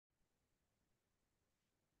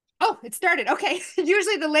it started. Okay.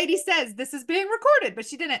 Usually the lady says this is being recorded, but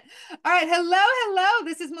she didn't. All right. Hello. Hello.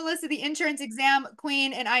 This is Melissa, the insurance exam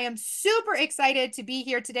queen, and I am super excited to be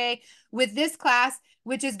here today with this class,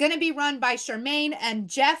 which is going to be run by Charmaine and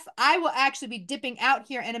Jeff. I will actually be dipping out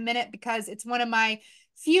here in a minute because it's one of my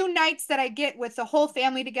few nights that I get with the whole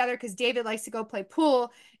family together because David likes to go play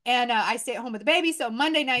pool and I stay at home with the baby. So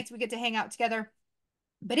Monday nights we get to hang out together.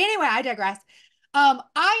 But anyway, I digress.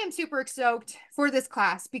 I am super stoked for this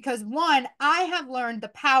class because one, I have learned the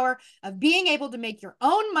power of being able to make your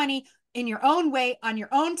own money in your own way on your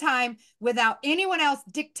own time without anyone else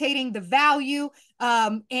dictating the value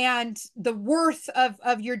and the worth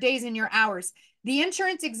of your days and your hours. The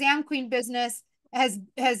insurance exam queen business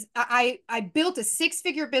I built a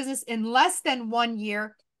six-figure business in less than 1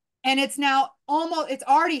 year, and it's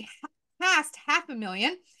already past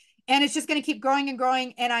 500,000. And it's just going to keep growing and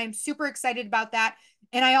growing. And I'm super excited about that.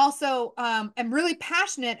 And I also am really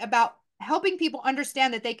passionate about helping people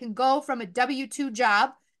understand that they can go from a W-2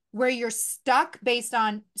 job where you're stuck based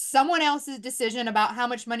on someone else's decision about how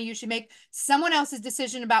much money you should make, someone else's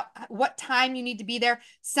decision about what time you need to be there,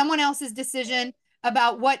 someone else's decision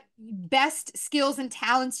about what best skills and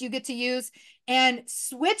talents you get to use, and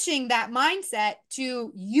switching that mindset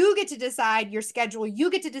to you get to decide your schedule,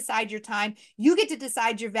 you get to decide your time, you get to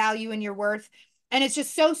decide your value and your worth. And it's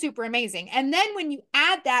just so super amazing. And then when you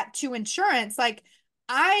add that to insurance, like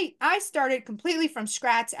I started completely from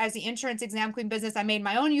scratch as the insurance exam queen business. I made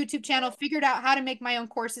my own YouTube channel, figured out how to make my own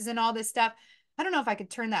courses and all this stuff. I don't know if I could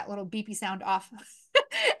turn that little beepy sound off.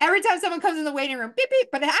 Every time someone comes in the waiting room, beep, beep.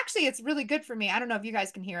 But actually, it's really good for me. I don't know if you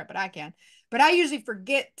guys can hear it, but I can. But I usually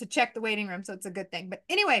forget to check the waiting room, so it's a good thing. But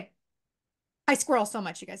anyway, I squirrel so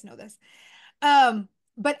much. You guys know this.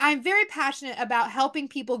 But I'm very passionate about helping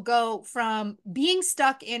people go from being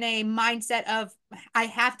stuck in a mindset of I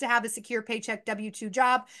have to have a secure paycheck W-2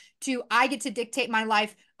 job to I get to dictate my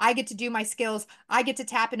life. I get to do my skills. I get to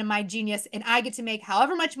tap into my genius and I get to make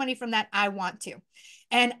however much money from that I want to.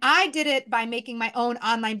 And I did it by making my own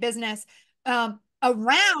online business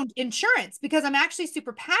around insurance because I'm actually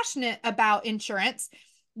super passionate about insurance.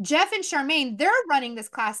 Jeff and Charmaine, they're running this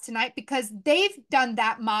class tonight because they've done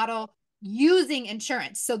that model using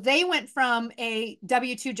insurance. So they went from a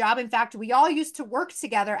W-2 job. In fact, we all used to work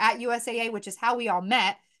together at USAA, which is how we all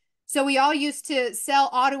met. So we all used to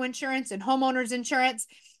sell auto insurance and homeowners insurance,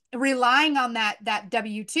 relying on that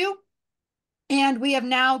W-2. And we have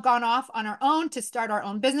now gone off on our own to start our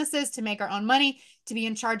own businesses, to make our own money, to be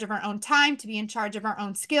in charge of our own time, to be in charge of our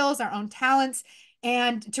own skills, our own talents,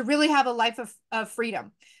 and to really have a life of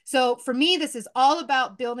freedom. So for me, this is all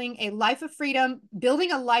about building a life of freedom,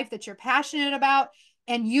 building a life that you're passionate about,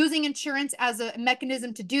 and using insurance as a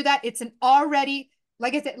mechanism to do that. It's an already,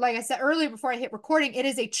 like I said earlier before I hit recording, it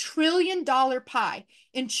is a $1 trillion pie.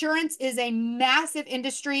 Insurance is a massive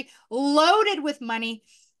industry loaded with money.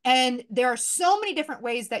 And there are so many different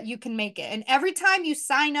ways that you can make it. And every time you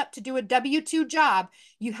sign up to do a W-2 job,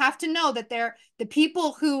 you have to know that the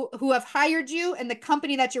people who have hired you and the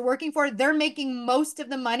company that you're working for, they're making most of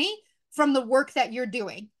the money from the work that you're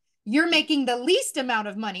doing. You're making the least amount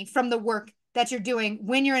of money from the work that you're doing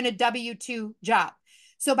when you're in a W-2 job.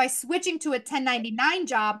 So by switching to a 1099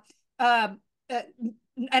 job, and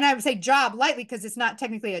I would say job lightly because it's not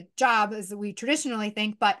technically a job as we traditionally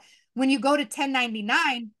think, but when you go to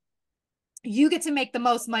 1099, you get to make the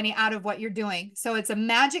most money out of what you're doing. So it's a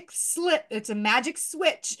magic slip. It's a magic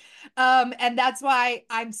switch. And that's why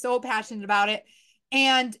I'm so passionate about it.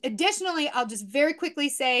 And additionally, I'll just very quickly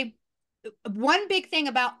say one big thing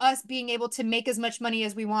about us being able to make as much money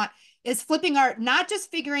as we want is flipping not just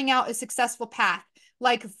figuring out a successful path,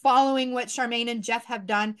 like following what Charmaine and Jeff have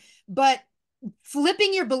done, but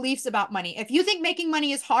flipping your beliefs about money. If you think making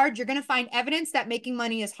money is hard, you're going to find evidence that making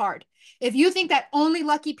money is hard. If you think that only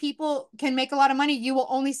lucky people can make a lot of money, you will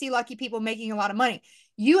only see lucky people making a lot of money.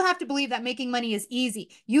 You have to believe that making money is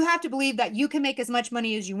easy. You have to believe that you can make as much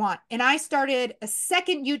money as you want. And I started a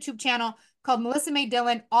second YouTube channel called Melissa May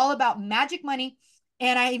Dillon, all about magic money.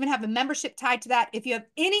 And I even have a membership tied to that. If you have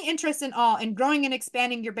any interest in all in growing and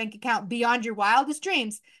expanding your bank account beyond your wildest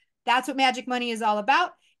dreams, that's what magic money is all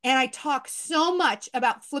about. And I talk so much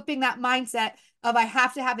about flipping that mindset of I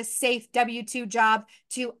have to have a safe W-2 job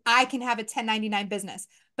to I can have a 1099 business.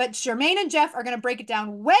 But Charmaine and Jeff are going to break it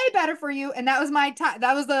down way better for you. And that was my time.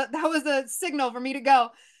 That was the signal for me to go.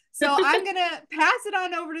 So I'm going to pass it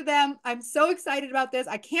on over to them. I'm so excited about this.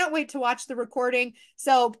 I can't wait to watch the recording.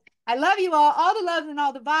 So I love you all the love and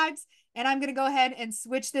all the vibes. And I'm going to go ahead and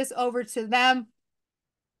switch this over to them.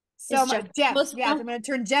 So Jeff, yes, I'm going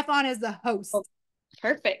to turn Jeff on as the host. Oh,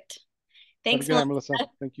 perfect. Thanks, Melissa.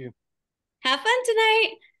 Thank you. Have fun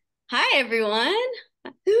tonight. Hi, everyone.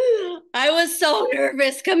 I was so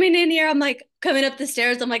nervous coming in here. I'm like coming up the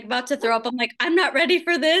stairs. I'm like about to throw up. I'm like, I'm not ready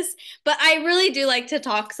for this, but I really do like to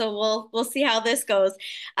talk. So we'll see how this goes.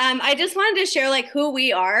 I just wanted to share like who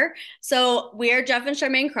we are. So we are Jeff and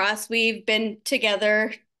Charmaine Cross. We've been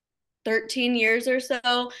together 13 years or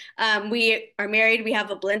so. We are married. We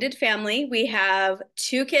have a blended family. We have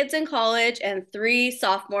two kids in college and three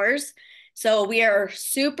sophomores. So we are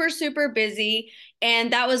super, super busy.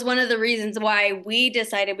 And that was one of the reasons why we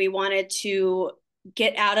decided we wanted to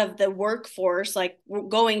get out of the workforce, like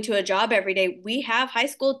going to a job every day. We have high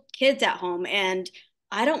school kids at home, and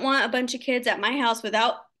I don't want a bunch of kids at my house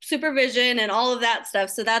without supervision and all of that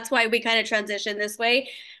stuff. So that's why we kind of transitioned this way.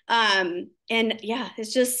 And yeah,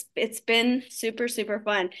 it's been super, super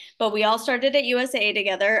fun. But we all started at USAA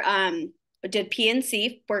together. Did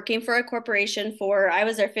PNC, working for a corporation I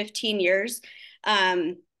was there 15 years.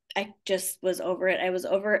 I just was over it. I was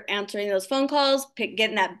over answering those phone calls,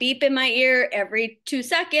 getting that beep in my ear every 2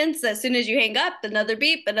 seconds. As soon as you hang up, another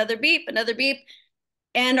beep, another beep, another beep.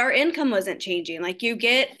 And our income wasn't changing. Like you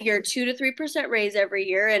get your 2 to 3% raise every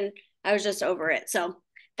year, and I was just over it. So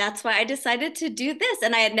that's why I decided to do this.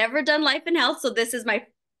 And I had never done life and health. So this is my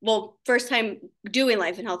first time doing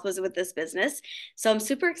life and health was with this business. So I'm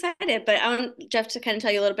super excited. But I want Jeff to kind of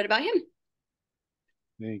tell you a little bit about him.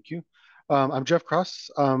 Thank you. I'm Jeff Cross.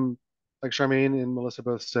 Like Charmaine and Melissa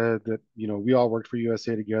both said that, we all worked for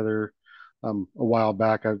USA together a while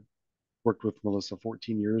back. I worked with Melissa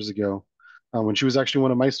 14 years ago when she was actually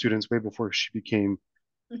one of my students way before she became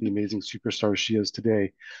the amazing superstar she is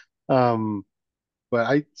today. Um, but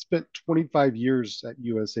I spent 25 years at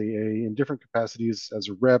USAA in different capacities as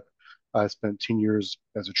a rep. I spent 10 years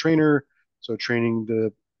as a trainer, so training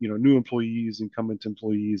the new employees, incumbent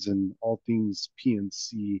employees, and all things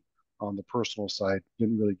PNC on the personal side.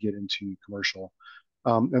 Didn't really get into commercial.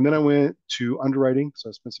 And then I went to underwriting, so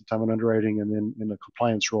I spent some time in underwriting, and then in a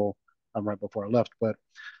compliance role right before I left. But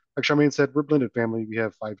like Charmaine said, we're a blended family. We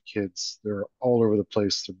have 5 kids. They're all over the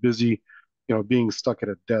place. They're busy. Being stuck at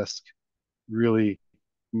a desk really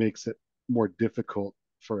makes it more difficult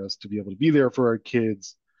for us to be able to be there for our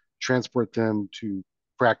kids, transport them to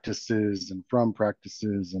practices and from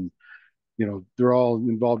practices. And, they're all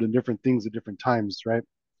involved in different things at different times, right?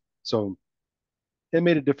 So it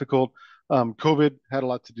made it difficult. COVID had a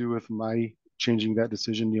lot to do with my changing that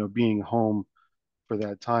decision, being home for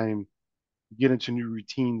that time, get into new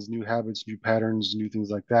routines, new habits, new patterns, new things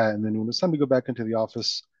like that. And then when it's time to go back into the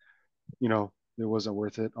office, it wasn't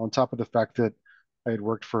worth it. On top of the fact that I had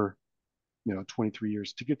worked for 23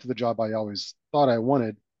 years to get to the job I always thought I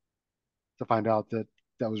wanted, to find out that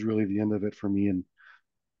that was really the end of it for me. And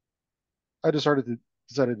I decided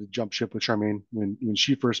to jump ship with Charmaine when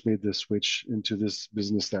she first made this switch into this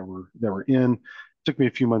business that we're in. It took me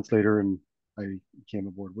a few months later, and I came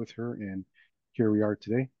aboard with her, and here we are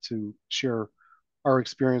today to share our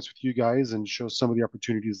experience with you guys and show some of the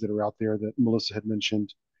opportunities that are out there that Melissa had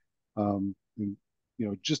mentioned. And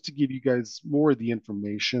just to give you guys more of the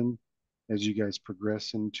information as you guys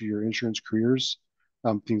progress into your insurance careers,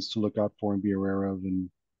 things to look out for and be aware of, and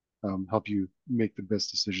help you make the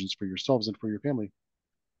best decisions for yourselves and for your family.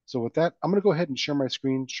 So with that, I'm going to go ahead and share my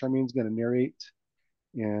screen. Charmaine's going to narrate,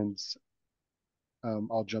 and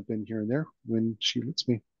I'll jump in here and there when she lets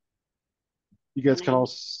me. You guys And can all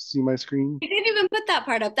see my screen. I didn't even put that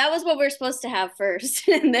part up. That was what we are supposed to have first.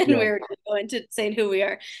 And then Yeah. we were going to saying who we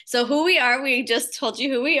are. So who we are, we just told you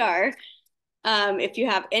who we are. If you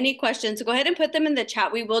have any questions, go ahead and put them in the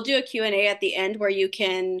chat. We will do a Q&A at the end where you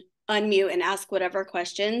can unmute and ask whatever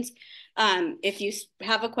questions. If you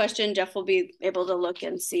have a question, Jeff will be able to look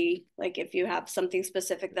and see like if you have something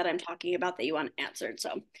specific that I'm talking about that you want answered.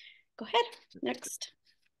 So go ahead. Next.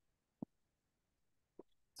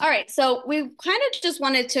 All right, so we kind of just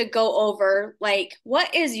wanted to go over like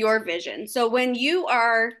what is your vision? So when you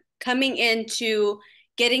are coming into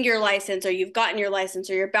getting your license or you've gotten your license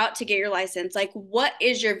or you're about to get your license, like what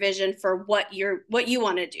is your vision for what you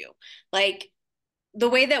want to do? Like the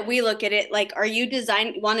way that we look at it, like are you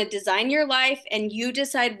want to design your life and you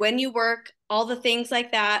decide when you work, all the things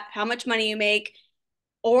like that, how much money you make,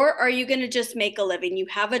 or are you going to just make a living? You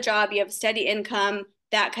have a job, you have steady income,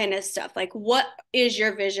 that kind of stuff. Like, what is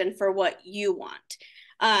your vision for what you want?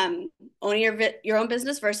 Owning your own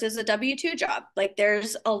business versus a W-2 job. Like,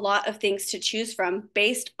 there's a lot of things to choose from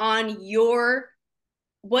based on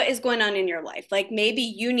what is going on in your life. Like, maybe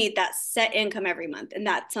you need that set income every month, and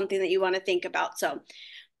that's something that you want to think about. So,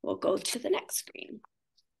 we'll go to the next screen.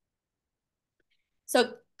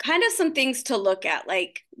 So kind of some things to look at,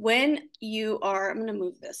 like when you are, I'm going to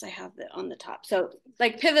move this, I have it on the top. So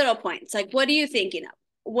like pivotal points, like what are you thinking of?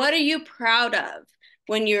 what are you proud of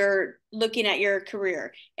when you're looking at your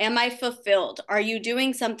career? Am I fulfilled? Are you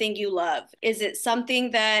doing something you love? Is it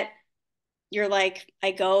something that you're like,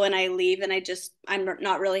 I go and I leave and I'm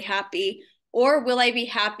not really happy? Or will I be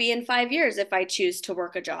happy in 5 years if I choose to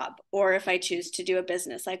work a job or if I choose to do a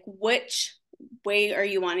business? Like, which way are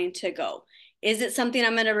you wanting to go? Is it something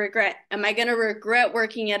I'm going to regret? Am I going to regret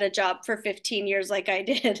working at a job for 15 years like I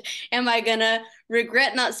did? Am I going to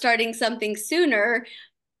regret not starting something sooner?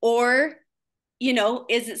 Or,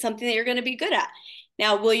 is it something that you're going to be good at?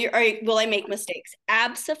 Now, will I make mistakes?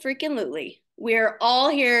 Absolutely. We're all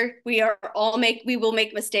here. We will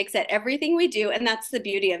make mistakes at everything we do. And that's the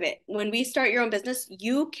beauty of it. When we start your own business,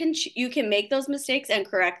 you can make those mistakes and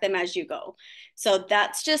correct them as you go. So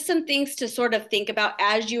that's just some things to sort of think about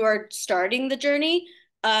as you are starting the journey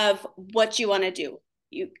of what you want to do.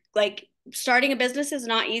 Starting a business is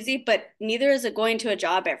not easy, but neither is it going to a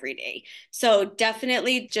job every day. So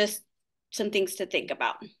definitely just some things to think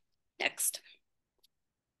about. Next.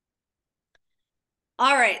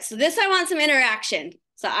 All right, so this I want some interaction.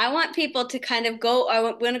 So I want people to kind of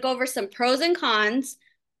I'm going to go over some pros and cons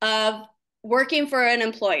of working for an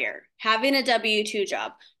employer, having a W-2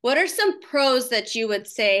 job. What are some pros that you would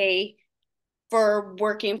say for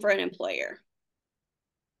working for an employer?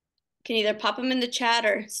 Can either pop them in the chat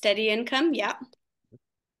or steady income. Yep.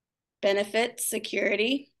 Benefits,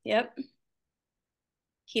 security. Yep.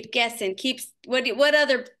 Keep guessing. What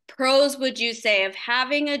other pros would you say of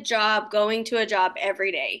having a job, going to a job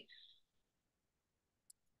every day?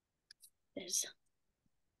 There's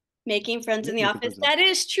making friends in the office. That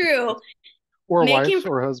is true. Or wife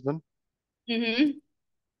or husband. Mm-hmm.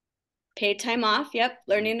 Paid time off. Yep.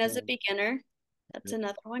 Learning as a beginner. That's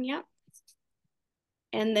another one. Yep.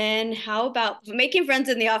 And then how about making friends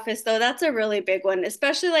in the office though? That's a really big one,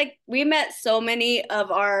 especially like we met so many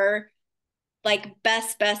of our like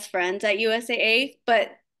best friends at USAA,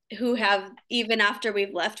 but who have, even after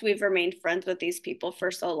we've left, we've remained friends with these people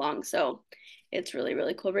for so long. So it's really,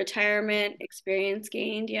 really cool. Retirement, experience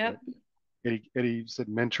gained. Yep. Eddie said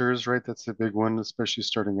mentors, right? That's a big one, especially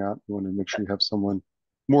starting out. You want to make sure you have someone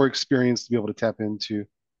more experienced to be able to tap into.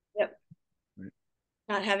 Yep. Right.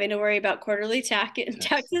 Not having to worry about quarterly taxes.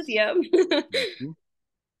 Yep. Mm-hmm.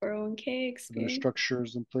 401k experience.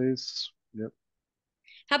 Structures in place. Yep.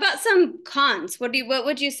 How about some cons? What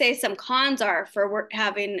would you say some cons are for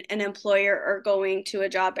having an employer or going to a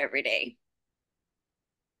job every day?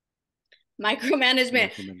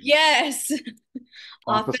 Micromanagement. Yes.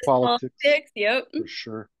 Office politics. Yep. For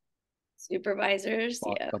sure. Supervisors.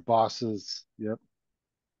 The bosses. Yep.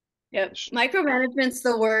 Yep. Micromanagement's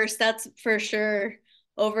the worst. That's for sure.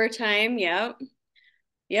 Overtime. Yep.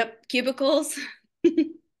 Yep. Cubicles.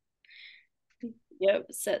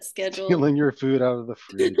 Yep, set schedule. Stealing your food out of the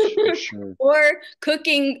fridge, for sure. Or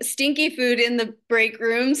cooking stinky food in the break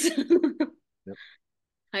rooms. Yep.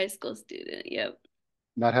 High school student, yep.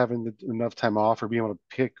 Not having enough time off or being able to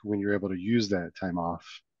pick when you're able to use that time off.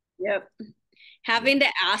 Yep. Having to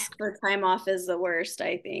ask for time off is the worst,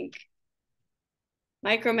 I think.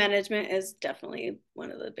 Micromanagement is definitely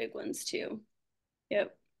one of the big ones too.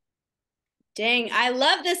 Yep. Dang, I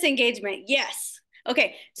love this engagement. Yes.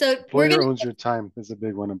 Okay, so employer owns your time is a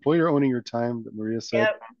big one. Employer owning your time that Maria said.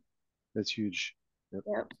 Yep. That's huge.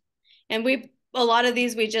 Yep. And a lot of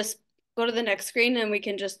these we just go to the next screen and we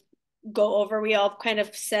can just go over. We all kind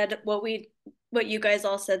of said what you guys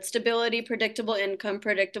all said: stability, predictable income,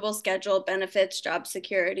 predictable schedule, benefits, job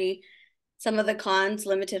security. Some of the cons: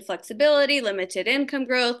 limited flexibility, limited income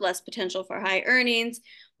growth, less potential for high earnings.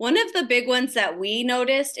 One of the big ones that we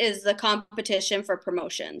noticed is the competition for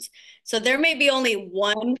promotions. So there may be only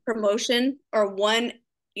one promotion or one,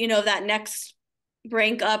 that next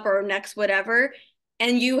rank up or next whatever,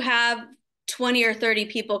 and you have 20 or 30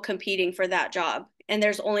 people competing for that job, and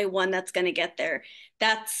there's only one that's going to get there.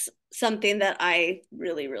 That's something that I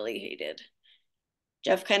really, really hated.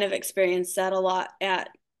 Jeff kind of experienced that a lot at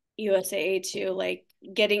USAA too, like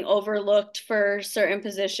getting overlooked for certain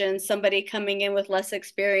positions, somebody coming in with less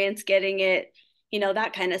experience, getting it,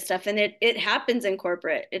 that kind of stuff. And it happens in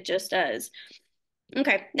corporate. It just does.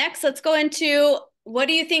 Okay, next, let's go into what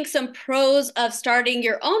do you think some pros of starting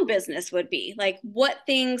your own business would be? Like, what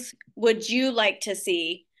things would you like to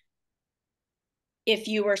see if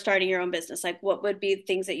you were starting your own business? Like, what would be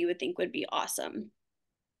things that you would think would be awesome?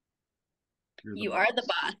 You are the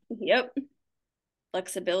boss. Yep.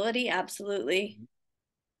 Flexibility, absolutely. Mm-hmm.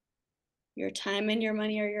 Your time and your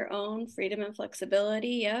money are your own. Freedom and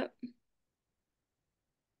flexibility, yep.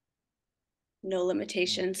 No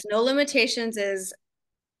limitations. No limitations is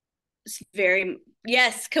very,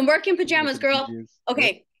 yes, can work in pajamas, girl.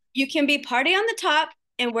 Okay, you can be party on the top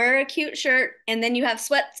and wear a cute shirt, and then you have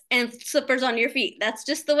sweats and slippers on your feet. That's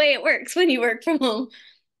just the way it works when you work from home.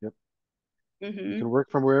 Yep. Mm-hmm. You can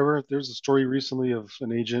work from wherever. There's a story recently of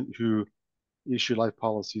an agent who issued life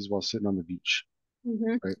policies while sitting on the beach.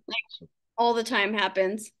 Mm-hmm. Right. Like So, all the time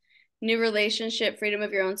happens. New relationship, freedom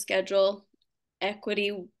of your own schedule,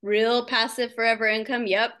 equity, real passive forever income.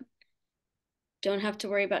 Yep. Don't have to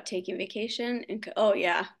worry about taking vacation. And oh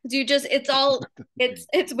yeah, you just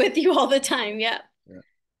it's with you all the time. Yep. yeah, for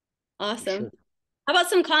Awesome. sure. How about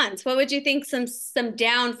some cons? What would you think some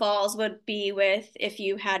downfalls would be with if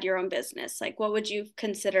you had your own business? Like what would you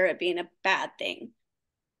consider it being a bad thing?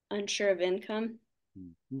 Unsure of income.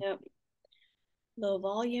 Mm-hmm. Yep. Low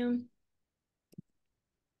volume.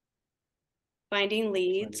 Finding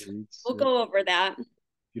leads. Finding leads. We'll Yep. go over that.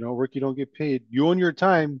 You don't work, you don't get paid. You own your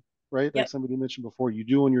time, right? Like Yep. somebody mentioned before, you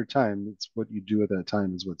do own your time. It's what you do at that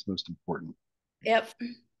time is what's most important. Yep.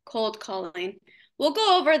 Cold calling. We'll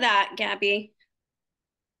go over that, Gabby.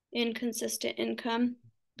 Inconsistent income.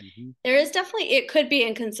 Mm-hmm. There is definitely, it could be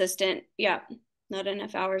inconsistent. Yeah. Not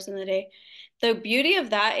enough hours in the day. The beauty of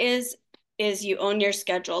that is you own your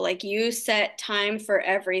schedule. Like you set time for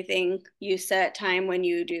everything. You set time when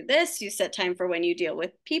you do this, you set time for when you deal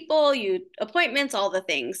with people, you appointments, all the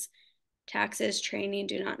things. Taxes, training,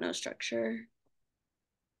 do not know structure.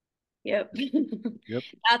 Yep. Yep.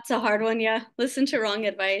 That's a hard one. Yeah. Listen to wrong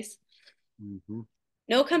advice. Mm-hmm.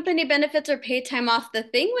 No company benefits or paid time off. The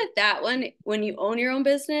thing with that one, when you own your own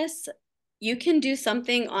business, you can do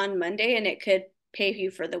something on Monday and it could pay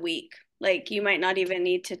you for the week. Like you might not even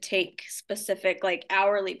need to take specific like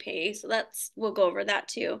hourly pay. So we'll go over that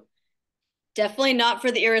too. Definitely not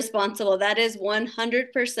for the irresponsible. That is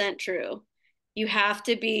 100% true. You have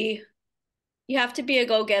to be you have to be a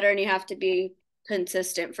go-getter and you have to be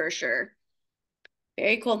consistent for sure.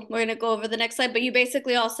 Very cool. We're gonna go over the next slide, but you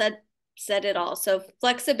basically all said it all. So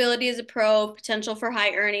flexibility is a pro, potential for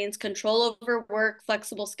high earnings, control over work,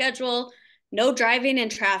 flexible schedule, no driving in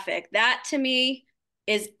traffic. That to me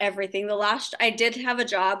is everything. I did have a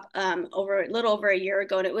job over a little over a year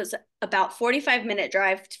ago, and it was about 45-minute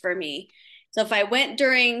drive for me. So if I went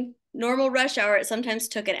during normal rush hour, it sometimes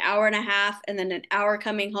took an hour and a half and then an hour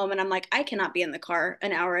coming home. And I'm like, I cannot be in the car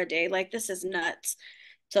an hour a day. Like this is nuts.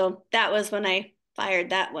 So that was when I fired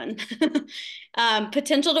that one.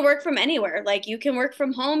 Potential to work from anywhere. Like you can work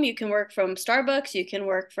from home, you can work from Starbucks, you can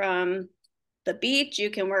work from the beach, you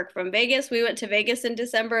can work from Vegas. We went to Vegas in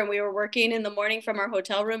December and we were working in the morning from our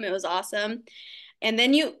hotel room. It was awesome. And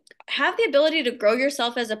then you have the ability to grow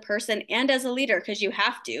yourself as a person and as a leader because you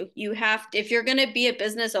have to. If you're going to be a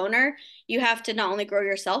business owner, you have to not only grow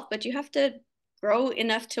yourself, but you have to grow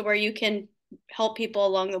enough to where you can help people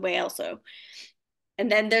along the way also.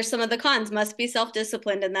 And then there's some of the cons, must be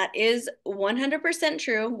self-disciplined. And that is 100%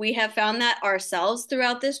 true. We have found that ourselves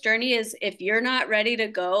throughout this journey is if you're not ready to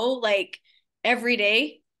go like every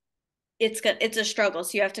day, it's a struggle.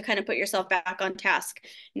 So you have to kind of put yourself back on task.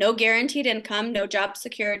 No guaranteed income, no job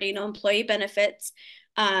security, no employee benefits,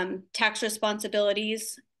 tax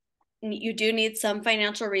responsibilities. You do need some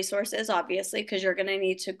financial resources, obviously, because you're going to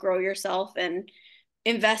need to grow yourself and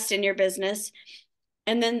invest in your business.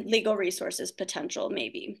 And then legal resources potential,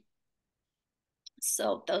 maybe.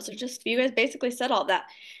 So those are just, you guys basically said all that.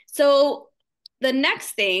 So the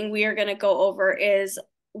next thing we are going to go over is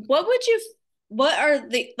what are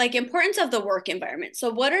the like importance of the work environment? So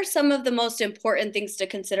what are some of the most important things to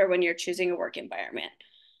consider when you're choosing a work environment?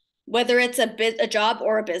 Whether it's a job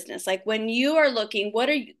or a business, like when you are looking, what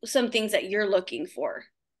are some things that you're looking for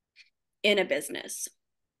in a business?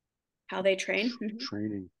 How they train?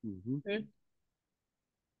 Training. Mm-hmm. Mm-hmm.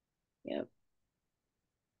 Yep.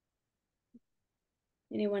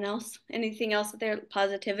 Anyone else? Anything else there?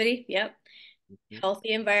 Positivity? Yep.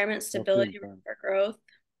 Healthy environment, stability, for growth,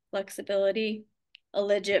 flexibility, a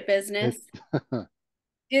legit business.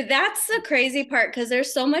 Dude, that's the crazy part because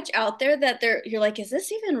there's so much out there that you're like, is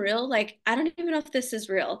this even real? Like, I don't even know if this is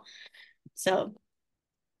real. So,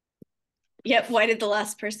 yep. Why did the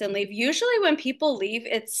last person leave? Usually when people leave,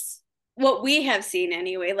 it's what we have seen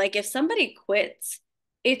anyway. Like if somebody quits,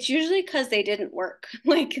 it's usually because they didn't work.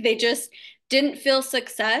 Like they just didn't feel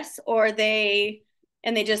success or they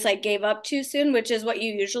just like gave up too soon, which is what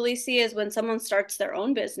you usually see is when someone starts their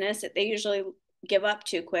own business, they usually give up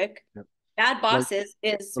too quick. Yep. Bad bosses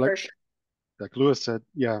is like, for sure. Like Lewis said,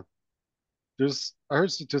 yeah. I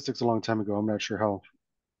heard statistics a long time ago. I'm not sure how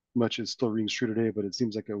much it still rings true today, but it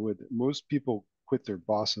seems like it would. Most people quit their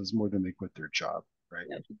bosses more than they quit their job, right?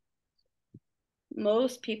 Yep.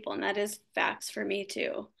 Most people, and that is facts for me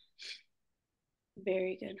too.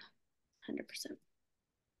 Very good. 100%.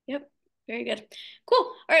 Yep. Very good. Cool.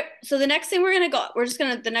 All right. So the next thing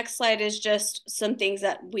the next slide is just some things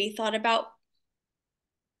that we thought about.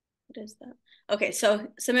 What is that? Okay. So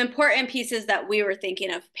some important pieces that we were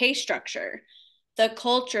thinking of: pay structure, the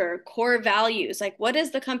culture, core values. Like, what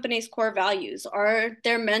is the company's core values? Are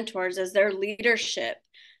there mentors? Is there leadership?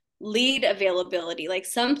 Lead availability. Like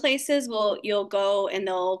some places you'll go and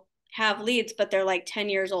they'll have leads, but they're like 10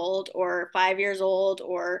 years old or 5 years old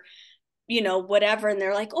or whatever. And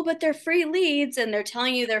they're like, oh, but they're free leads. And they're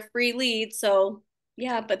telling you they're free leads. So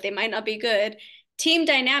yeah, but they might not be good. Team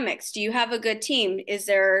dynamics. Do you have a good team? Is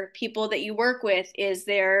there people that you work with? Is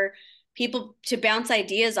there people to bounce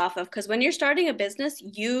ideas off of? Because when you're starting a business,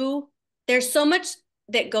 there's so much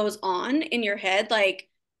that goes on in your head. Like,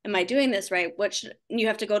 am I doing this right? You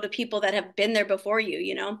have to go to people that have been there before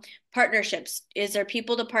you. Partnerships. Is there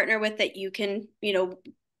people to partner with that you can,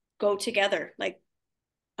 go together? Like,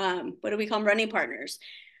 what do we call them? Running partners.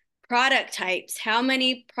 Product types. How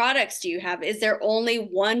many products do you have? Is there only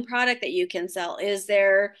one product that you can sell? Is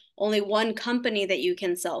there only one company that you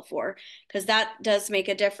can sell for? Because that does make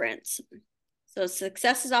a difference. So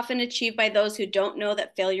success is often achieved by those who don't know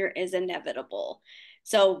that failure is inevitable.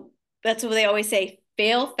 So that's what they always say: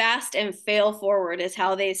 fail fast and fail forward is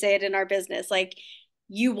how they say it in our business. Like,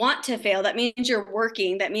 you want to fail. That means you're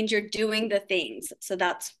working. That means you're doing the things. So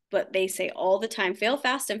that's what they say all the time: fail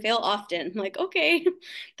fast and fail often. I'm like, okay,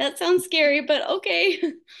 that sounds scary, but okay.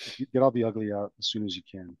 Get all the ugly out as soon as you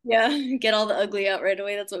can. Yeah, get all the ugly out right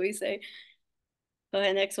away. That's what we say. Go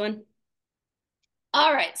ahead, next one.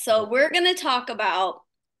 All right, so we're going to talk about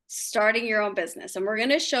starting your own business, and we're going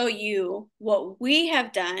to show you what we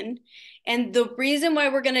have done and the reason why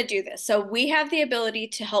we're going to do this. So we have the ability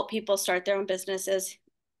to help people start their own businesses,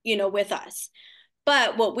 with us.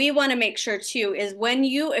 But what we want to make sure too is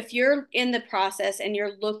if you're in the process and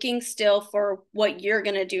you're looking still for what you're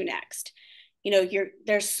going to do next,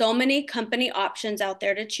 there's so many company options out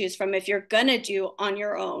there to choose from if you're going to do on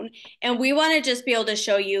your own. And we want to just be able to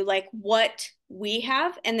show you like what we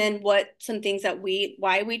have, and then what some things that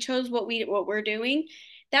why we chose what we're doing.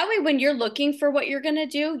 That way, when you're looking for what you're going to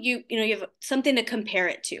do, you have something to compare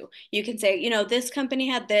it to. You can say, this company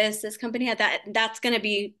had this company had that. That's going to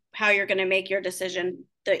be how you're going to make your decision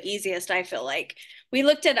the easiest, I feel like. I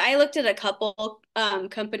looked at a couple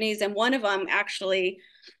companies, and one of them actually,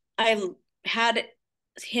 I had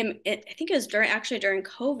him, I think it was during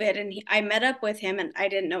COVID, and I met up with him, and I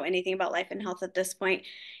didn't know anything about life and health at this point.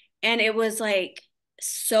 And it was like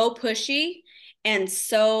so pushy and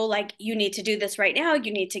so like, you need to do this right now.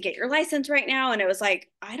 You need to get your license right now. And it was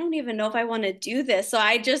like, I don't even know if I want to do this. So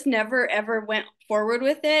I just never, ever went forward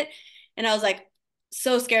with it. And I was like,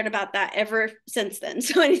 so scared about that ever since then.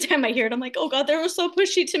 So anytime I hear it, I'm like, oh God, they were so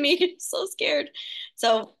pushy to me. So scared.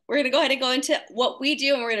 So we're going to go ahead and go into what we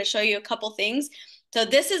do, and we're going to show you a couple things. So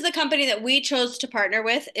this is the company that we chose to partner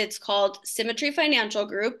with. It's called Symmetry Financial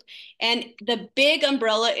Group. And the big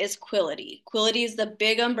umbrella is Quility. Quility is the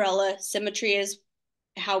big umbrella. Symmetry is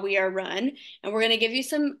how we are run. And we're going to give you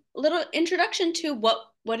some little introduction to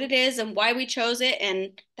what it is and why we chose it.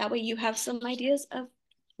 And that way you have some ideas of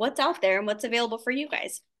what's out there and what's available for you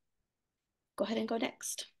guys. Go ahead and go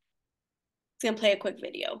next. It's going to play a quick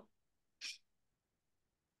video.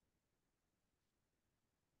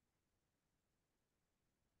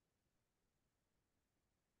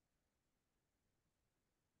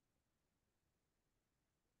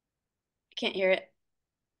 I can't hear it.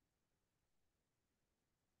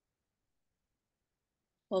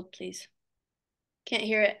 Hold, please. Can't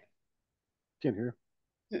hear it. Can't hear.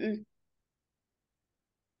 Mm-mm.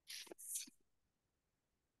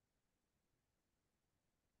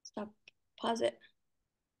 Stop. Pause it.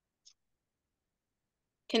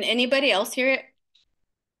 Can anybody else hear it?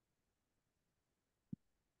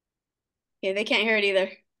 Okay, they can't hear it either.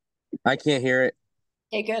 I can't hear it.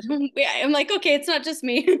 Okay, good. Yeah, I'm like, okay, it's not just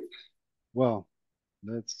me. Well,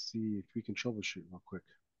 let's see if we can troubleshoot real quick.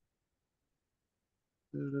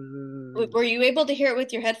 Were you able to hear it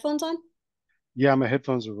with your headphones on? Yeah, my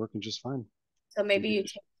headphones are working just fine. So maybe you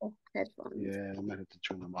take the headphones. Yeah, I might have to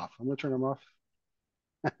turn them off. I'm gonna turn them off.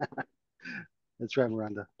 That's right,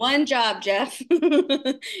 Miranda. One job, Jeff.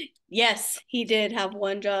 Yes, he did have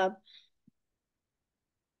one job.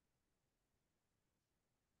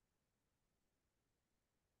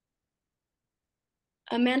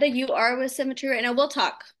 Amanda, you are with Symmetry right now. We'll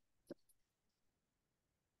talk.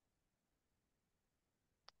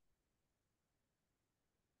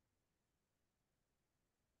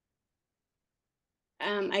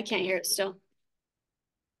 I can't hear it still.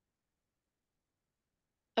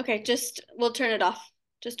 Okay, we'll turn it off.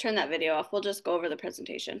 Just turn that video off. We'll just go over the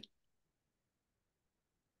presentation.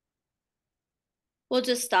 We'll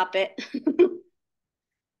just stop it.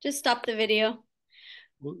 Just stop the video.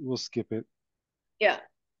 We'll skip it. Yeah.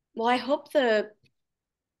 Well, I hope the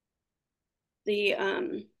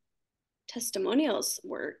testimonials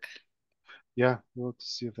work. Yeah, we'll have to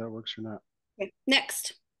see if that works or not. Okay.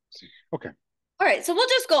 Next. Okay. All right, so we'll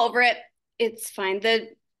just go over it. It's fine. The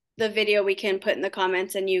video we can put in the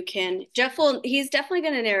comments, and you can he's definitely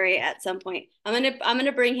going to narrate at some point. I'm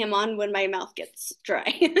gonna bring him on when my mouth gets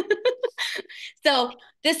dry. So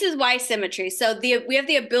this is why symmetry. So we have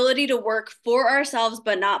the ability to work for ourselves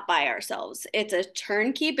but not by ourselves. It's a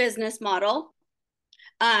turnkey business model.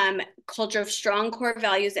 Culture of strong core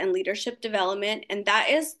values and leadership development. And that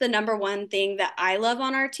is the number one thing that I love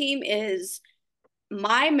on our team. Is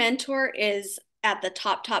my mentor is at the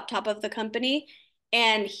top of the company,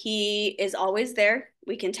 and he is always there.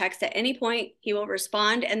 We can text at any point. He will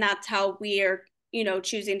respond. And that's how we are,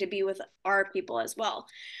 choosing to be with our people as well.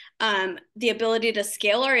 The ability to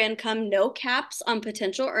scale our income, no caps on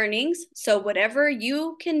potential earnings. So whatever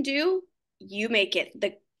you can do, you make it.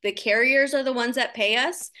 The carriers are the ones that pay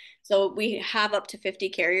us. So we have up to 50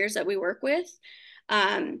 carriers that we work with.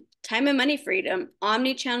 Time and money freedom,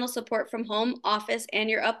 omni-channel support from home, office, and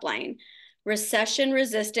your upline. Recession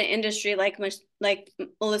resistant industry, like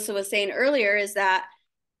Melissa was saying earlier, is that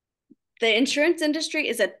the insurance industry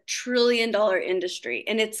is $1 trillion industry,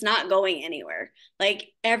 and it's not going anywhere. Like,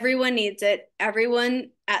 everyone needs it.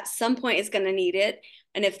 Everyone at some point is going to need it.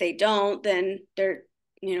 And if they don't, then they're,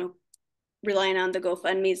 relying on the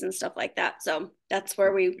GoFundMe's and stuff like that. So that's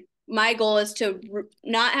where my goal is to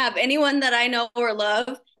not have anyone that I know or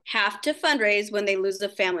love have to fundraise when they lose a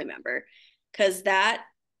family member. Cause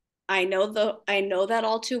I know that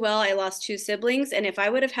all too well. I lost 2 siblings, and if I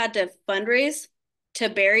would have had to fundraise to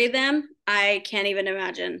bury them, I can't even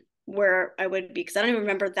imagine where I would be, because I don't even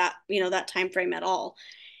remember that, that time frame at all.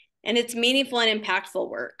 And it's meaningful and impactful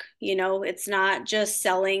work. It's not just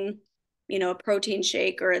selling, a protein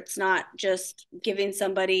shake, or it's not just giving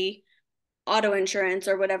somebody auto insurance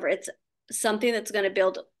or whatever. It's something that's going to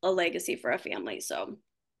build a legacy for a family. So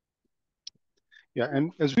yeah,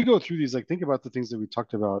 and as we go through these, like, think about the things that we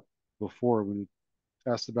talked about before when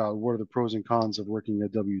we asked about what are the pros and cons of working a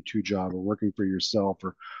W-2 job or working for yourself,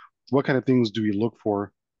 or what kind of things do we look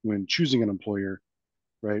for when choosing an employer,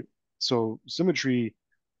 right? So symmetry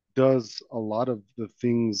does a lot of the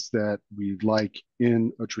things that we like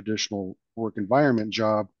in a traditional work environment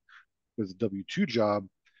job with a W-2 job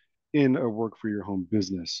in a work for your home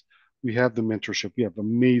business. We have the mentorship. We have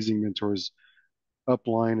amazing mentors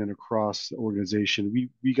upline and across the organization.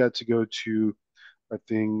 We got to go to a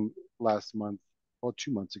thing last month, well,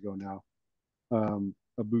 2 months ago now,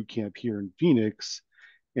 a boot camp here in Phoenix,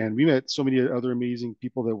 and we met so many other amazing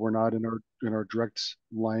people that were not in our direct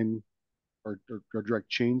line, our direct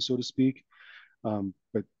chain, so to speak.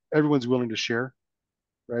 But everyone's willing to share,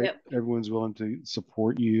 right? Yep. Everyone's willing to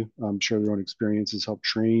support you, share their own experiences, help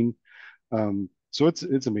train. So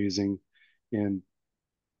it's amazing, and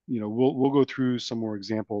we'll go through some more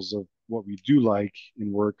examples of what we do like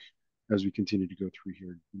in work as we continue to go through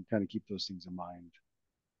here, and kind of keep those things in mind.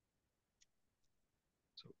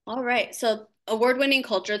 All right. So award-winning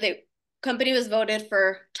culture. The company was voted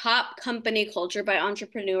for top company culture by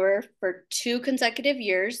Entrepreneur for 2 consecutive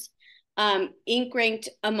years. Inc. ranked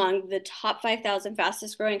among the top 5,000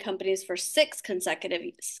 fastest growing companies for 6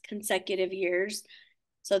 consecutive years.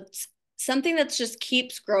 So it's something that just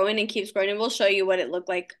keeps growing and keeps growing. And we'll show you what it looked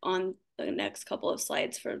like on the next couple of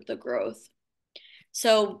slides for the growth.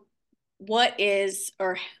 So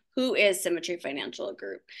who is Symmetry Financial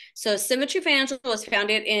Group? So Symmetry Financial was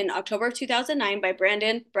founded in October of 2009 by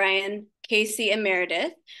Brandon, Brian, Casey, and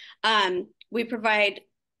Meredith. We provide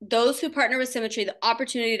those who partner with Symmetry the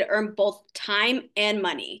opportunity to earn both time and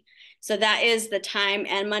money. So that is the time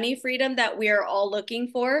and money freedom that we are all looking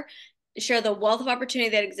for, to share the wealth of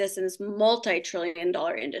opportunity that exists in this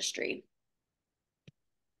multi-trillion-dollar industry.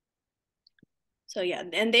 So yeah,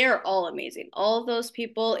 and they are all amazing. All of those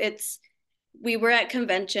people. We were at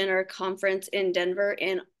convention or conference in Denver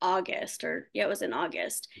in August, it was in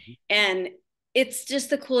August. Mm-hmm. And it's just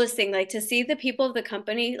the coolest thing, like, to see the people of the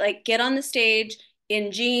company, like, get on the stage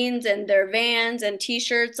in jeans and their Vans and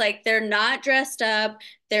t-shirts. Like, they're not dressed up.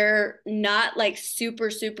 They're not like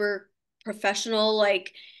super professional.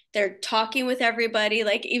 Like, they're talking with everybody.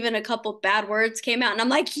 Like, even a couple bad words came out, and I'm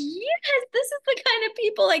like, yes, this is the kind of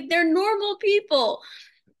people, like, they're normal people.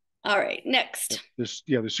 All right, next.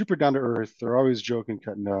 They're super down to earth. They're always joking,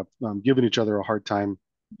 cutting up, giving each other a hard time,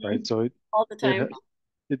 right? So all the time.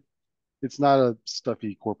 It's not a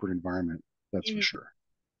stuffy corporate environment, that's for sure.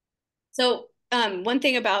 So one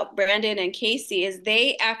thing about Brandon and Casey is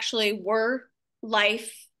they actually were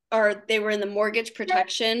life, or they were in the mortgage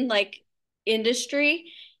protection like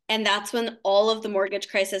industry, and that's when all of the mortgage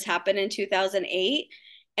crisis happened in 2008,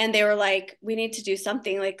 and they were like, we need to do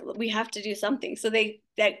something, like we have to do something. So they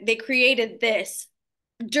created this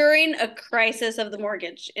during a crisis of the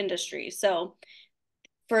mortgage industry. So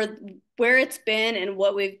for where it's been and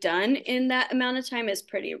what we've done in that amount of time is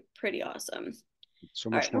pretty awesome. So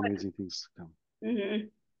All much right. more amazing things to come. Mm-hmm.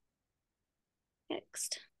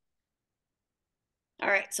 Next. All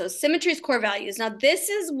right, so Symmetry's core values. Now, this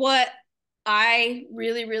is what I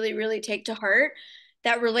really, really, really take to heart,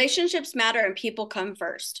 that relationships matter and people come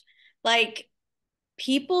first. Like,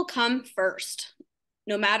 people come first,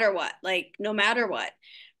 no matter what. Like, no matter what.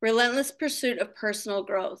 Relentless pursuit of personal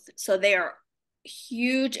growth. So they are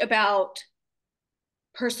huge about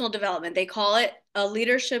personal development. They call it a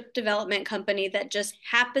leadership development company that just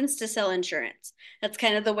happens to sell insurance. That's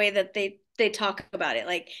kind of the way that they talk about it.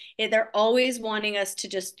 Like they're always wanting us to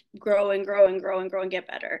just grow and grow and grow and grow and get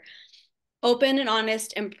better. Open and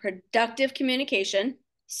honest and productive communication.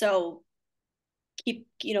 So keep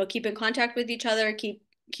in contact with each other, keep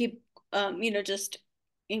just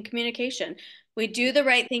in communication. We do the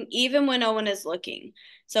right thing even when no one is looking.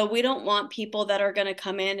 So we don't want people that are going to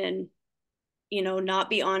come in and not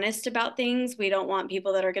be honest about things. We don't want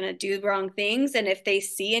people that are going to do wrong things. And if they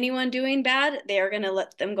see anyone doing bad, they are going to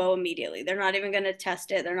let them go immediately. They're not even going to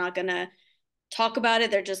test it. They're not going to talk about it.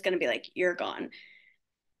 They're just going to be like, you're gone.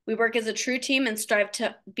 We work as a true team and strive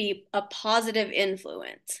to be a positive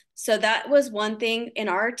influence. So that was one thing in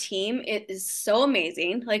our team. It is so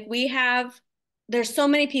amazing. Like there's so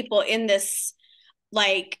many people in this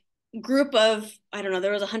like group of, I don't know,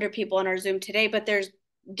 there was 100 people on our Zoom today, but there's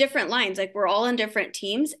different lines. Like we're all in different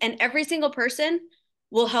teams and every single person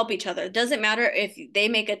will help each other. It doesn't matter if they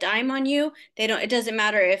make a dime on you. It doesn't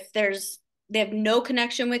matter if they have no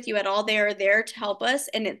connection with you at all. They are there to help us.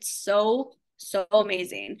 And it's so, so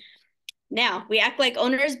amazing. Now we act like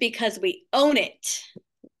owners because we own it.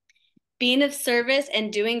 Being of service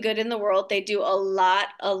and doing good in the world. They do a lot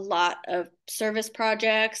of service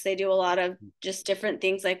projects. They do a lot of just different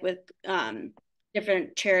things like with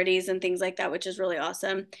different charities and things like that, which is really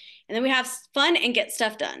awesome. And then we have fun and get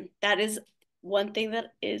stuff done. That is one thing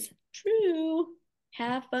that is true.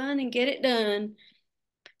 Have fun and get it done.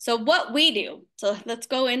 So what we do. So let's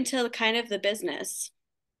go into kind of the business.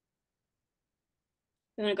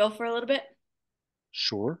 You want to go for a little bit?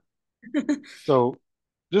 Sure. So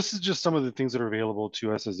this is just some of the things that are available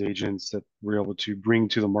to us as agents that we're able to bring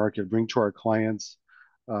to the market, bring to our clients,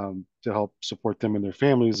 to help support them and their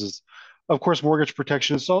families. Is, of course, mortgage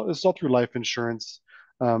protection. It's all through life insurance.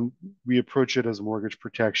 We approach it as mortgage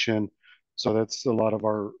protection. So that's a lot of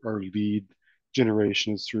our lead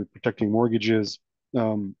generation is through protecting mortgages.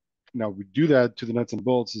 Now we do that to the nuts and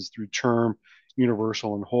bolts is through term,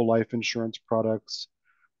 universal, and whole life insurance products.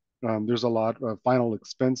 There's a lot of final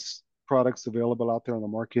expense products available out there on the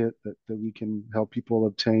market that we can help people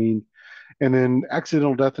obtain. And then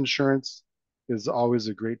accidental death insurance is always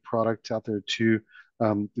a great product out there too.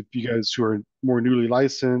 If you guys who are more newly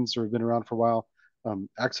licensed or have been around for a while,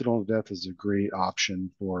 accidental death is a great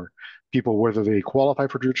option for people, whether they qualify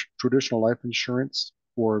for traditional life insurance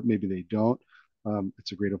or maybe they don't.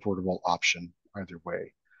 It's a great affordable option either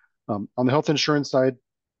way. On the health insurance side,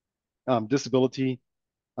 disability,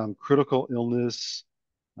 critical illness,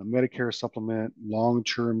 Medicare supplement,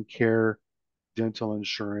 long-term care, dental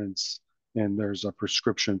insurance, and there's a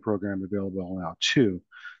prescription program available now too.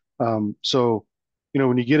 So,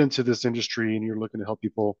 when you get into this industry and you're looking to help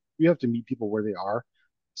people, you have to meet people where they are.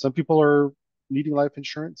 Some people are needing life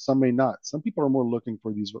insurance, some may not. Some people are more looking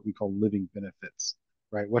for these what we call living benefits,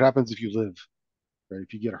 right? What happens if you live, right?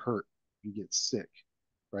 If you get hurt, you get sick,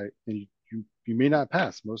 right? And you may not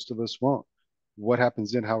pass. Most of us won't. What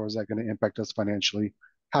happens then? How is that going to impact us financially?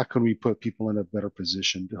 How can we put people in a better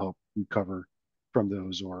position to help recover from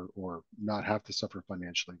those or not have to suffer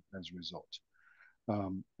financially as a result?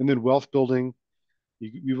 And then wealth building.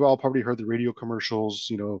 You've all probably heard the radio commercials,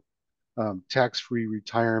 tax-free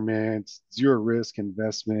retirement, zero risk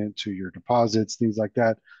investment to your deposits, things like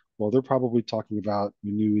that. Well, they're probably talking about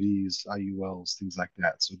annuities, IULs, things like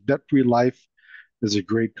that. So debt-free life is a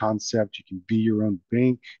great concept. You can be your own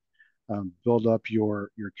bank, build up your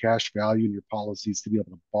cash value and your policies to be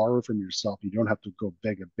able to borrow from yourself. You don't have to go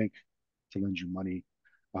beg a bank to lend you money.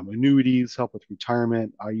 Annuities help with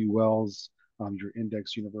retirement, IULs, your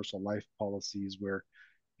index universal life policies where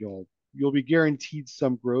you'll be guaranteed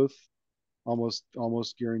some growth,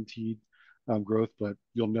 almost guaranteed growth, but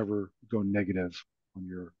you'll never go negative on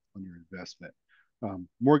your investment.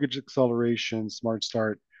 Mortgage acceleration, Smart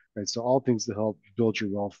Start, right? So all things to help build your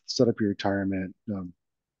wealth, set up your retirement,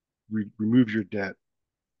 remove your debt,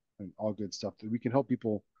 and all good stuff that we can help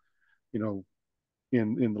people, you know,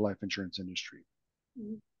 in the life insurance industry.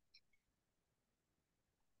 Mhm.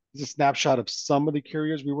 This is a snapshot of some of the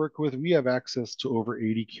carriers we work with. We have access to over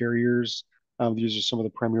 80 carriers. These are some of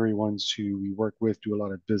the primary ones who we work with, do a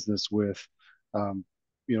lot of business with. Um,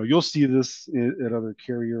 you'll see this at other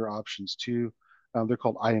carrier options too. They're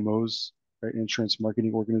called IMOs, right? Insurance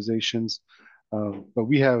marketing organizations. But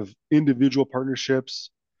we have individual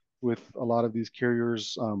partnerships with a lot of these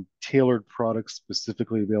carriers, tailored products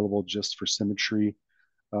specifically available just for Symmetry.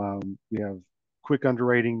 We have quick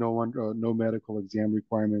underwriting, no medical exam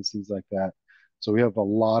requirements, things like that. So we have a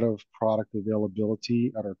lot of product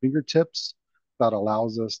availability at our fingertips that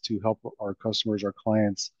allows us to help our customers, our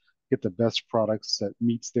clients, get the best products that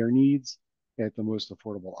meets their needs at the most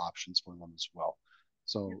affordable options for them as well.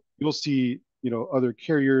 So you'll see, other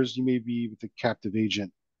carriers. You may be with a captive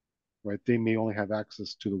agent, right? They may only have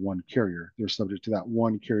access to the one carrier. They're subject to that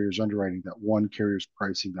one carrier's underwriting, that one carrier's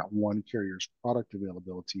pricing, that one carrier's product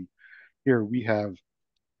availability. Here we have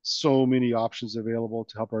so many options available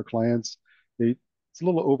to help our clients. It's a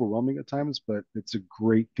little overwhelming at times, but it's a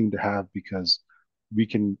great thing to have because we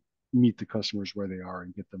can meet the customers where they are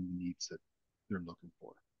and get them the needs that they're looking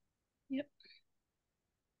for. Yep.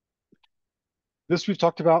 This we've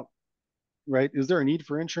talked about, right? Is there a need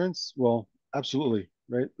for insurance? Well, absolutely,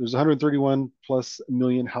 right? There's 131 plus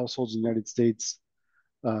million households in the United States.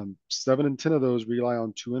 7 in 10 of those rely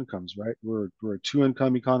on two incomes, right? We're a two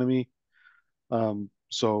income economy.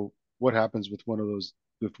 So what happens with one of those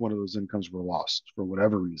if one of those incomes were lost for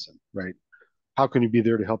whatever reason, right? How can you be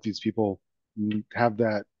there to help these people have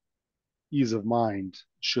that ease of mind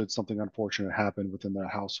should something unfortunate happen within that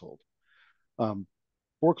household?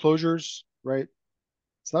 Foreclosures, right?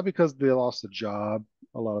 It's not because they lost a job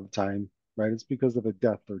a lot of the time, right? It's because of a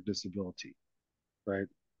death or disability, right?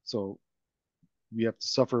 So we have to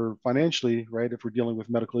suffer financially, right? If we're dealing with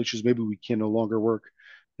medical issues, maybe we can no longer work,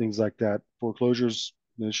 things like that. Foreclosures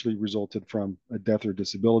initially resulted from a death or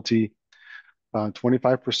disability.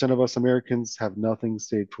 25% of us Americans have nothing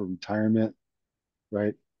saved for retirement,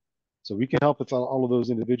 right? So we can help with all of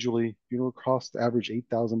those individually. Cost average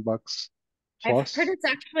 $8,000 I've plus. heard it's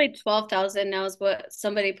actually 12,000 now is what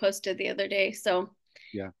somebody posted the other day. So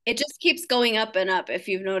Yeah, it just keeps going up and up. If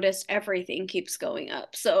you've noticed, everything keeps going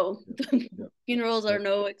up. So yep, funerals are yep,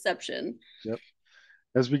 no exception. yep.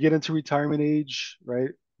 As we get into retirement age,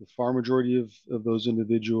 right, the far majority of those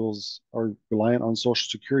individuals are reliant on Social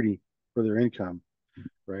Security for their income,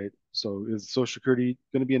 right? So is Social Security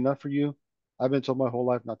going to be enough for you? I've been told my whole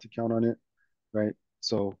life not to count on it, right?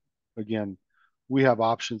 So again, we have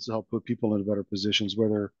options to help put people in better positions,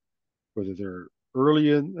 whether they're early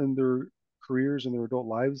in their careers and their adult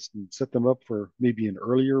lives and set them up for maybe an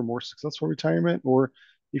earlier, more successful retirement, or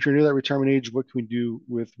if you're near that retirement age, what can we do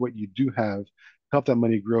with what you do have, help that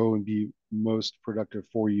money grow and be most productive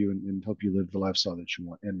for you and help you live the lifestyle that you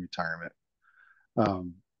want in retirement.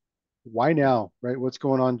 Um, why now, right? What's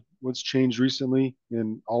going on? What's changed recently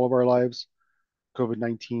in all of our lives?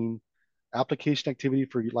 COVID-19. Application activity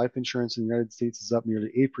for life insurance in the United States is up nearly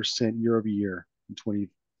 8% year over year in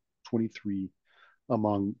 2023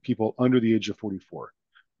 among people under the age of 44,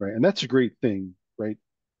 right? And that's a great thing, right?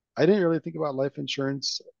 I didn't really think about life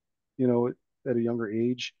insurance, at a younger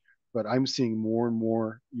age, but I'm seeing more and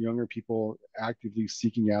more younger people actively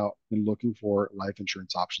seeking out and looking for life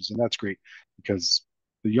insurance options. And that's great because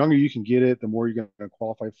the younger you can get it, the more you're going to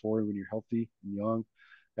qualify for it when you're healthy and young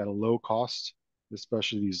at a low cost,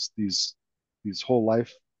 especially these whole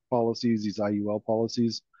life policies, these IUL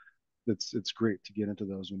policies. It's great to get into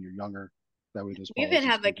those when you're younger. That way those We even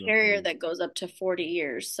policies have a can grow for carrier you. that goes up to 40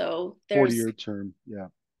 years. So 40-year term. Yeah.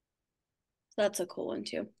 that's a cool one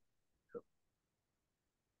too.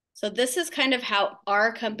 So this is kind of how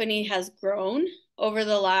our company has grown over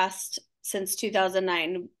the last since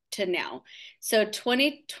 2009 to now. So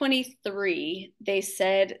 2023, they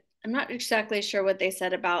said, I'm not exactly sure what they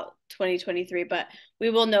said about 2023, but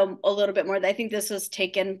we will know a little bit more. I think this was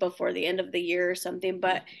taken before the end of the year or something,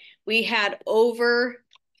 but we had over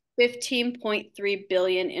 15.3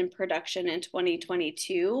 billion in production in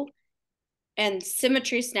 2022, and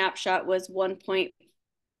Symmetry Snapshot was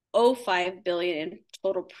 1.05 billion in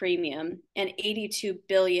total premium and 82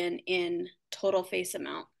 billion in total face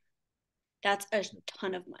amount. That's a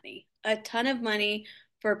ton of money. A ton of money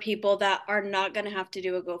for people that are not going to have to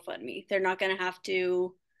do a GoFundMe. They're not going to have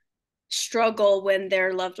to struggle when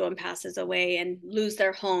their loved one passes away and lose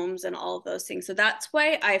their homes and all of those things. So that's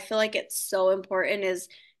why I feel like it's so important is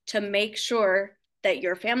to make sure that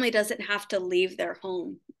your family doesn't have to leave their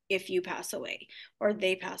home if you pass away or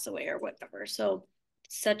they pass away or whatever. So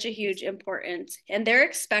such a huge importance. And they're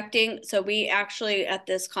expecting, so we actually at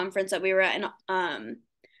this conference that we were at in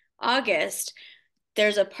August,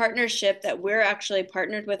 there's a partnership that we're actually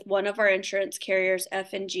partnered with one of our insurance carriers,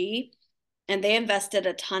 F&G, and they invested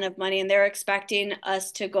a ton of money, and they're expecting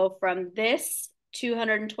us to go from this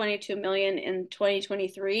 222 million in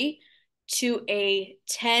 2023 to a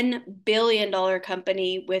 $10 billion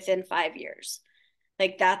company within 5 years.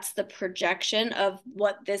 Like that's the projection of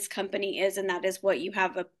what this company is, and that is what you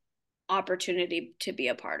have an opportunity to be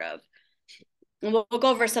a part of. And we'll go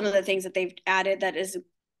over some of the things that they've added that is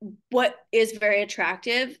what is very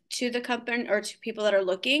attractive to the company or to people that are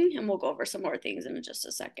looking, and we'll go over some more things in just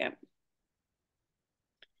a second.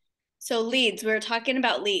 So leads, we were talking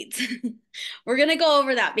about leads. We're going to go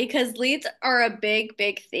over that because leads are a big,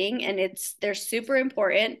 big thing, and they're super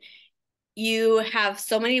important. You have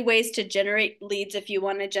so many ways to generate leads if you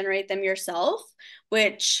want to generate them yourself,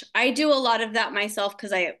 which I do a lot of that myself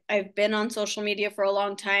because I've been on social media for a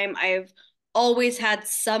long time. I've always had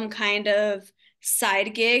some kind of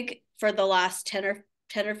side gig for the last 10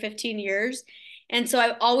 or 15 years. And so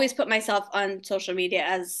I've always put myself on social media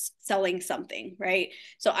as selling something, right?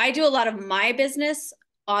 So I do a lot of my business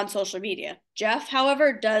on social media. Jeff,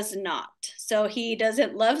 however, does not. So he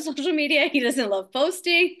doesn't love social media. He doesn't love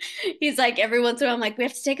posting. He's like, every once in a while, I'm like, we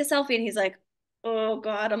have to take a selfie. And he's like, oh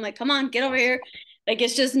God. I'm like, come on, get over here. Like,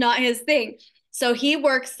 it's just not his thing. So he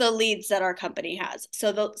works the leads that our company has.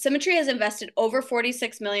 So the Symmetry has invested over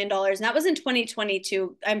 $46 million. And that was in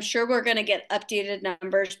 2022. I'm sure we're going to get updated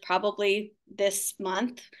numbers probably this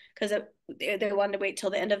month because they wanted to wait till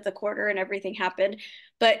the end of the quarter and everything happened.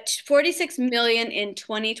 But 46 million in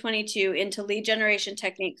 2022 into lead generation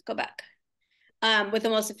techniques. Go back. With the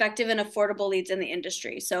most effective and affordable leads in the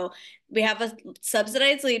industry. So we have a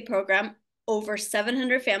subsidized lead program. Over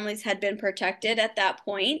 700 families had been protected at that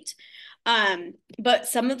point. But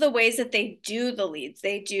some of the ways that they do the leads,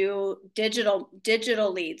 they do digital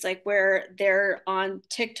leads, like where they're on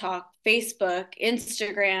TikTok, Facebook,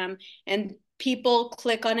 Instagram, and people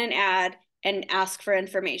click on an ad and ask for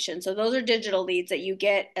information. So those are digital leads that you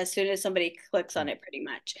get as soon as somebody clicks on it, pretty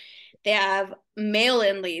much. They have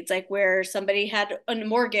mail-in leads, like where somebody had a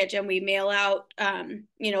mortgage and we mail out, a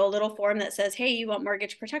little form that says, hey, you want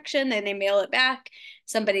mortgage protection? Then they mail it back.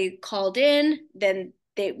 Somebody called in, then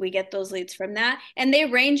we get those leads from that. And they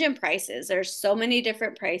range in prices. There's so many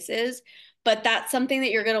different prices, but that's something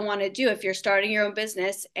that you're going to want to do if you're starting your own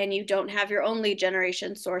business and you don't have your own lead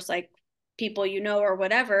generation source, like people or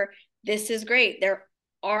whatever. This is great. There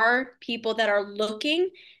are people that are looking.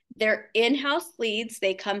 They're in-house leads.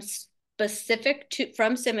 They come specific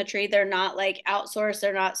from Symmetry. They're not like outsourced.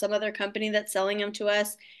 They're not some other company that's selling them to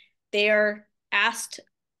us. They are asked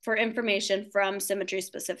for information from Symmetry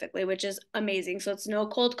specifically, which is amazing. So it's no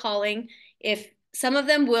cold calling. If some of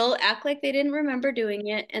them will act like they didn't remember doing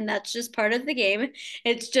it, and that's just part of the game.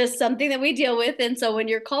 It's just something that we deal with. And so when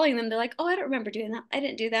you're calling them, they're like, oh, I don't remember doing that. I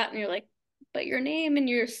didn't do that. And you're like, but your name and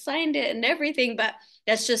you signed it and everything, but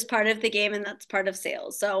that's just part of the game and that's part of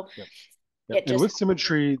sales. So and with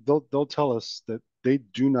Symmetry, they'll tell us that they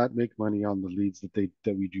do not make money on the leads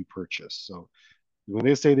that we do purchase. So when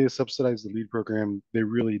they say they subsidize the lead program, they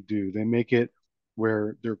really do. They make it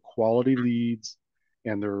where they're quality leads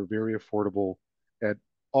and they're very affordable at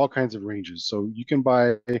all kinds of ranges. So you can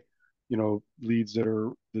buy, leads that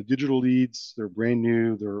are the digital leads, they're brand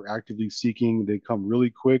new, they're actively seeking, they come really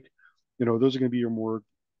quick. Those are going to be your more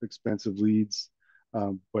expensive leads.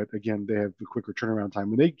 But again, they have the quicker turnaround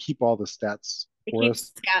time, and they keep all the stats for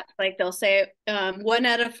us. Stats, like they'll say 1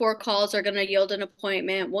 out of 4 calls are going to yield an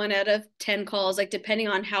appointment, 1 out of 10 calls, like depending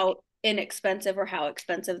on how inexpensive or how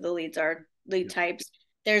expensive the leads are, lead types.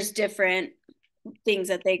 There's different things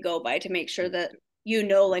that they go by to make sure that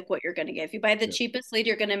like what you're going to get. If you buy the cheapest lead,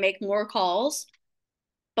 you're going to make more calls,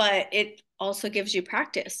 but it also gives you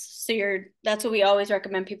practice. So that's what we always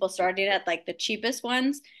recommend people starting at, like the cheapest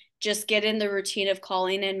ones. Just get in the routine of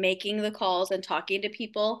calling and making the calls and talking to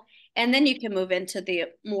people. And then you can move into the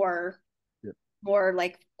more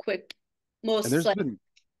like quick,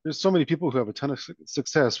 there's so many people who have a ton of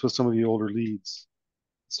success with some of the older leads.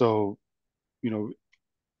 So,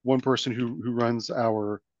 one person who runs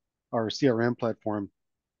our CRM platform,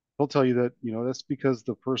 they'll tell you that, that's because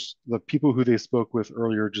the people who they spoke with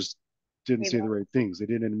earlier just didn't say the right things. They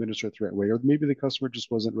didn't administer it the right way, or maybe the customer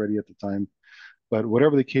just wasn't ready at the time. But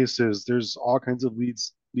whatever the case is, there's all kinds of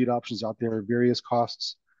lead options out there, various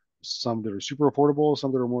costs, some that are super affordable,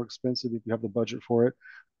 some that are more expensive if you have the budget for it.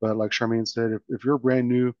 But like Charmaine said, if you're brand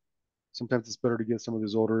new, sometimes it's better to get some of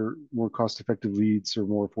those older, more cost-effective leads or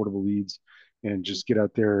more affordable leads, and just get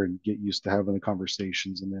out there and get used to having the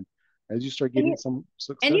conversations. And then as you start getting some And you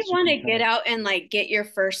success, you want to can get out and like get your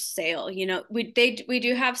first sale. We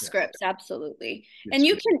do have yes, scripts, absolutely. yes, And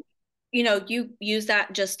you we do. can, you use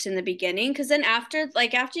that just in the beginning, because then after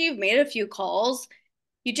you've made a few calls,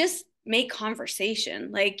 you just make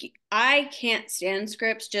conversation. Like I can't stand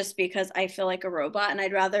scripts just because I feel like a robot, and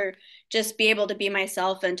I'd rather just be able to be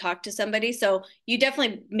myself and talk to somebody. So you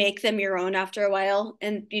definitely make them your own after a while,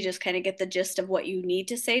 and you just kind of get the gist of what you need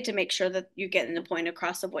to say to make sure that you're getting the point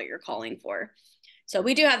across of what you're calling for. So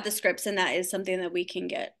we do have the scripts, and that is something that we can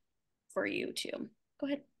get for you too. Go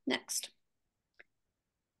ahead, next.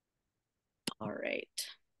 All right.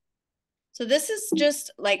 So this is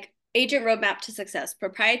just like agent roadmap to success,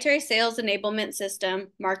 proprietary sales enablement system,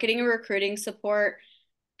 marketing and recruiting support,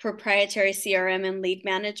 proprietary CRM and lead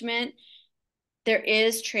management. There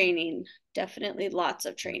is training, definitely lots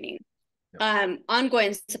of training. Yep.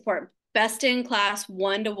 Ongoing support, best in class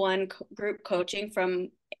one-to-one group coaching from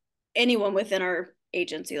anyone within our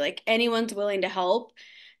agency, like anyone's willing to help.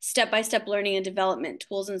 Step-by-step learning and development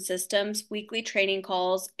tools and systems, weekly training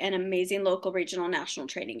calls, and amazing local, regional, national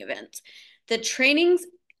training events. The trainings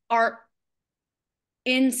are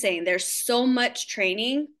insane. There's so much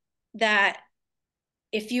training that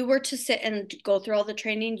if you were to sit and go through all the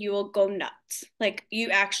training, you will go nuts. Like you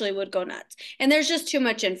actually would go nuts. And there's just too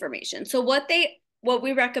much information. So what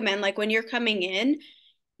we recommend, like when you're coming in,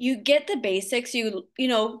 you get the basics, you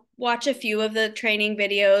watch a few of the training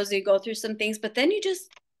videos, you go through some things, but then you just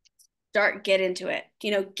get into it.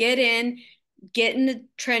 Get in the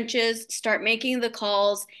trenches, start making the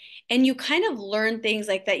calls, and you kind of learn things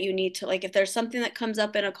like that you need to, like if there's something that comes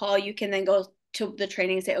up in a call, you can then go to the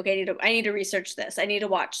training and say, okay, I need to research this. I need to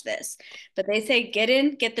watch this. But they say, get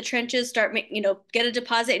in, get the trenches, start get a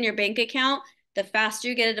deposit in your bank account. The faster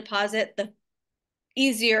you get a deposit, the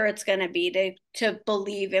easier it's going to be to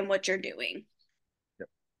believe in what you're doing. Yep.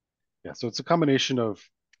 Yeah. So it's a combination of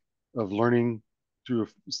learning through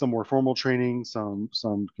some more formal training, some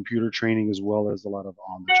computer training, as well as a lot of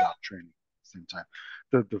on-the-job training at the same time.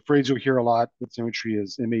 The phrase you'll hear a lot with Symmetry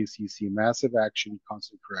is MACC, massive action,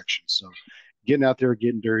 constant correction. So getting out there,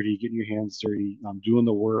 getting dirty, getting your hands dirty, doing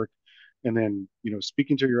the work, and then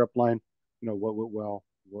speaking to your upline. What went well,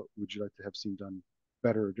 what would you like to have seen done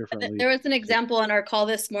better or differently? There was an example on our call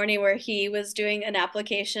this morning where he was doing an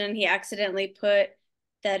application. He accidentally put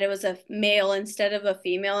that it was a male instead of a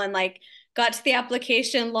female, and like got to the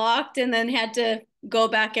application locked and then had to go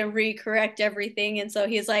back and recorrect everything. And so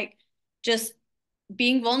he's like just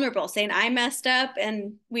being vulnerable, saying I messed up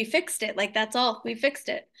and we fixed it. Like that's all, we fixed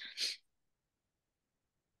it.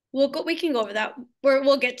 We can go over that.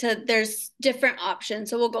 We'll get to, there's different options,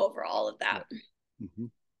 so we'll go over all of that. Mm-hmm.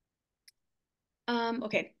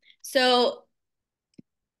 Okay, so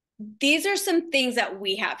these are some things that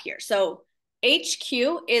we have here. So HQ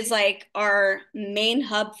is like our main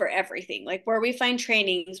hub for everything, like where we find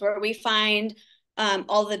trainings, where we find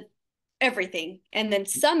all the everything. And then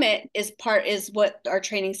Summit is what our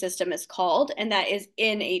training system is called, and that is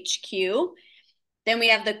in HQ. Then we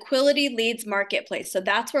have the Quility Leads Marketplace. So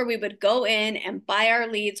that's where we would go in and buy our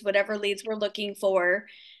leads, whatever leads we're looking for.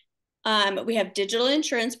 We have digital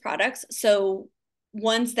insurance products. So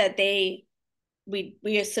ones that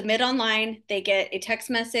we submit online, they get a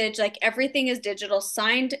text message, like everything is digital,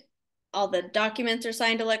 signed, all the documents are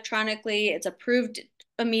signed electronically, it's approved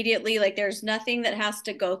immediately, like there's nothing that has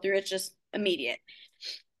to go through, it's just immediate.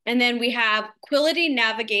 And then we have Quility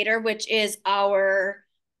Navigator, which is our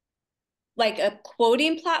like a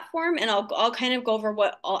quoting platform, and I'll kind of go over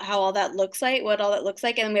how all that looks like, what all that looks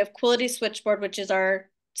like. And then we have Quility Switchboard, which is our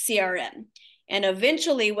CRM. And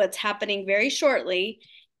eventually what's happening very shortly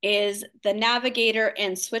is the Navigator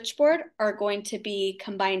and Switchboard are going to be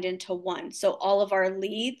combined into one. So all of our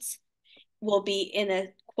leads will be in a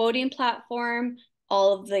quoting platform.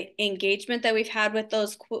 All of the engagement that we've had with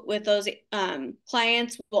those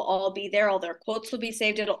clients will all be there. All their quotes will be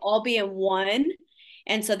saved. It'll all be in one.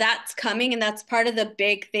 And so that's coming, and that's part of the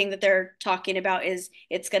big thing that they're talking about, is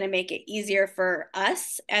it's going to make it easier for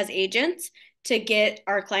us as agents to get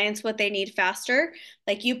our clients what they need faster.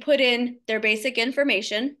 Like you put in their basic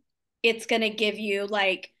information, it's going to give you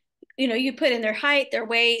like, you put in their height, their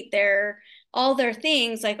weight, all their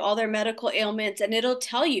things, like all their medical ailments, and it'll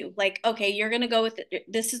tell you like, okay, you're going to go with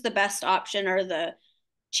this is the best option or the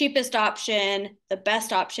cheapest option, the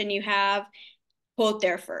best option you have. Quote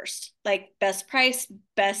there first, like best price,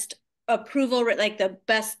 best approval, like the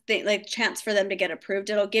best thing, like chance for them to get approved.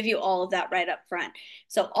 It'll give you all of that right up front.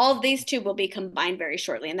 So all of these two will be combined very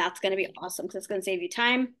shortly, and that's going to be awesome because it's going to save you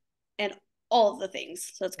time and all of the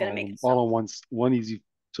things. So it's going to make it all in one easy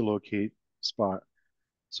to locate spot.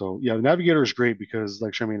 So yeah, the Navigator is great because,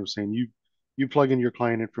 like Charmaine was saying, you plug in your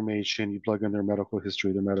client information, you plug in their medical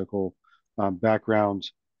history, their medical background,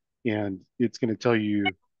 and it's going to tell you,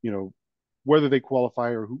 you know, whether they qualify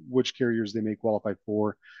or which carriers they may qualify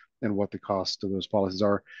for, and what the cost of those policies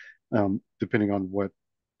are, depending on what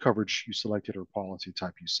coverage you selected or policy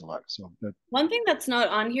type you select. So that one thing that's not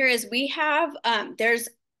on here is we have there's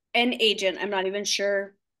an agent. I'm not even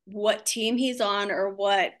sure what team he's on or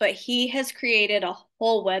what, but he has created a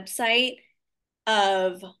whole website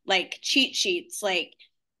of like cheat sheets, like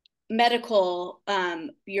medical,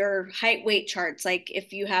 your height weight charts. Like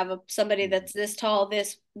if you have somebody that's this tall,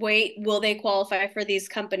 this weight, will they qualify for these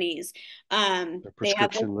companies? the They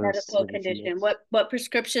have this prescription lists, medical everything condition, else. what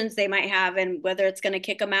prescriptions they might have, and whether it's going to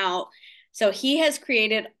kick them out. So he has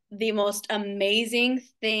created the most amazing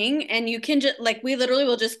thing, and you can just like we literally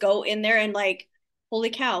will just go in there and like, holy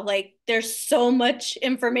cow, like there's so much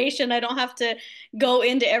information. I don't have to go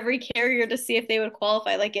into every carrier to see if they would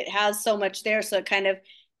qualify. Like it has so much there, so it kind of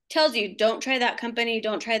tells you don't try that company,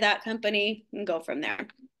 don't try that company, and go from there.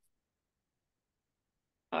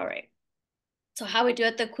 All right. So how we do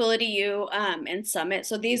at the Quility U and Summit.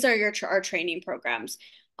 So these are our training programs.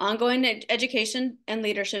 Ongoing education and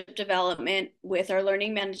leadership development with our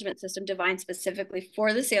learning management system designed specifically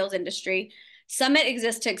for the sales industry. Summit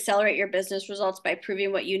exists to accelerate your business results by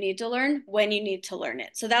proving what you need to learn when you need to learn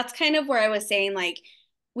it. So that's kind of where I was saying, like,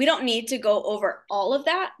 we don't need to go over all of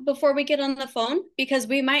that before we get on the phone, because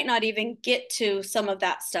we might not even get to some of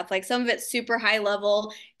that stuff. Like some of it's super high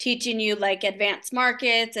level, teaching you like advanced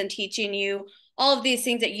markets and teaching you all of these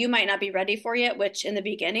things that you might not be ready for yet, which in the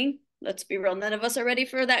beginning, let's be real, none of us are ready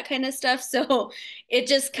for that kind of stuff. So it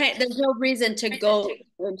just there's no reason to go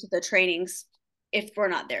into the trainings if we're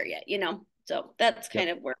not there yet, you know? So that's kind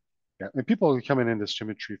of where. Yeah, and people are coming into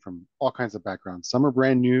Symmetry from all kinds of backgrounds. Some are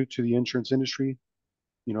brand new to the insurance industry.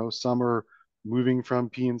 You know, some are moving from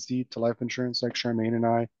P&C to life insurance, like Charmaine and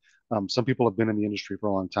I. Some people have been in the industry for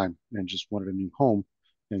a long time and just wanted a new home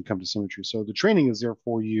and come to Symmetry. So the training is there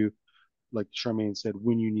for you, like Charmaine said,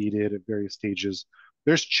 when you need it at various stages.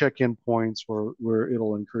 There's check-in points where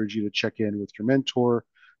it'll encourage you to check in with your mentor,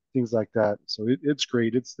 things like that. So it's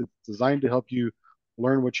great. It's designed to help you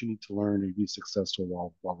learn what you need to learn and be successful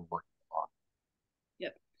while we're working on.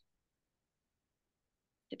 Yep.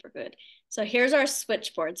 Super good. So here's our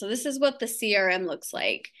switchboard. So this is what the CRM looks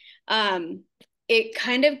like. It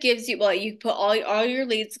kind of gives you, well, you put all your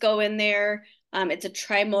leads go in there. It's a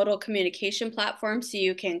tri-modal communication platform. So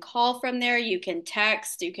you can call from there, you can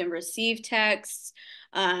text, you can receive texts.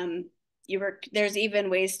 There's even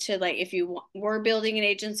ways to, like, if you were building an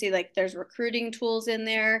agency, like there's recruiting tools in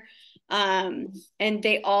there. And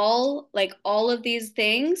they all of these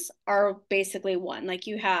things are basically one. Like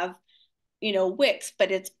you have, you know, Wix,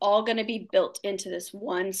 but it's all going to be built into this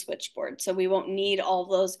one switchboard. So we won't need all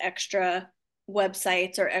those extra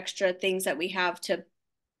websites or extra things that we have to,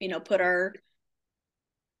 you know, put our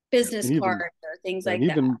business card or things like that.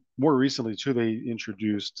 And even more recently too, they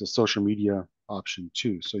introduced a social media option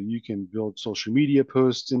too. So you can build social media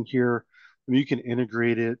posts in here, and you can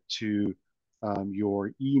integrate it to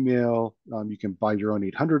your email. You can buy your own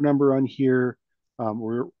 800 number on here,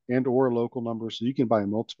 or a local number. So you can buy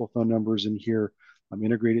multiple phone numbers in here,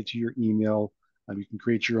 integrate it to your email. You can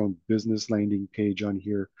create your own business landing page on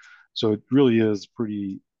here. So it really is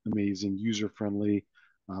pretty amazing, user friendly.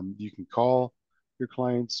 You can call your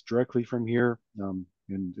clients directly from here.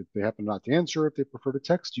 And if they happen not to answer, if they prefer to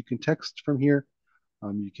text, you can text from here.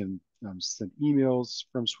 You can send emails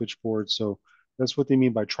from Switchboard. So that's what they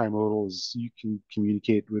mean by trimodal, is you can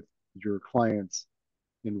communicate with your clients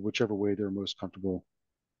in whichever way they're most comfortable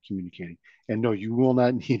communicating. And no, you will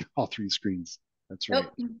not need all three screens. That's right.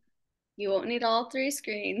 Nope. You won't need all three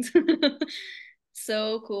screens.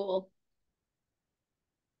 So cool.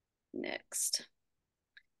 Next.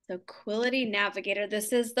 So Quility Navigator.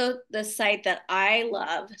 This is the site that I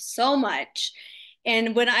love so much.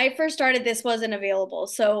 And when I first started, this wasn't available.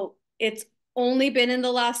 So it's only been in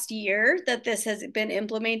the last year that this has been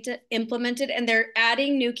implemented, and they're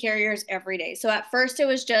adding new carriers every day. So at first it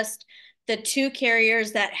was just the 2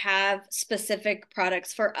 carriers that have specific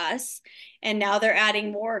products for us. And now they're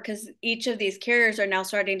adding more, because each of these carriers are now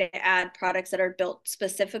starting to add products that are built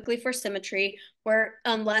specifically for Symmetry, where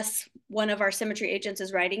unless one of our Symmetry agents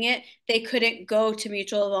is writing it, they couldn't go to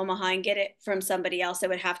Mutual of Omaha and get it from somebody else. It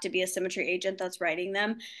would have to be a Symmetry agent that's writing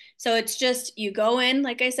them. So it's just, you go in,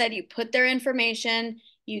 like I said, you put their information,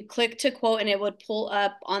 you click to quote, and it would pull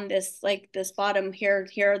up on this, like this bottom here.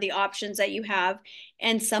 Here are the options that you have.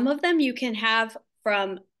 And some of them you can have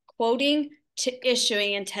from quoting to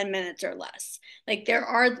issuing in 10 minutes or less. Like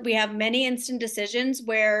we have many instant decisions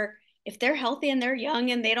where if they're healthy and they're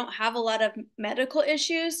young and they don't have a lot of medical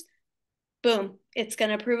issues, boom, it's going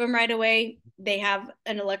to approve them right away. They have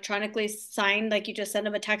an electronically signed, like you just send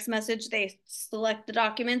them a text message, they select the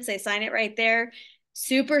documents, they sign it right there.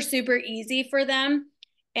 Super, super easy for them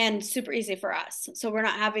and super easy for us. So we're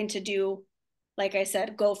not having to do, like I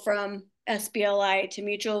said, go from SBLI to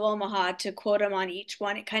Mutual of Omaha to quote them on each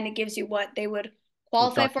one. It kind of gives you what they would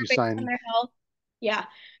qualify for based on their health. Yeah.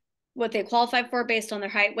 What they qualify for based on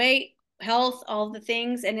their height, weight, health, all the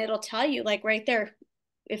things. And it'll tell you like right there,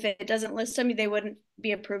 if it doesn't list them, they wouldn't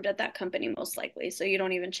be approved at that company most likely. So you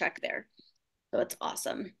don't even check there. So it's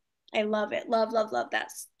awesome. I love it. Love, love, love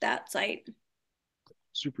that site.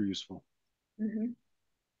 Super useful. Mm-hmm.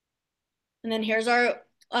 And then here's our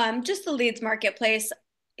just the leads marketplace.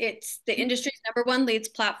 It's the industry's #1 leads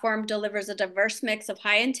platform, delivers a diverse mix of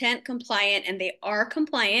high intent, compliant, and they are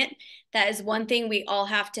compliant. That is one thing we all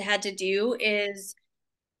had to do is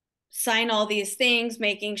sign all these things,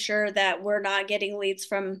 making sure that we're not getting leads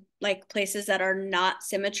from like places that are not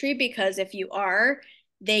Symmetry, because if you are,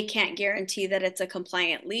 they can't guarantee that it's a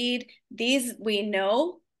compliant lead. These we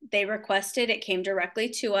know they requested, it came directly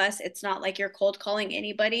to us. It's not like you're cold calling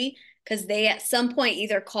anybody, because they at some point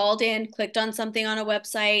either called in, clicked on something on a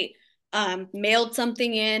website, mailed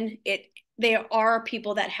something in. There are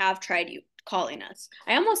people that have tried calling us.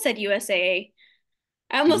 I almost said USAA.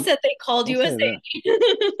 I almost said they called USA.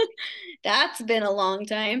 That's been a long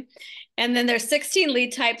time. And then there's 16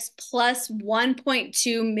 lead types plus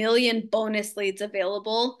 1.2 million bonus leads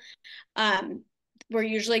available. We're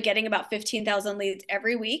usually getting about 15,000 leads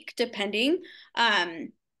every week, depending.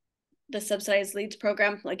 The subsidized leads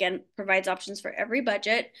program, again, provides options for every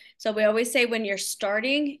budget. So we always say when you're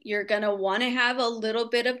starting, you're going to want to have a little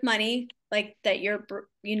bit of money like that you're,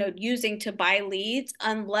 using to buy leads,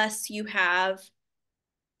 unless you have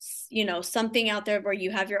something out there where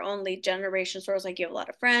you have your own lead generation source, like you have a lot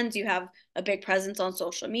of friends, you have a big presence on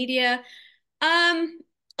social media. A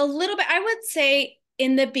little bit, I would say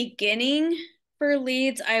in the beginning for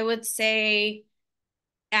leads, I would say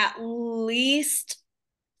at least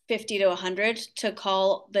 50 to 100 to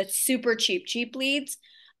call the super cheap leads.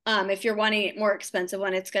 If you're wanting it more expensive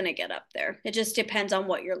one, it's going to get up there. It just depends on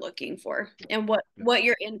what you're looking for and what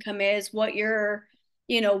your income is, what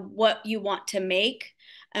what you want to make.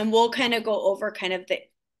 And we'll kind of go over kind of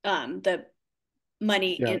the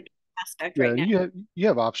money aspect right now. You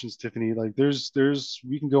have options, Tiffany. Like there's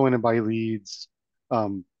we can go in and buy leads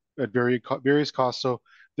at various costs. So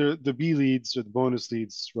the B leads or the bonus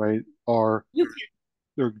leads, right, are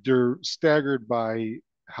they're staggered by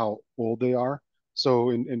how old they are.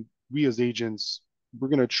 So and we as agents, we're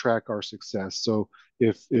going to track our success. So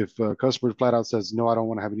if a customer flat out says no, I don't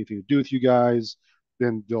want to have anything to do with you guys,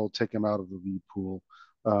 then they'll take them out of the lead pool.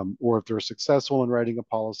 Or if they're successful in writing a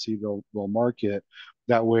policy, they'll mark it.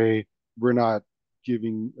 That way, we're not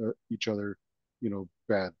giving each other,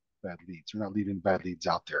 bad leads. We're not leaving bad leads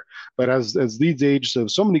out there. But as leads age, so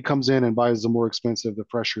if somebody comes in and buys the more expensive, the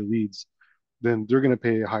fresher leads, then they're going to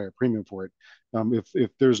pay a higher premium for it.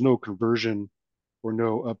 If there's no conversion or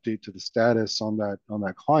no update to the status on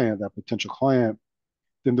that client, that potential client,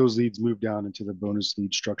 then those leads move down into the bonus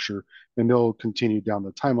lead structure, and they'll continue down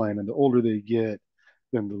the timeline. And the older they get,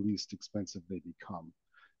 then the least expensive they become.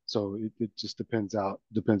 So it just depends on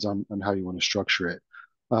how you want to structure it.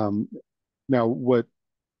 Now,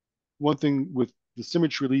 one thing with the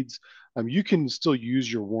Symmetry leads, you can still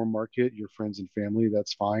use your warm market, your friends and family.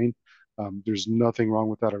 That's fine. There's nothing wrong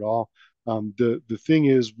with that at all. The thing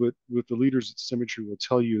is, what the leaders at Symmetry will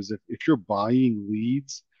tell you is if you're buying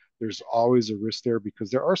leads, there's always a risk there,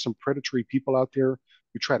 because there are some predatory people out there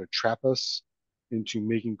who try to trap us into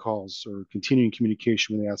making calls or continuing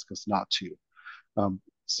communication when they ask us not to.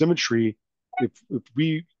 Symmetry, if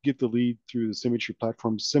we get the lead through the Symmetry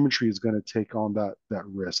platform, Symmetry is going to take on that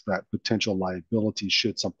risk, that potential liability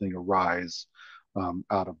should something arise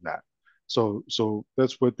out of that. So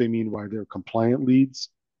that's what they mean by they're compliant leads.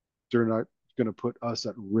 They're not going to put us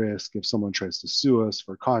at risk if someone tries to sue us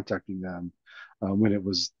for contacting them when it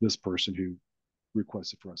was this person who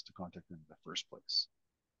requested for us to contact them in the first place.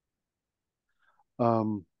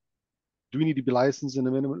 Do we need to be licensed in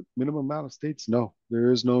a minimum amount of states? No,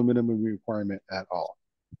 there is no minimum requirement at all.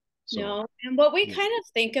 So, no, and what we kind of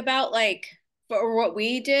think about, like for what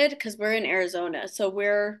we did, because we're in Arizona, so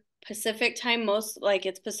we're Pacific time, most like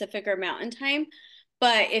it's Pacific or Mountain time.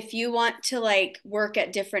 But if you want to like work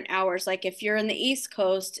at different hours, like if you're in the East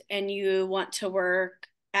Coast and you want to work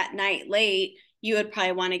at night late, you would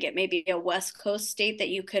probably want to get maybe a West Coast state that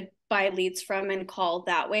you could buy leads from and call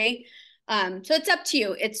that way. So it's up to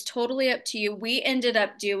you. It's totally up to you. We ended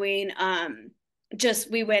up doing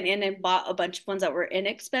we went in and bought a bunch of ones that were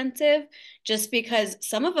inexpensive just because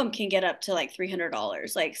some of them can get up to like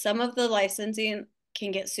 $300. Like some of the licensing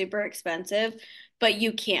can get super expensive, but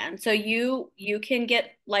you can. So you can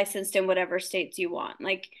get licensed in whatever states you want.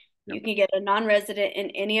 Like you can get a non-resident in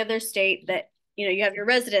any other state that, you have your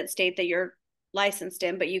resident state that you're licensed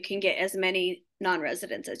in, but you can get as many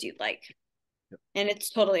non-residents as you'd like. And it's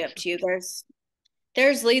totally up to you.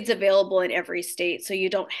 There's leads available in every state, so you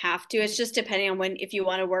don't have to. It's just depending on if you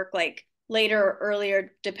want to work like later or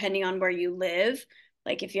earlier, depending on where you live.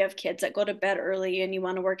 Like if you have kids that go to bed early and you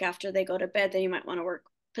want to work after they go to bed, then you might want to work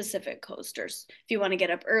Pacific Coast. Or if you want to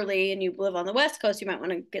get up early and you live on the West Coast, you might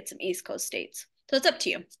want to get some East Coast states. So it's up to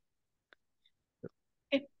you.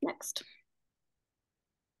 Okay, next.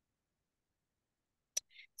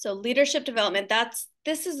 So leadership development,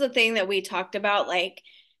 this is the thing that we talked about. Like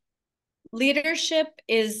leadership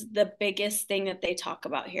is the biggest thing that they talk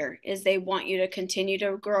about here, is they want you to continue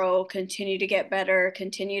to grow, continue to get better,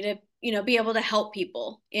 continue to, be able to help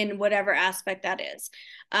people in whatever aspect that is.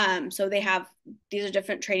 So these are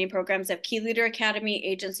different training programs. They have Key Leader Academy,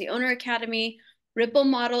 Agency Owner Academy. Ripple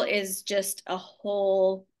Model is just a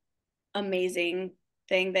whole amazing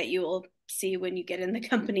thing that you will see when you get in the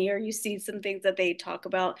company, or you see some things that they talk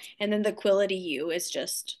about. And then the Quality U is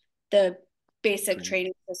just the basic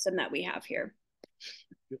training system that we have here.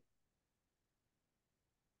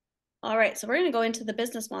 All right, so we're going to go into the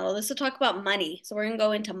business model. This will talk about money. So we're going to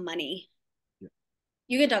go into money. Yeah.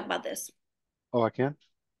 You can talk about this. Oh, I can?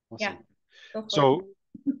 Awesome. Yeah.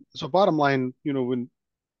 So bottom line, when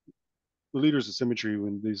the leaders of Symmetry,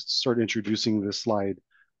 when they start introducing this slide,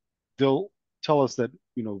 they'll tell us that,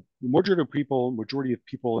 the majority of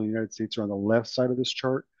people in the United States are on the left side of this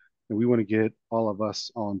chart, and we want to get all of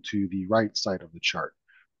us onto the right side of the chart,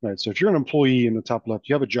 right? So if you're an employee in the top left,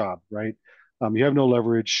 you have a job, right? You have no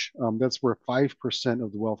leverage. That's where 5%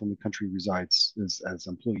 of the wealth in the country resides as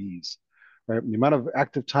employees, right? The amount of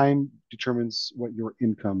active time determines what your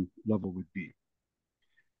income level would be.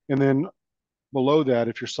 And then below that,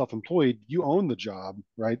 if you're self-employed, you own the job,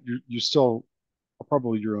 right? You're still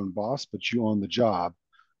probably your own boss, but you own the job.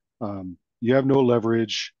 You have no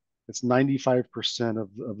leverage. It's 95% of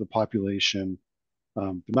the population.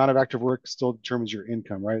 The amount of active work still determines your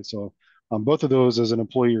income, right? So both of those, as an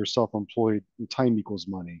employee or self-employed, time equals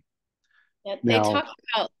money. Yeah, they talk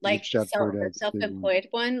about like self-employed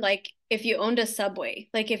one. Like if you owned a Subway,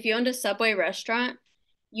 restaurant,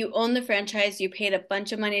 you own the franchise, you paid a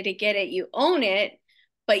bunch of money to get it, you own it,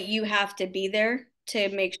 but you have to be there to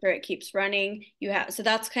make sure it keeps running. So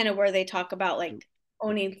that's kind of where they talk about like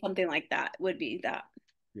owning something like that would be that.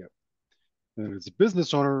 Yeah. And it's a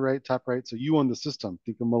business owner, right? Top right. So you own the system.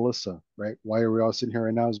 Think of Melissa, right? Why are we all sitting here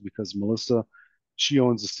right now is because Melissa, she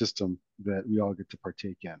owns the system that we all get to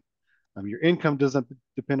partake in. Your income doesn't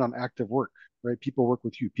depend on active work, right? People work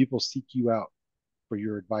with you. People seek you out for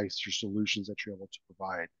your advice, your solutions that you're able to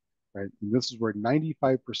provide, right? And this is where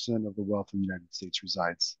 95% of the wealth in the United States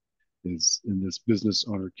resides, is in this business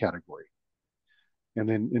owner category. And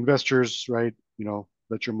then investors, right?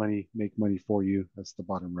 Let your money make money for you. That's the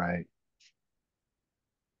bottom right.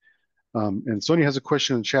 And Sonia has a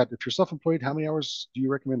question in the chat. If you're self-employed, how many hours do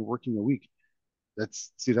you recommend working a week?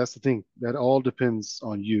 That's the thing. That all depends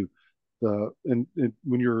on you. And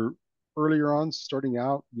when you're earlier on starting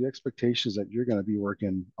out, the expectation is that you're going to be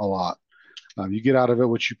working a lot. You get out of it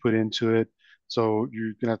what you put into it. So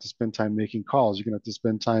you're going to have to spend time making calls. You're going to have to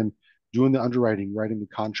spend time doing the underwriting, writing the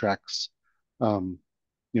contracts,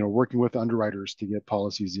 working with underwriters to get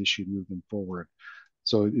policies issued, move them forward.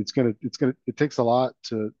 So it takes a lot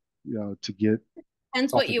to get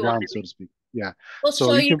depends off what the you ground, want, so to speak. Yeah. We'll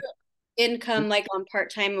show you income like on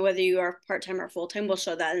part-time, whether you are part-time or full-time. We'll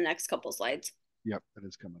show that in the next couple slides. Yep, that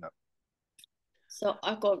is coming up. So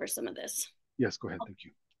I'll go over some of this. Yes, go ahead. Thank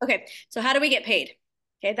you. Okay, so how do we get paid?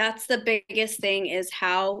 Okay, that's the biggest thing, is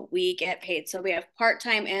how we get paid. So we have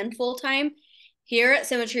part-time and full-time. Here at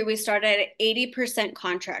Symmetry, we start at an 80%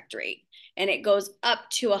 contract rate, and it goes up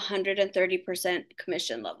to 130%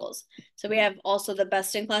 commission levels. So we have also the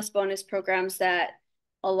best-in-class bonus programs that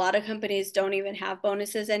a lot of companies don't even have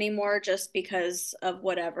bonuses anymore just because of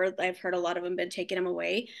whatever. I've heard a lot of them been taking them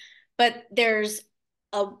away. But there's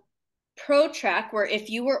a pro track where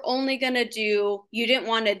if you were only going to you didn't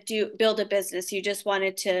want to build a business, you just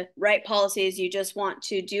wanted to write policies, you just want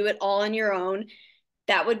to do it all on your own,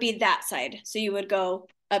 that would be that side. So you would go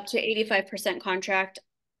up to 85% contract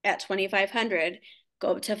at 2,500,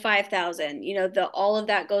 go up to 5,000, all of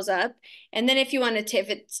that goes up. And then if you want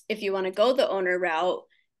to go the owner route,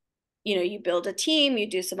 you build a team, you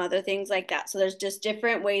do some other things like that. So there's just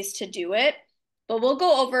different ways to do it. But we'll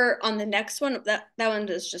go over on the next one. That one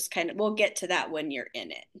is just kind of, we'll get to that when you're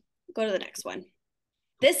in it. Go to the next one.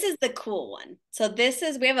 This is the cool one. So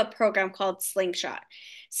we have a program called Slingshot.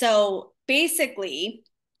 So basically,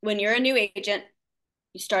 when you're a new agent,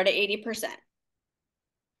 you start at 80%.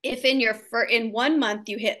 If in 1 month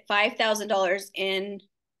you hit $5,000 in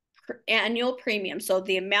annual premium, so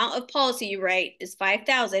the amount of policy you write is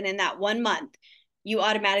 $5,000 in that 1 month, you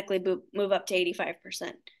automatically move up to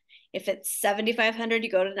 85%. If it's 7,500, you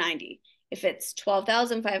go to 90. If it's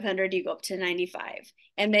 12,500, you go up to 95.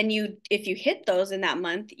 And then if you hit those in that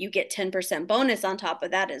month, you get 10% bonus on top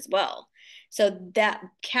of that as well. So that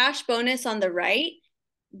cash bonus on the right,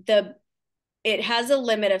 it has a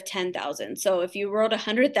limit of 10,000. So if you wrote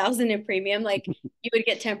 100,000 in premium, like you would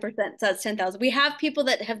get 10%. So that's 10,000. We have people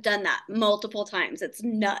that have done that multiple times. It's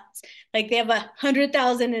nuts. Like they have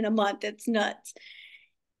 100,000 in a month. It's nuts.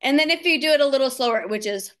 And then if you do it a little slower, which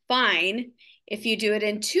is fine, if you do it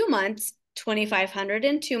in 2 months, 2,500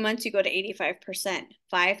 in 2 months, you go to 85%.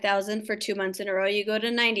 5,000 for 2 months in a row, you go to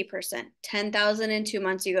 90%. 10,000 in 2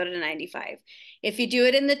 months, you go to 95. If you do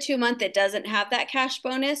it in the 2 month, it doesn't have that cash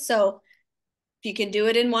bonus. So if you can do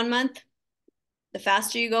it in 1 month, the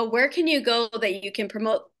faster you go. Where can you go that you can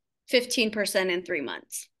promote 15% in 3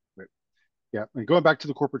 months? Right. Yeah. And going back to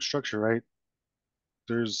the corporate structure, right?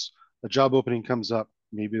 There's a job opening comes up.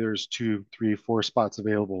 Maybe there's 2, 3, 4 spots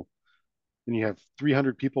available, and you have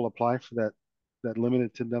 300 people apply for that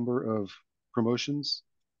limited number of promotions.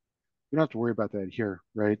 You don't have to worry about that here,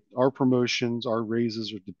 right? Our promotions, our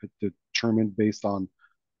raises are determined based on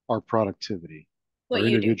our productivity, our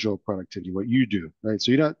individual productivity, what you do, right?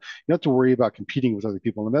 So you don't have to worry about competing with other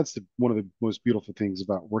people, and that's one of the most beautiful things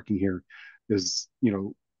about working here is,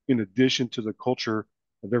 in addition to the culture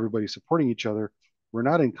of everybody supporting each other, we're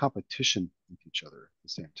not in competition with each other at the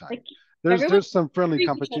same time. There's some friendly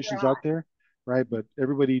competitions out there, right? But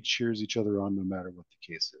everybody cheers each other on no matter what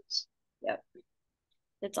the case is. Yep.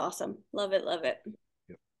 It's awesome. Love it. Love it.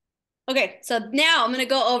 Yep. Okay. So now I'm going to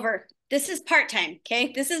go over, this is part-time.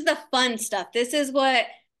 Okay. This is the fun stuff. This is what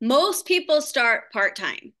most people start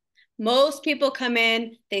part-time. Most people come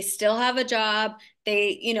in, they still have a job.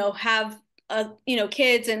 They, have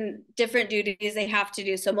kids and different duties they have to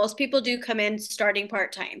do. So most people do come in starting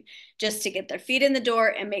part-time just to get their feet in the door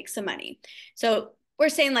and make some money. So we're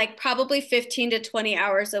saying like probably 15 to 20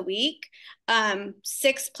 hours a week.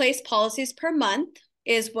 6 place policies per month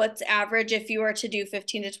is what's average if you were to do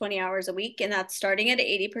 15 to 20 hours a week. And that's starting at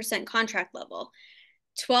 80% contract level.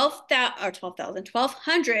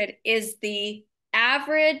 1,200 is the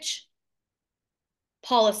average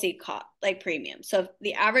policy cost, like premium. So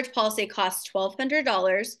the average policy costs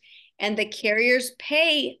 $1,200 and the carriers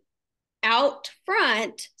pay out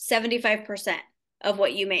front 75% of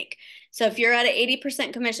what you make. So if you're at an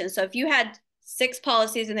 80% commission, so if you had 6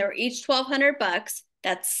 policies and they were each $1,200,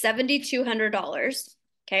 that's $7,200.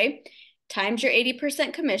 Okay. Times your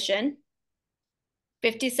 80% commission,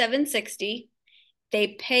 $5,760. They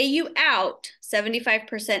pay you out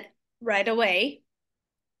 75% right away.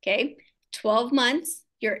 Okay. 12 months,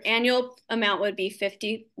 your annual amount would be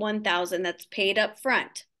 $51,000. That's paid up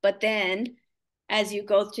front. But then as you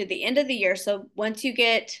go through the end of the year, so once you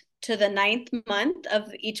get to the 9th month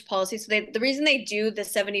of each policy, so the reason they do the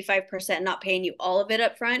 75% not paying you all of it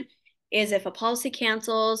up front is if a policy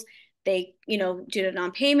cancels, they, due to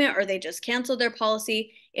non-payment or they just canceled their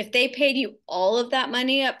policy, if they paid you all of that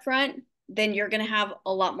money up front, then you're going to have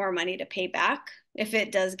a lot more money to pay back if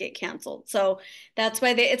it does get canceled. So that's why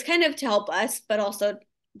it's kind of to help us, but also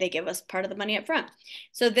they give us part of the money up front.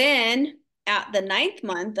 So then at the 9th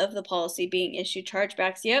month of the policy being issued,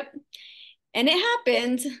 chargebacks, yep. And it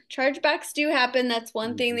happens. Chargebacks do happen. That's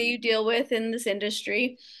one thing that you deal with in this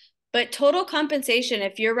industry. But total compensation,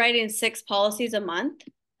 if you're writing 6 policies a month,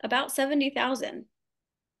 about $70,000.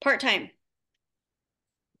 Part-time.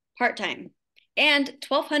 And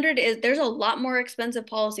 1,200 there's a lot more expensive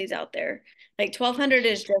policies out there. Like 1,200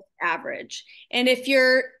 is just average. And if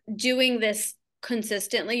you're doing this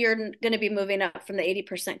consistently, you're going to be moving up from the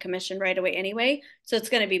 80% commission right away anyway. So it's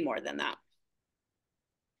going to be more than that.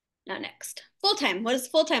 Now next, full-time. What does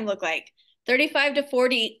full-time look like? 35 to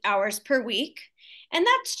 40 hours per week. And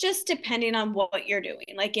that's just depending on what you're doing.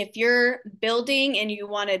 Like if you're building and you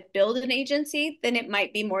want to build an agency, then it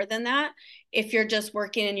might be more than that. If you're just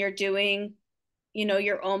working and you're doing,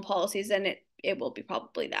 your own policies, then it will be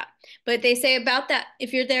probably that. But they say about that,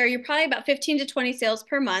 if you're there, you're probably about 15 to 20 sales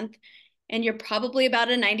per month. And you're probably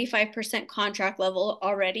about a 95% contract level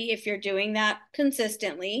already if you're doing that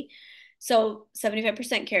consistently. So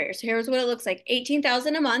 75% carrier. So here's what it looks like.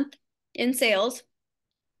 $18,000 a month in sales.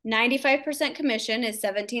 95% commission is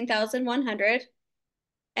 17,100.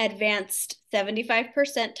 Advanced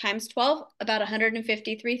 75% times 12, about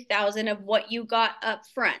 153,000 of what you got up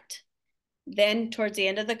front. Then towards the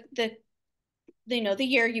end of the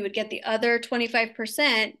year, you would get the other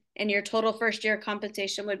 25%, and your total first year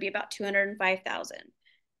compensation would be about 205,000.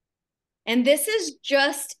 And this is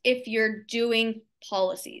just if you're doing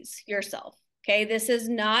policies yourself. Okay. This is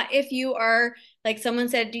not if you are, like someone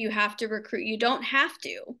said, do you have to recruit? You don't have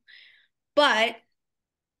to. But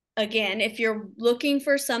again, if you're looking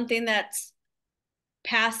for something that's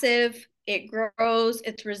passive, it grows,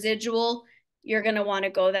 it's residual, you're going to want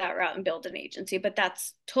to go that route and build an agency. But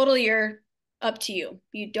that's totally up to you.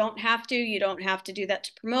 You don't have to. You don't have to do that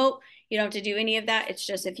to promote. You don't have to do any of that. It's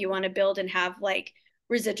just if you want to build and have like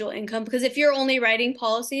residual income. Because if you're only writing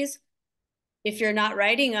policies, if you're not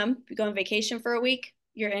writing them, you go on vacation for a week,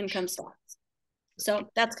 your income stops. So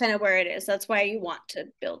that's kind of where it is. That's why you want to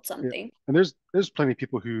build something. Yeah. And there's plenty of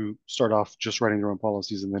people who start off just writing their own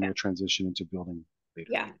policies and then will transition into building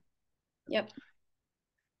later. Yeah. Yep.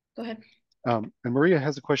 Go ahead. And Maria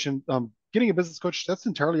has a question. Getting a business coach, that's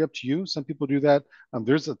entirely up to you. Some people do that.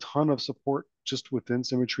 There's a ton of support just within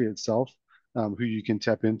Symmetry itself, who you can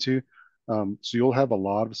tap into. So you'll have a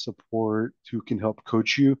lot of support who can help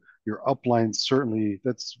coach you. Your upline, certainly,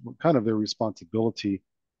 that's kind of their responsibility,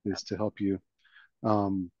 is to help you,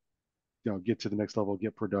 get to the next level,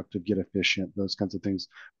 get productive, get efficient, those kinds of things.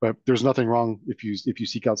 But there's nothing wrong if you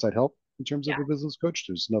seek outside help in terms of a business coach.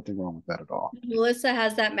 There's nothing wrong with that at all. Melissa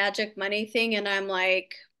has that magic money thing, and I'm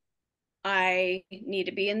like, I need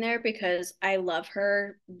to be in there because I love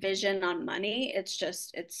her vision on money. It's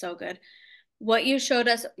so good. What you showed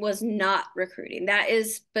us was not recruiting. That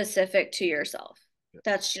is specific to yourself. Yep.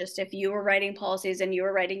 That's just if you were writing policies and you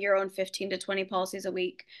were writing your own 15 to 20 policies a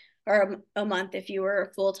week or a month, if you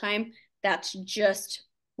were full-time, that's just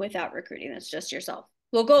without recruiting. That's just yourself.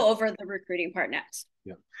 We'll go over the recruiting part next.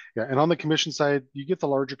 Yeah. Yeah. And on the commission side, you get the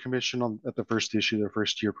larger commission at the first issue, the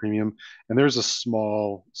first year premium. And there's a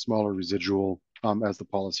smaller residual as the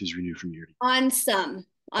policies renew from year to year.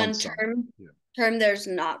 On term, there's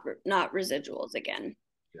not residuals again.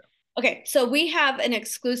 Yeah. Okay. So we have an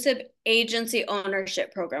exclusive agency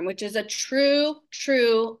ownership program, which is a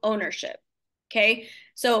true ownership. Okay.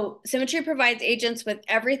 So Symmetry provides agents with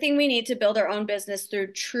everything we need to build our own business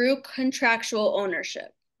through true contractual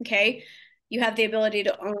ownership. Okay. You have the ability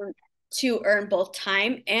to earn both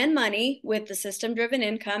time and money with the system-driven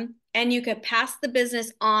income, and you could pass the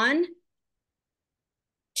business on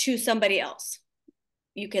to somebody else.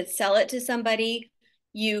 You could sell it to somebody.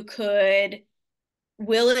 You could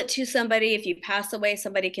will it to somebody. If you pass away,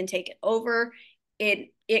 somebody can take it over.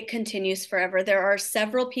 It continues forever. There are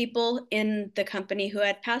several people in the company who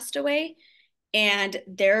had passed away, and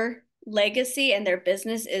their legacy and their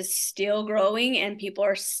business is still growing, and people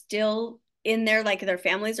are still in there, like their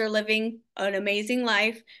families are living an amazing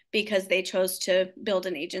life because they chose to build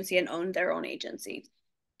an agency and own their own agency.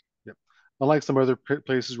 Yep. Unlike some other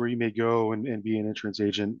places where you may go and be an insurance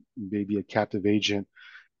agent, maybe a captive agent,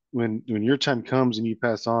 when your time comes and you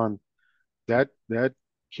pass on, that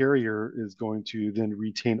carrier is going to then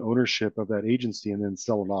retain ownership of that agency and then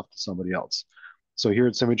sell it off to somebody else. So here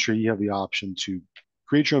at Symmetry, you have the option to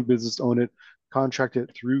create your own business, own it, contract it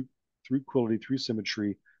through Quility, through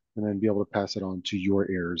Symmetry, and then be able to pass it on to your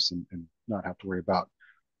heirs and not have to worry about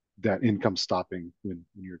that income stopping when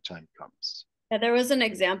your time comes. Yeah, there was an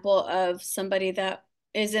example of somebody that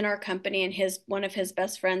is in our company, and one of his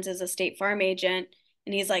best friends is a State Farm agent,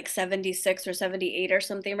 and he's like 76 or 78 or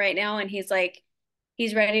something right now, and he's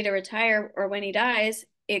ready to retire, or when he dies,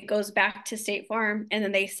 it goes back to State Farm, and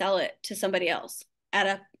then they sell it to somebody else at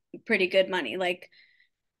a pretty good money. Like,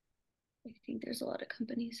 I think there's a lot of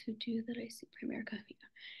companies who do that. I see Primerica.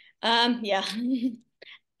 Yeah.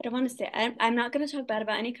 I don't want to say, I'm not going to talk bad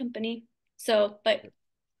about any company. So, but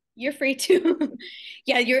you're free to.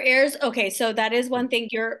 Yeah, your heirs. Okay, so that is one thing.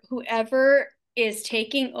 Whoever is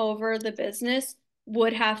taking over the business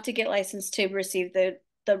would have to get licensed to receive the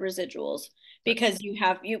residuals, because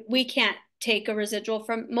we can't take a residual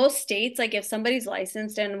from most states. Like if somebody's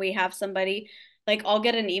licensed and we have somebody, like I'll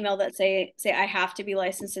get an email that say I have to be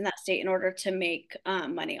licensed in that state in order to make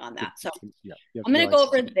money on that. So yeah, I'm going to go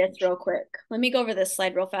over this real quick. Let me go over this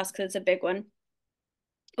slide real fast because it's a big one.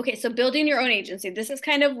 Okay, so building your own agency. This is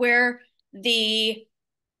kind of where the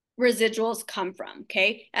residuals come from,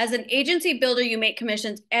 okay? As an agency builder, you make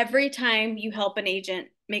commissions every time you help an agent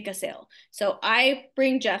make a sale. So I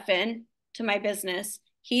bring Jeff in to my business.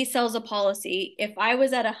 He sells a policy. If I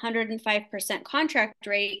was at 105% contract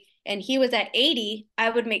rate and he was at 80,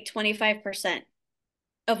 I would make 25%.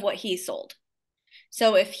 of what he sold.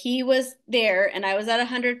 So if he was there and I was at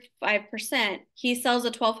 105%, he sells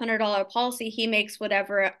a $1,200 policy, he makes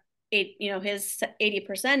whatever his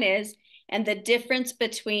 80% is. And the difference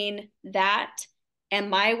between that and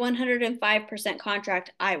my 105%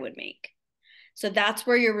 contract, I would make. So that's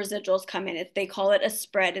where your residuals come in. They call it a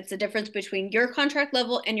spread. It's the difference between your contract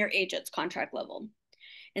level and your agent's contract level.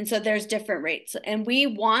 And so there's different rates. And we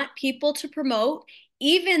want people to promote,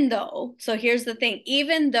 even though, so here's the thing,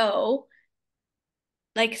 even though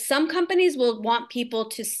like some companies will want people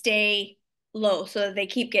to stay low so that they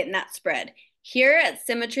keep getting that spread. Here at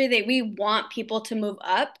Symmetry, we want people to move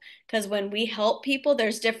up because when we help people,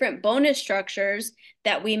 there's different bonus structures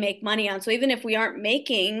that we make money on. So even if we aren't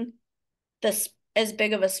making this as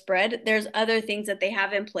big of a spread, there's other things that they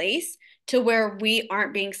have in place to where we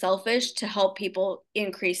aren't being selfish to help people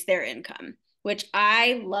increase their income, which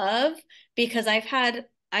I love because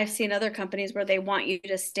I've seen other companies where they want you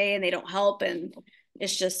to stay and they don't help, and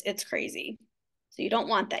it's crazy. So you don't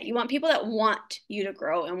want that. You want people that want you to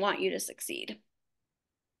grow and want you to succeed.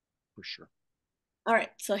 For sure. All right,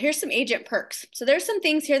 so here's some agent perks. So there's some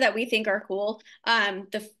things here that we think are cool.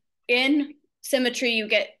 In Symmetry,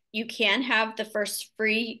 you can have the first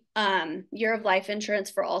free year of life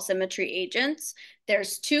insurance for all Symmetry agents.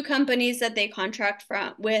 There's 2 companies that they contract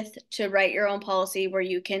with to write your own policy where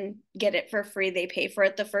you can get it for free. They pay for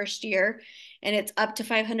it the first year, and it's up to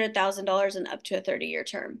 $500,000 and up to a 30-year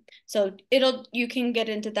term. So you can get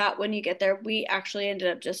into that when you get there. We actually ended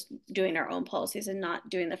up just doing our own policies and not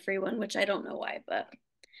doing the free one, which I don't know why, but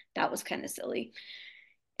that was kind of silly.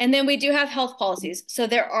 And then we do have health policies. So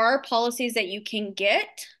there are policies that you can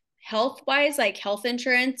get health-wise, like health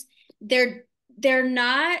insurance. They're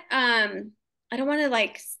not, I don't want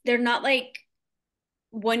to they're not like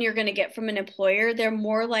one you're going to get from an employer. They're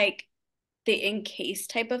more like the in case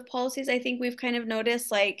type of policies. I think we've kind of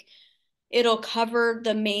noticed like it'll cover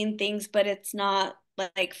the main things, but it's not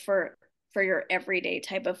like for your everyday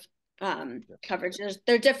type of coverage.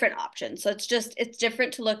 There are different options. So it's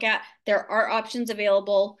different to look at. There are options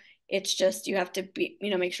available. It's just you have to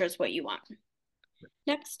make sure it's what you want.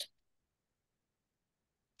 Next.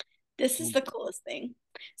 This is the coolest thing.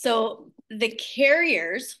 So the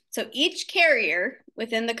carriers, so each carrier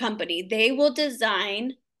within the company, they will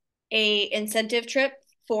design a incentive trip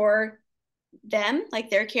for them, like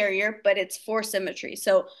their carrier, but it's for Symmetry.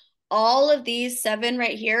 So all of these 7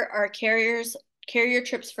 right here are carrier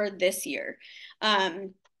trips for this year.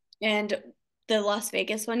 And the Las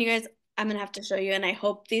Vegas one, you guys, I'm gonna have to show you, and I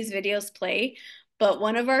hope these videos play. But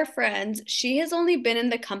one of our friends, she has only been in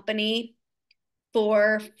the company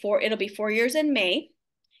it'll be 4 years in May.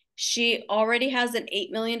 She already has an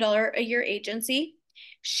 $8 million a year agency.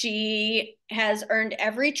 She has earned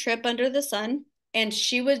every trip under the sun, and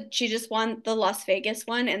she just won the Las Vegas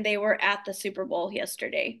one, and they were at the Super Bowl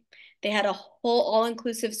yesterday. They had a whole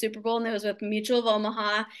all-inclusive Super Bowl, and it was with Mutual of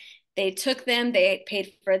Omaha. They took them, they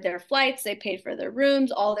paid for their flights, they paid for their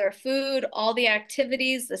rooms, all their food, all the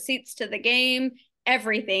activities, the seats to the game,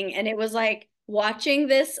 everything. And it was like watching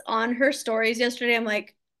this on her stories yesterday, I'm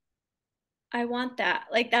like, I want that.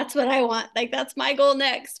 Like, that's what I want. Like, that's my goal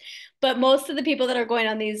next. But most of the people that are going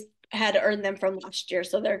on these had earned them from last year.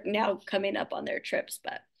 So they're now coming up on their trips.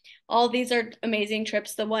 But all these are amazing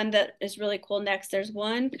trips. The one that is really cool next, there's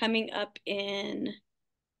one coming up in,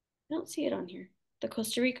 I don't see it on here. The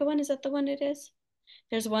Costa Rica one, is that the one it is?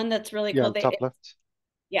 There's one that's really cool. Top left.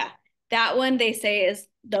 Yeah. That one they say is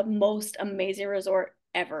the most amazing resort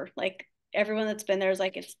ever. Like everyone that's been there is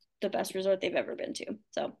like, it's the best resort they've ever been to.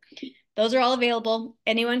 So those are all available.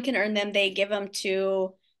 Anyone can earn them. They give them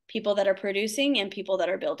to people that are producing and people that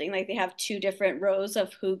are building. Like they have 2 different rows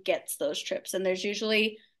of who gets those trips. And there's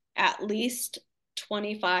usually at least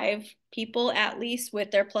 25 people at least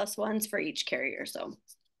with their +1s for each carrier. So,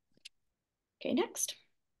 okay, next.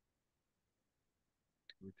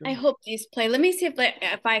 I hope these play. Let me see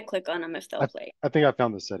if I click on them, if they'll play. I think I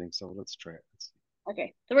found the setting, so let's try it.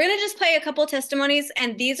 Okay, so we're gonna just play a couple testimonies,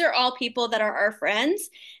 and these are all people that are our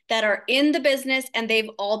friends that are in the business, and they've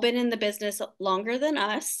all been in the business longer than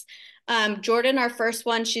us. Jordan, our first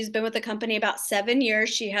one, she's been with the company about 7 years.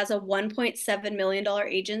 She has a $1.7 million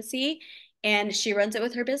agency, and she runs it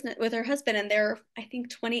with her husband, and they're, I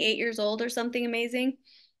think, 28 years old or something amazing.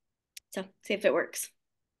 So see if it works.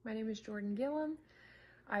 My name is Jordan Gillum.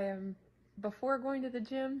 I am before going to the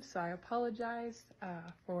gym, so I apologize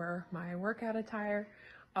for my workout attire,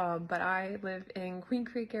 but I live in Queen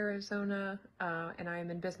Creek, Arizona, and I am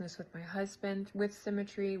in business with my husband with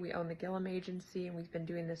Symmetry. We own the Gillum Agency, and we've been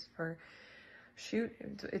doing this for,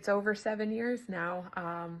 it's over 7 years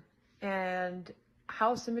now, and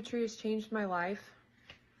how Symmetry has changed my life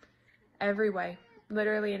every way,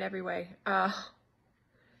 literally in every way.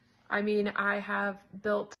 I mean, I have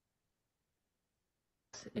built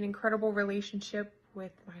an incredible relationship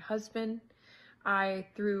with my husband.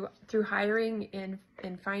 Through hiring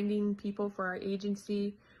and finding people for our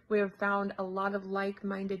agency, we have found a lot of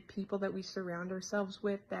like-minded people that we surround ourselves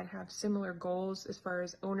with that have similar goals as far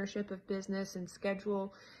as ownership of business and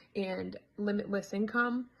schedule and limitless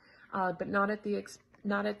income, but not at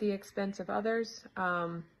the expense of others.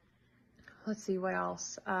 Let's see what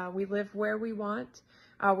else. We live where we want.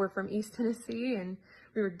 We're from East Tennessee, and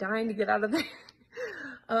we were dying to get out of there.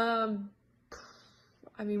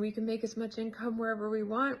 I mean, we can make as much income wherever we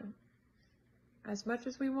want, as much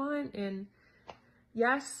as we want. And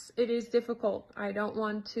yes, it is difficult. I don't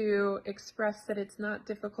want to express that it's not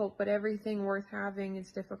difficult, but everything worth having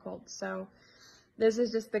is difficult. So this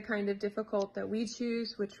is just the kind of difficult that we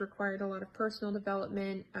choose, which required a lot of personal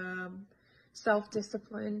development,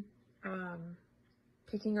 self-discipline,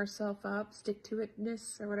 picking ourselves up,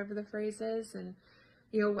 stick-to-itness, or whatever the phrase is. And,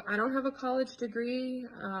 you know, I don't have a college degree.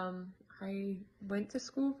 I went to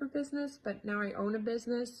school for business, but now I own a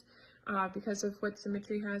business because of what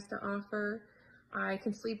Symmetry has to offer. I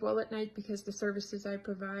can sleep well at night because the services I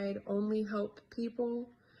provide only help people.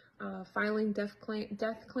 Filing death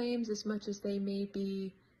claims, as much as they may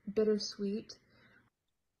be bittersweet,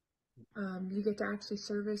 you get to actually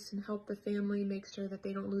service and help the family make sure that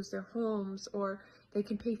they don't lose their homes, or they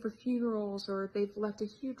can pay for funerals, or they've left a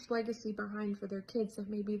huge legacy behind for their kids that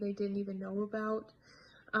maybe they didn't even know about.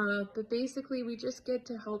 But basically, we just get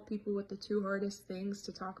to help people with the two hardest things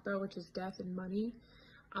to talk about, which is death and money.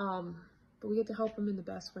 But we get to help them in the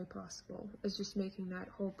best way possible. It's just making that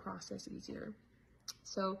whole process easier.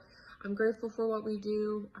 So I'm grateful for what we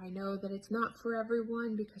do. I know that it's not for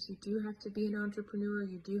everyone, because you do have to be an entrepreneur,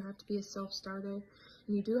 you do have to be a self-starter,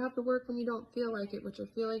 and you do have to work when you don't feel like it, which I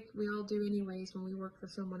feel like we all do anyways when we work for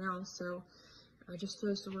someone else. So I just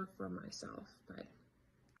chose to work for myself. But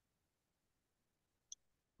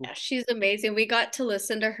yeah, she's amazing. We got to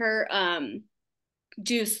listen to her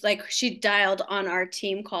she dialed on our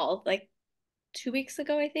team call like 2 weeks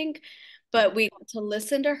ago, I think. But we got to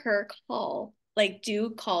listen to her call, like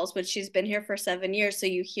do calls, but she's been here for 7 years. So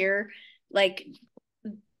you hear like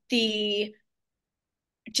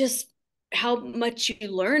just how much you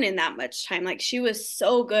learn in that much time. Like, she was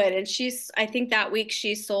so good. And I think that week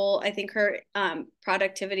she sold, I think her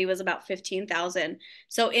productivity was about 15,000.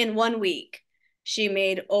 So in 1 week, she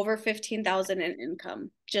made over 15,000 in income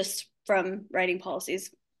just from writing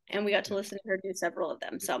policies. And we got to listen to her do several of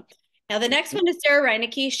them. So now the next one is Sarah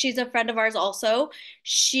Reinecke. She's a friend of ours also.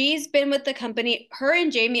 She's been with the company. Her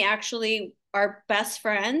and Jamie actually are best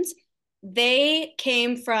friends. They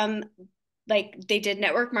came from, like, they did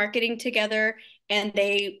network marketing together, and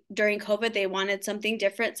during COVID, they wanted something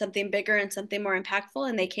different, something bigger, and something more impactful,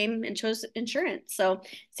 and they came and chose insurance. So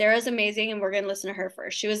Sarah's amazing, and we're going to listen to her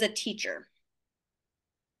first. She was a teacher.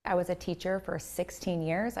 I was a teacher for 16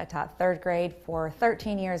 years. I taught third grade for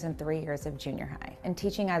 13 years and 3 years of junior high. In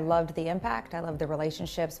teaching, I loved the impact, I loved the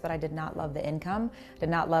relationships, but I did not love the income. Did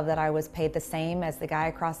not love that I was paid the same as the guy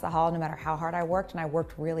across the hall, no matter how hard I worked, and I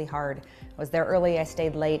worked really hard. I was there early, I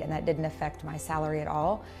stayed late, and that didn't affect my salary at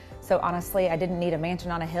all. So honestly, I didn't need a mansion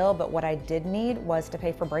on a hill, but what I did need was to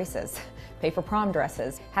pay for braces, pay for prom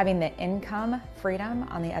dresses. Having the income freedom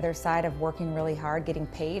on the other side of working really hard, getting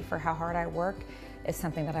paid for how hard I work, is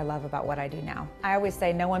something that I love about what I do now. I always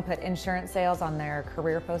say no one put insurance sales on their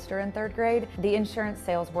career poster in third grade. The insurance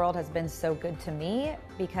sales world has been so good to me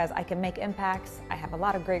because I can make impacts, I have a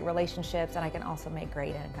lot of great relationships, and I can also make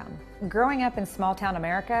great income. Growing up in small town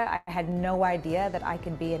America, I had no idea that I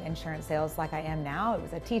could be in insurance sales like I am now. It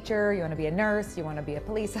was a teacher, you want to be a nurse, you want to be a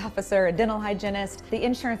police officer, a dental hygienist. The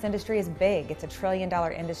insurance industry is big. It's a $1 trillion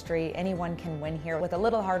industry. Anyone can win here with a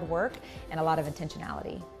little hard work and a lot of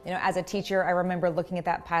intentionality. You know, as a teacher, I remember looking at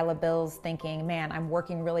that pile of bills thinking, man, I'm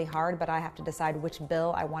working really hard, but I have to decide which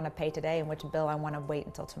bill I want to pay today and which bill I want to wait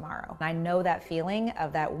until tomorrow. And I know that feeling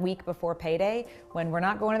of that week before payday when we're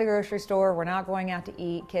not going to the grocery store, we're not going out to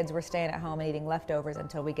eat, kids were staying at home and eating leftovers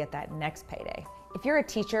until we get that next payday. If you're a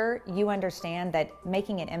teacher, you understand that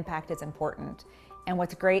making an impact is important. And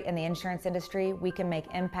what's great in the insurance industry, we can make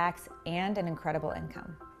impacts and an incredible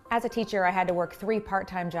income. As a teacher, I had to work 3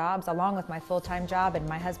 part-time jobs along with my full-time job, and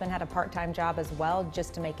my husband had a part-time job as well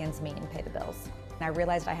just to make ends meet and pay the bills. And I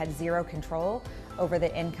realized I had zero control over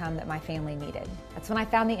the income that my family needed. That's when I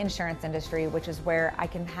found the insurance industry, which is where I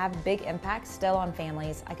can have big impacts still on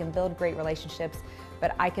families, I can build great relationships,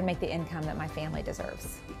 but I can make the income that my family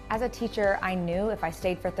deserves. As a teacher, I knew if I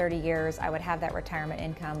stayed for 30 years, I would have that retirement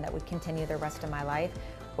income that would continue the rest of my life.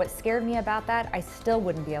 What scared me about that, I still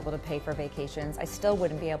wouldn't be able to pay for vacations. I still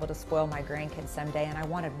wouldn't be able to spoil my grandkids someday, and I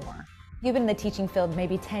wanted more. You've been in the teaching field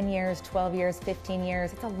maybe 10 years, 12 years, 15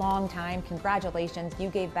 years. It's a long time. Congratulations, you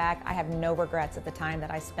gave back. I have no regrets at the time that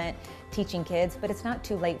I spent teaching kids, but it's not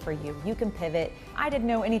too late for you. You can pivot. I didn't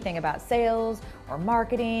know anything about sales or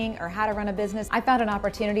marketing or how to run a business. I found an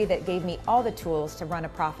opportunity that gave me all the tools to run a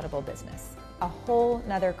profitable business. A whole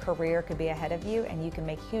nother career could be ahead of you, and you can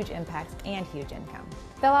make huge impacts and huge income.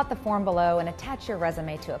 Fill out the form below and attach your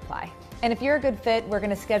resume to apply. And if you're a good fit, we're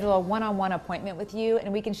going to schedule a one-on-one appointment with you,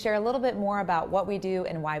 and we can share a little bit more about what we do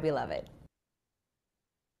and why we love it.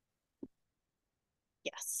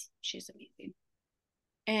 Yes, she's amazing.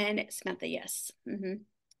 And Samantha, yes.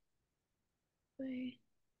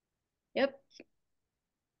 Yep.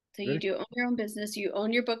 So you do own your own business. You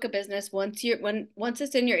own your book of business. Once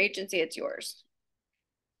it's in your agency, it's yours.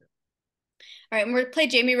 All right, and we're gonna play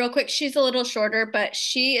Jamie real quick. She's a little shorter, but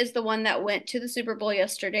she is the one that went to the Super Bowl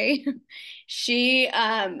yesterday. She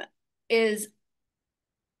is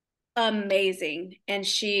amazing, and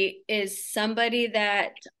she is somebody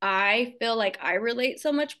that I feel like I relate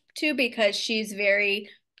so much to because she's very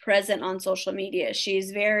present on social media.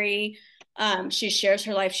 She's very she shares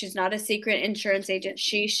her life. She's not a secret insurance agent.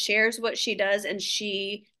 She shares what she does, and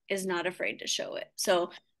she is not afraid to show it.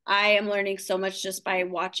 So I am learning so much just by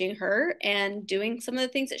watching her and doing some of the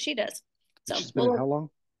things that she does. So she's been in how long?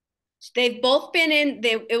 They've both been in,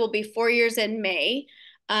 it will be 4 years in May.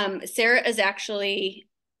 Sarah is actually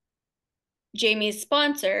Jamie's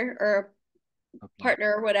sponsor or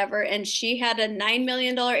partner or whatever, and she had a $9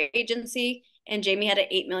 million agency, and Jamie had an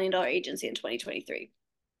 $8 million agency in 2023.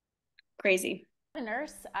 Crazy. A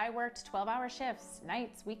nurse, I worked 12-hour shifts,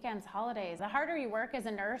 nights, weekends, holidays. The harder you work as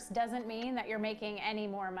a nurse doesn't mean that you're making any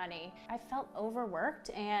more money. I felt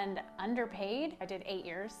overworked and underpaid. I did 8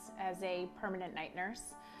 years as a permanent night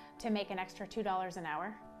nurse to make an extra $2 an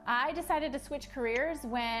hour. I decided to switch careers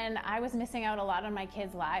when I was missing out a lot on my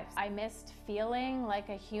kids' lives. I missed feeling like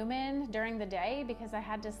a human during the day because I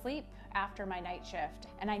had to sleep after my night shift,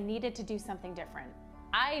 and I needed to do something different.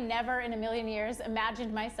 I never in a million years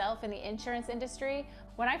imagined myself in the insurance industry.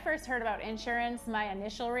 When I first heard about insurance, my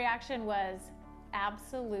initial reaction was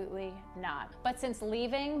absolutely not. But since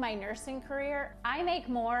leaving my nursing career, I make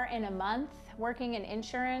more in a month working in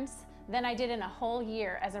insurance than I did in a whole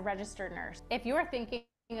year as a registered nurse. If you're thinking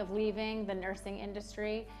of leaving the nursing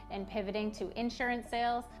industry and pivoting to insurance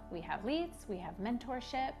sales, we have leads, we have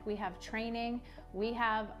mentorship, we have training, we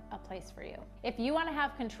have a place for you. If you want to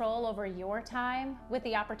have control over your time with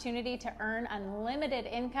the opportunity to earn unlimited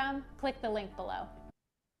income, click the link below.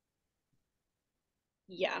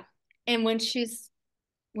 Yeah. And when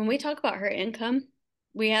we talk about her income,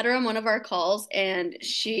 we had her on one of our calls, and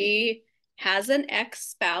she has an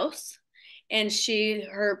ex-spouse, and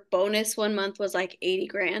her bonus 1 month was like 80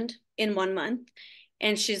 grand in 1 month.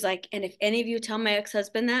 And she's like, and if any of you tell my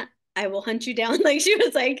ex-husband that, I will hunt you down. Like, she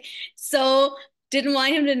was like, so didn't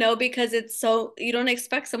want him to know, because you don't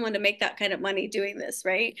expect someone to make that kind of money doing this,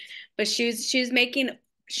 right? But she's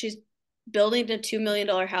building a $2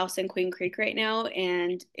 million house in Queen Creek right now,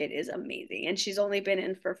 and it is amazing. And she's only been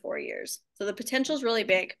in for 4 years. So the potential is really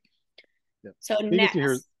big. Yeah. So you get to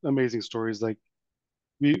hear amazing stories. Like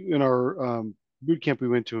in our boot camp we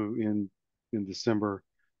went to in December,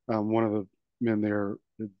 one of the men there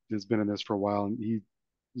has been in this for a while, and he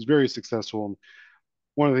was very successful. And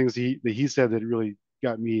one of the things that he said that really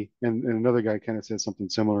got me, and another guy kind of said something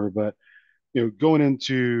similar, but going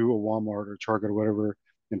into a Walmart or Target or whatever,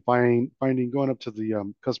 and going up to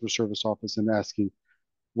the customer service office and asking,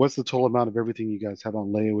 what's the total amount of everything you guys have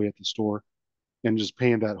on layaway at the store, and just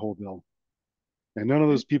paying that whole bill. And none of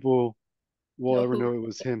those people will ever know it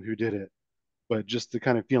was him who did it, but just the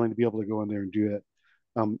kind of feeling to be able to go in there and do it.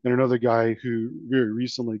 And another guy who very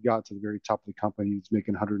recently got to the very top of the company, he's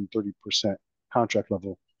making 130% contract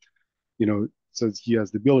level, says he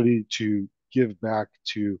has the ability to give back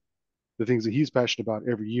to the things that he's passionate about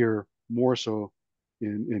every year, more so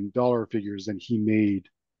in dollar figures than he made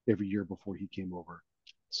every year before he came over.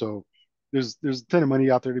 So there's a ton of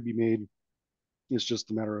money out there to be made. It's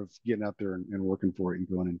just a matter of getting out there and working for it and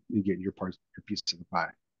going and getting your piece of the pie.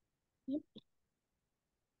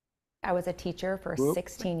 I was a teacher for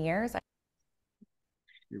 16 years.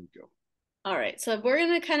 Here we go. All right, so we're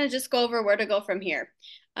going to kind of just go over where to go from here.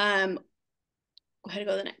 Go ahead and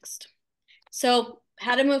go to the next. So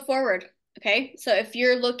how to move forward. Okay, so if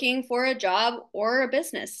you're looking for a job or a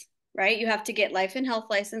business, right, you have to get life and health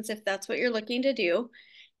license if that's what you're looking to do.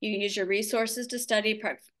 You use your resources to study,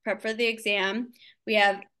 prep for the exam.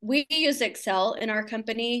 We use Excel in our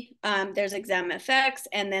company. There's ExamFX,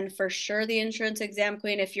 and then for sure the Insurance Exam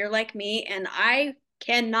Queen. If you're like me, and I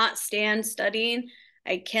cannot stand studying,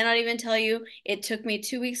 I cannot even tell you. It took me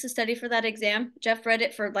 2 weeks to study for that exam. Jeff read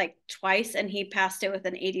it for like twice, and he passed it with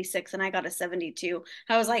an 86, and I got a 72.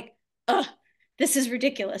 I was like, ugh, this is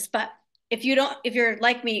ridiculous. But if you're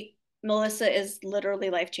like me, Melissa is literally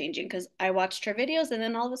life-changing, because I watched her videos and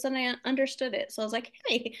then all of a sudden I understood it. So I was like,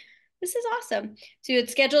 hey, this is awesome. So you would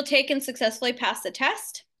schedule, take, and successfully pass the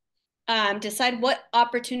test. Decide what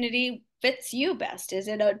opportunity fits you best. Is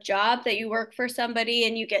it a job that you work for somebody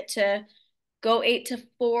and you get to go 8 to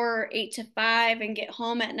 4, 8 to 5 and get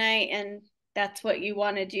home at night, and that's what you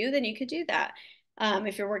want to do, then you could do that.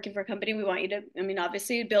 If you're working for a company, we want you to,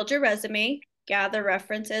 obviously build your resume, gather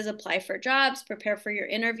references, apply for jobs, prepare for your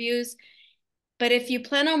interviews. But if you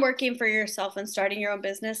plan on working for yourself and starting your own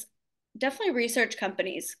business, definitely research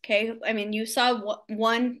companies. Okay. You saw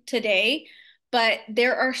one today, but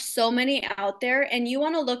there are so many out there, and you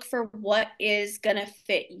want to look for what is going to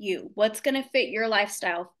fit you. What's going to fit your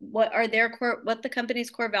lifestyle? What are what the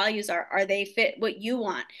company's core values are? Are they fit what you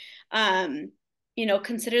want?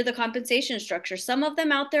 Consider the compensation structure. Some of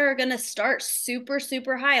them out there are going to start super,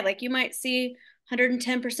 super high. Like you might see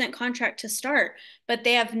 110% contract to start, but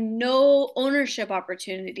they have no ownership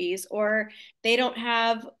opportunities, or they don't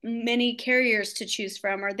have many carriers to choose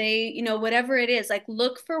from, or they, whatever it is, like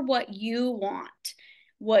look for what you want,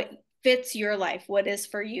 what fits your life, what is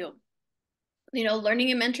for you.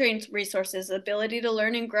 Learning and mentoring resources, ability to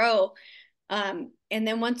learn and grow. And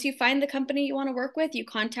then once you find the company you want to work with, you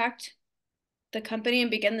contact the company and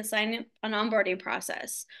begin the sign-up and onboarding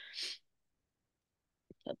process.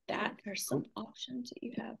 So that are some options that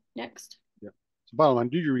you have. Next. Yeah. So bottom line,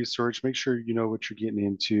 do your research. Make sure you know what you're getting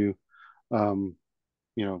into. Don't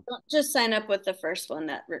just sign up with the first one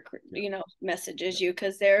that messages you,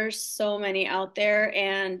 because there's so many out there.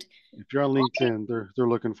 And if you're on LinkedIn, they're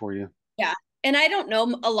looking for you. Yeah. And I don't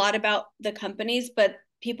know a lot about the companies, but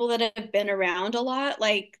people that have been around a lot,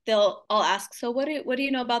 like I'll ask, so what do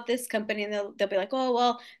you know about this company? And they'll be like, oh,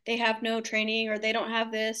 well, they have no training, or they don't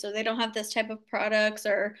have this, or they don't have this type of products,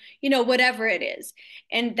 or, whatever it is.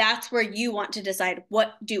 And that's where you want to decide,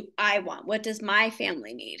 what do I want? What does my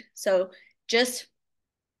family need? So just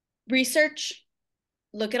research,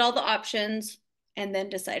 look at all the options, and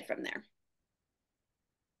then decide from there.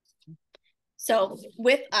 So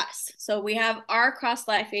with us, we have our Cross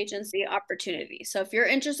Life Agency opportunity. So if you're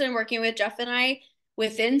interested in working with Jeff and I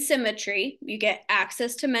within Symmetry, you get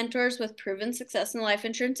access to mentors with proven success in the life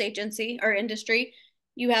insurance agency or industry.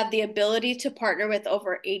 You have the ability to partner with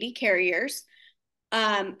over 80 carriers,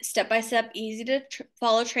 step-by-step, easy to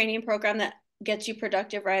follow training program that gets you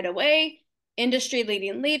productive right away, industry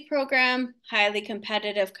leading lead program, highly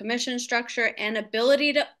competitive commission structure, and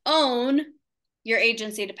ability to own your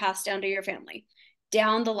agency to pass down to your family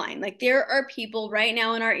down the line. Like there are people right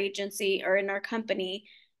now in our agency or in our company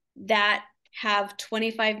that have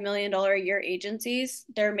 $25 million a year agencies.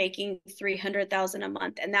 They're making $300,000 a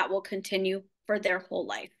month, and that will continue for their whole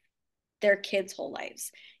life, their kids' whole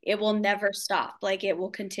lives. It will never stop. Like it will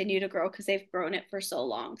continue to grow because they've grown it for so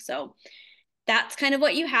long. So that's kind of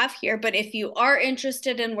what you have here. But if you are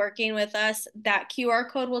interested in working with us, that QR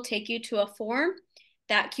code will take you to a form.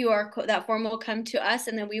 That QR code, that form will come to us,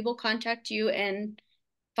 and then we will contact you and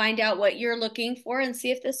find out what you're looking for and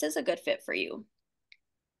see if this is a good fit for you.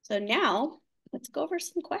 So now let's go over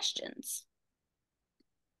some questions.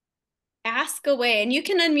 Ask away, and you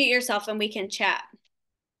can unmute yourself and we can chat.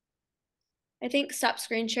 I think stop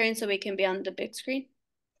screen sharing so we can be on the big screen.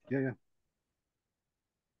 Yeah.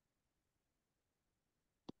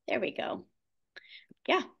 There we go.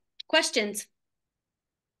 Yeah, questions.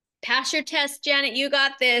 Pass your test, Janet. You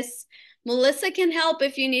got this. Melissa can help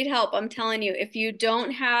if you need help. I'm telling you, if you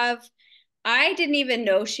don't have, I didn't even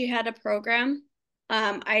know she had a program.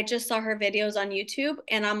 I just saw her videos on YouTube,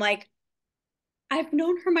 and I'm like, I've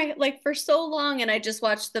known her for so long, and I just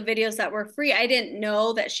watched the videos that were free. I didn't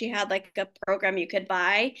know that she had like a program you could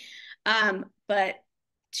buy. But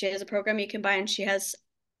she has a program you can buy, and she has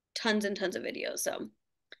tons and tons of videos. So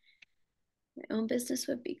my own business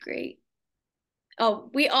would be great. Oh,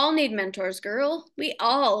 we all need mentors, girl. We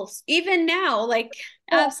all, even now, like.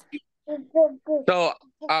 So,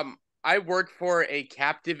 I work for a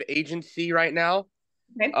captive agency right now.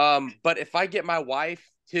 Okay. But if I get my wife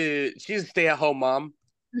she's a stay-at-home mom.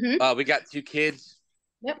 Mm-hmm. We got 2 kids.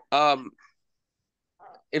 Yep. So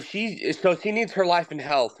she needs her life and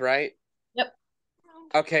health, right? Yep.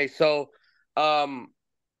 Okay, so, well,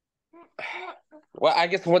 I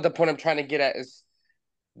guess what the point I'm trying to get at is,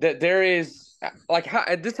 that there is like how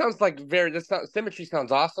this sounds like Symmetry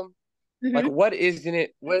sounds awesome. Mhm. Like what is in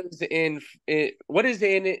it? What is in it? What is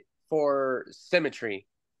in it for Symmetry?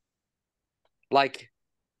 Like,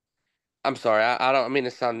 I'm sorry, I don't mean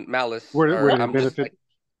to sound malice, Where or did it I'm just benefit? like,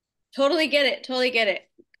 Totally get it. Totally get it.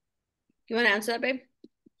 You want to answer that, babe?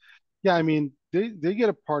 Yeah, I mean, they get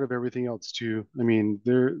a part of everything else too. I mean,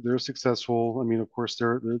 they're successful. I mean, of course, they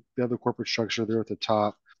have the corporate structure. They're at the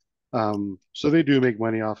top, so they do make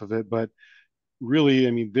money off of it. But really,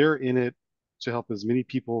 I mean, they're in it to help as many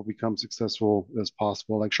people become successful as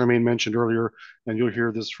possible. Like Charmaine mentioned earlier, and you'll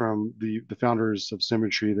hear this from the founders of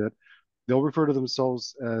Symmetry, that they'll refer to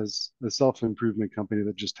themselves as a self-improvement company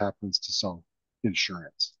that just happens to sell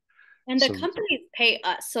insurance. And the So companies pay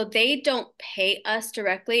us, so they don't pay us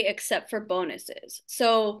directly except for bonuses.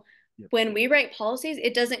 So Yep. when we write policies,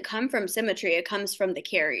 it doesn't come from Symmetry, it comes from the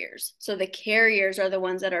carriers. So the carriers are the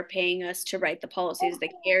ones that are paying us to write the policies. The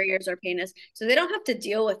carriers are paying us. So they don't have to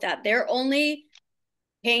deal with that. They're only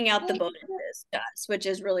paying out the bonuses to us, which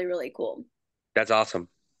is really, really cool. that's awesome.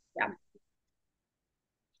 Yeah.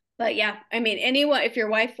 But yeah, I mean, anyone, if your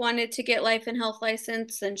wife wanted to get life and health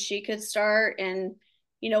license, then she could start, and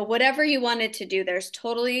whatever you wanted to do, there's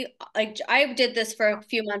totally, like, I did this for a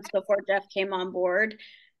few months before Jeff came on board.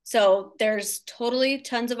 So there's totally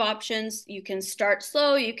tons of options. You can start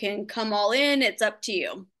slow, you can come all in, it's up to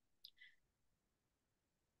you.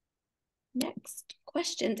 Next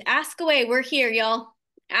questions. Ask away. We're here, y'all.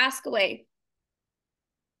 Ask away.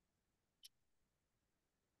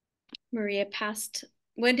 Maria passed.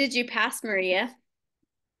 When did you pass, Maria?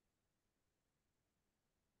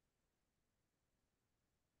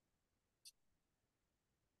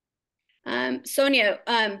 Sonia,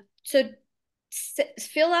 so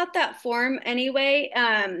fill out that form anyway,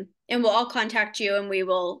 and we'll all contact you, and we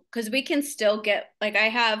will, because we can still get, like, I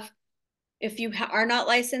have, if you are not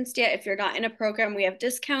licensed yet, if you're not in a program, we have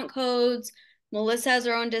discount codes. Melissa has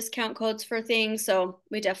her own discount codes for things, so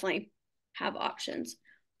we definitely have options.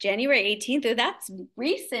 January 18th, oh, that's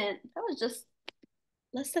recent. That was just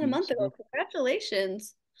less than a month ago.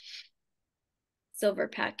 Congratulations. Silver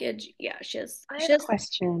package. Yeah, she has a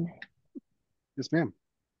question. Yes, ma'am.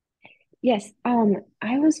 Yes,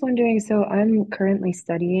 I was wondering, so I'm currently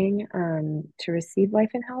studying to receive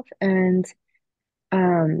life and health, and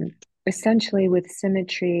essentially with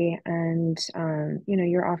Symmetry and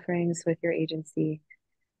your offerings with your agency,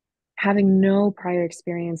 having no prior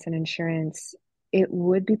experience in insurance, it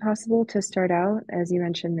would be possible to start out. As you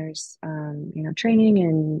mentioned, there's training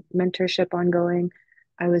and mentorship ongoing.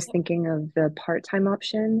 I was thinking of the part-time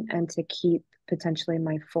option and to keep potentially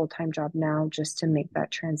my full-time job now, just to make that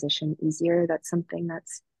transition easier. That's something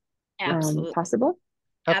that's Absolutely possible.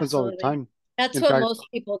 Happens all the Absolutely. time. That's In what fact, most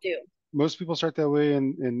people do. most people start that way,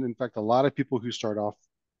 and in fact, a lot of people who start off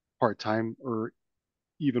part-time are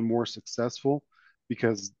even more successful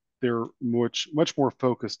because they're much more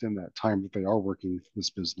focused in that time that they are working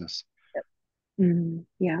this business.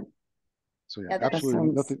 Yeah. So yeah, Yeah, that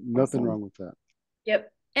absolutely sounds nothing awesome. wrong with that.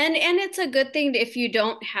 Yep. And it's a good thing if you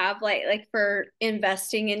don't have like for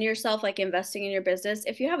investing in yourself, like investing in your business.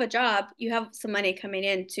 If you have a job, you have some money coming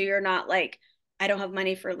in, so you're not like, I don't have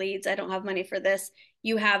money for leads, I don't have money for this.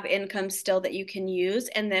 You have income still that you can use,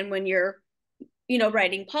 and then when you're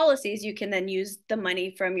writing policies, you can then use the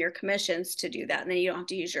money from your commissions to do that, and then you don't have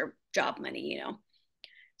to use your job money.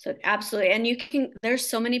 So absolutely. And there's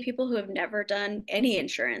so many people who have never done any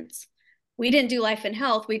insurance. We didn't do life and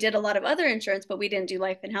health. We did a lot of other insurance, but we didn't do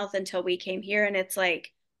life and health until we came here. And it's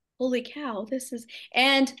like, holy cow,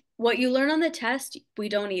 and what you learn on the test, we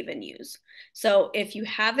don't even use. So if you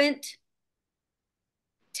haven't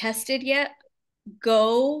tested yet,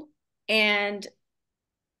 go and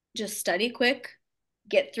just study quick,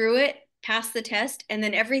 get through it, pass the test, and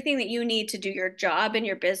then everything that you need to do your job and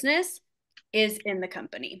your business is in the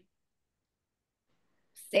company.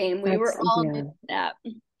 Same. We were all doing that.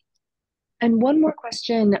 And one more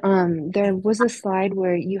question. There was a slide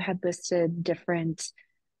where you had listed different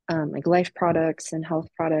like life products and health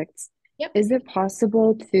products. Yep. Is it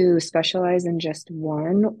possible to specialize in just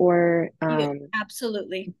one, or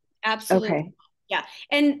absolutely. Okay. Yeah.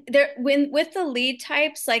 And with the lead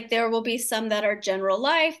types, like there will be some that are general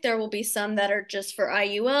life, there will be some that are just for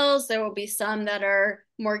IULs, there will be some that are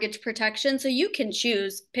mortgage protection. So you can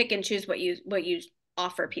pick and choose what you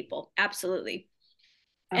offer people. Absolutely.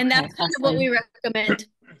 Okay, and that's kind of what we awesome. recommend,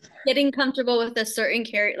 getting comfortable with a certain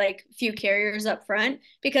few carriers up front,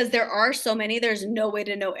 because there are so many, there's no way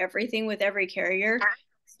to know everything with every carrier.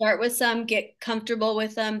 Start with some, get comfortable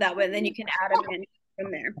with them. That way, then you can add them in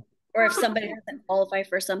from there. Or if somebody doesn't qualify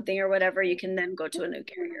for something or whatever, you can then go to a new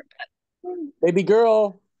carrier. But Baby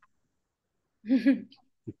girl.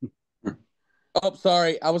 Oh,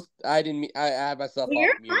 sorry. I didn't I had myself off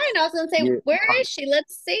You're mute. fine. I was gonna say, Yeah. where is she?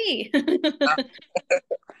 Let's see.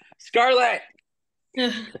 Scarlett.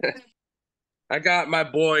 I got my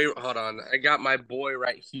boy. Hold on. I got my boy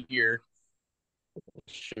right here.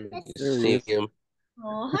 Sure you can There he see is. him.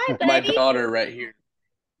 Oh, hi, My buddy. daughter right here.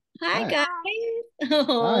 Hi, Hi. guys.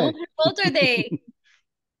 Oh, Hi. how old are they?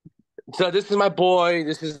 So this is my boy.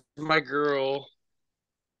 This is my girl.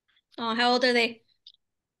 Oh, how old are they?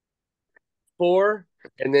 4,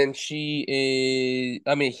 and then she is.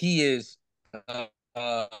 I mean, he is. Uh,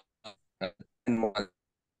 uh, 10 months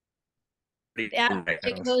Yeah, right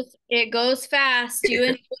now. it goes fast. You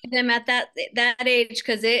enjoy them at that age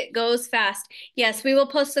because it goes fast. Yes, we will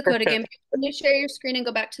post the code again. Can you share your screen and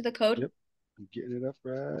go back to the code? Yep. I'm getting it up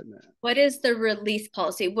right now. What is the release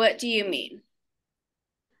policy? What do you mean?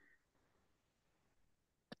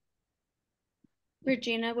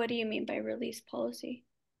 Regina, what do you mean by release policy?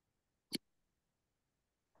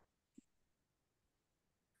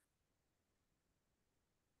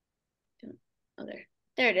 Oh,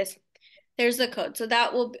 there it is. There's the code. So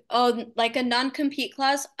that will be, like a non-compete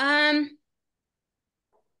clause. I'm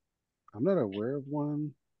not aware of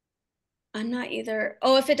one. I'm not either.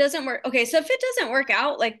 Oh, if it doesn't work. Okay, so if it doesn't work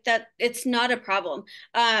out like that, it's not a problem.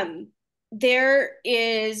 There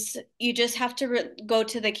is, you just have to go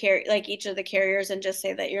to the like each of the carriers and just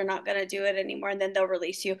say that you're not going to do it anymore, and then they'll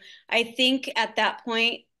release you. I think at that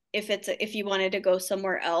point, if you wanted to go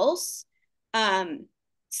somewhere else,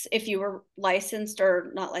 if you were licensed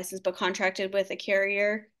or not licensed but contracted with a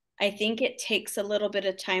carrier, I think it takes a little bit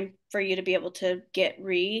of time for you to be able to get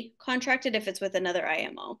re-contracted if it's with another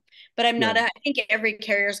IMO. But I think every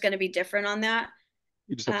carrier is going to be different on that.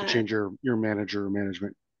 You just have to change your manager or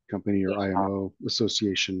management company or IMO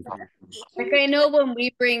association. Like I know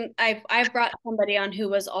when I've brought somebody on who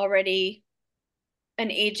was already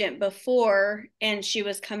an agent before and she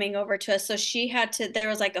was coming over to us. So there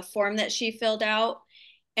was like a form that she filled out,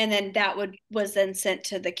 and then that was then sent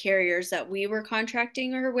to the carriers that we were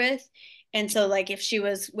contracting her with. And so like if she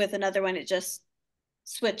was with another one, it just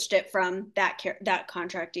switched it from that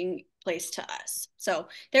contracting place to us. So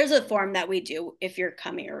there's a form that we do if you're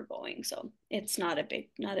coming or going. So it's not a big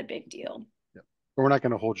deal. Yep. But we're not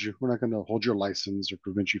going to hold you. We're not going to hold your license or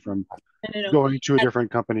prevent you from No. going to a different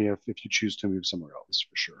company if you choose to move somewhere else,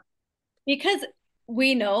 for sure. Because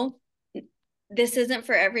we know this isn't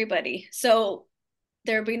for everybody. So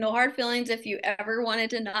there'll be no hard feelings if you ever wanted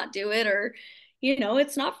to not do it, or,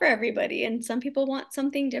 it's not for everybody. And some people want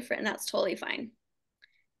something different, and that's totally fine.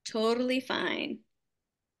 Totally fine.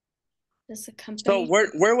 This a company. So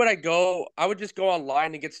where would I go? I would just go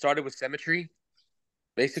online and get started with Symmetry,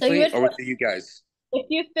 basically, or with you guys. If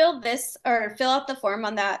you fill this or fill out the form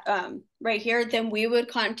on that right here, then we would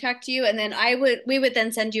contact you, and then we would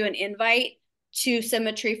then send you an invite to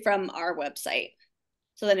Symmetry from our website.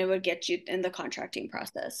 So then it would get you in the contracting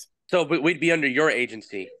process. So we'd be under your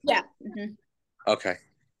agency. Yeah. Mm-hmm. Okay.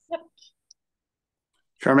 Yep.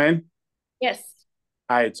 Charmaine? Yes.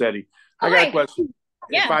 Hi, it's Eddie. I got a question.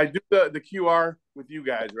 Yeah. If I do the QR with you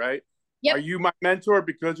guys, right? Yep. Are you my mentor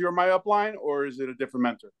because you're my upline, or is it a different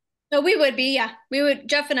mentor? No, we would be, yeah.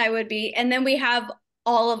 Jeff and I would be. And then we have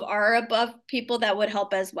all of our above people that would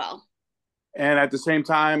help as well. And at the same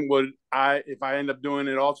time, if I end up doing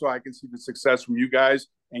it also, I can see the success from you guys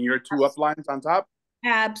and your two uplines on top?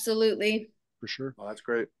 Absolutely. For sure. Oh, that's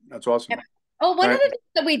great. That's awesome. Yep. Oh, one of the things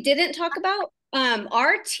that we didn't talk about,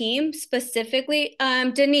 our team specifically,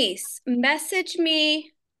 Denise, message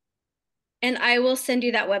me and I will send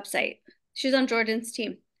you that website. She's on Jordan's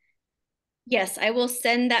team. Yes, I will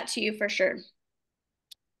send that to you for sure.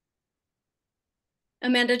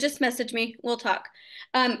 Amanda, just message me. We'll talk.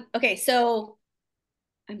 Okay, so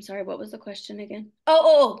I'm sorry, what was the question again?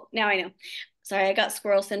 Oh, now I know. Sorry, I got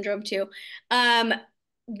squirrel syndrome too.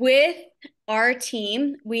 With our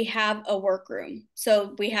team, we have a workroom.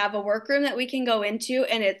 So we have a workroom that we can go into,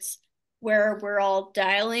 and it's where we're all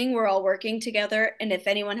dialing, we're all working together. And if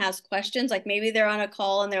anyone has questions, like maybe they're on a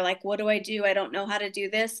call and they're like, what do? I don't know how to do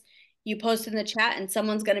this. You post in the chat and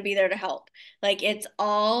someone's going to be there to help. Like, it's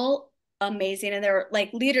all amazing. And they're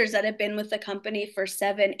like leaders that have been with the company for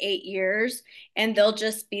 7-8 years, and they'll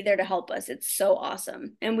just be there to help us. It's so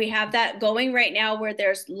awesome. And we have that going right now where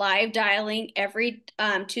there's live dialing every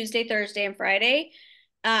Tuesday, Thursday, and Friday.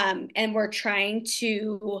 And we're trying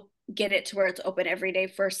to get it to where it's open every day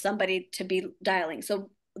for somebody to be dialing. So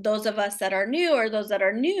those of us that are new, or those that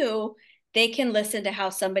are new, they can listen to how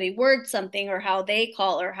somebody words something, or how they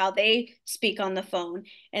call, or how they speak on the phone.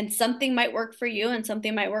 And something might work for you and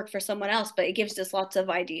something might work for someone else, but it gives us lots of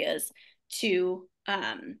ideas to,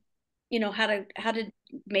 you know, how to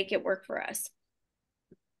make it work for us.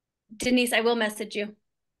 Denise, I will message you.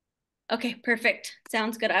 Okay, perfect.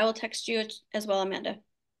 Sounds good. I will text you as well, Amanda.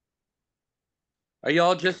 Are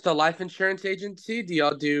y'all just a life insurance agency? Do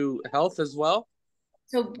y'all do health as well?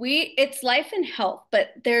 So it's life and health, but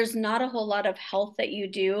there's not a whole lot of health that you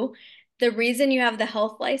do. The reason you have the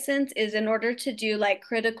health license is in order to do like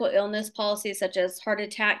critical illness policies such as heart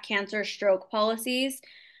attack, cancer, stroke policies.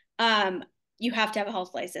 You have to have a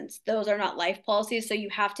health license. Those are not life policies. So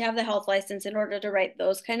you have to have the health license in order to write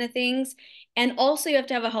those kind of things. And also you have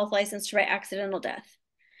to have a health license to write accidental death,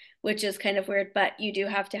 which is kind of weird, but you do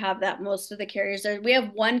have to have that. Most of the carriers are. We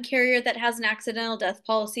have one carrier that has an accidental death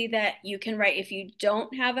policy that you can write if you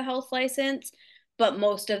don't have a health license, but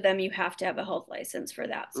most of them you have to have a health license for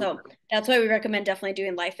that. So that's why we recommend definitely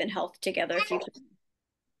doing life and health together if you can.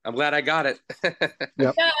 I'm glad I got it.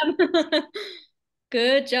 Yep.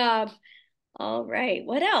 Good job. All right.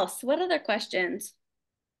 What else? What other questions?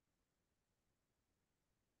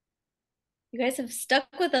 You guys have stuck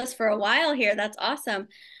with us for a while here. That's awesome.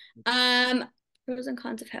 Pros and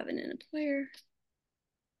cons of having an employer.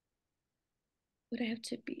 Would I have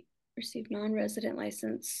to receive non-resident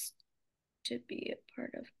license to be a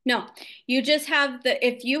part of? No, you just have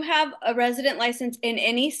if you have a resident license in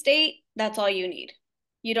any state, that's all you need.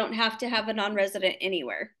 You don't have to have a non-resident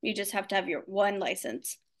anywhere. You just have to have your one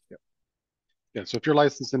license. Yeah, so if you're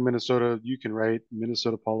licensed in Minnesota, you can write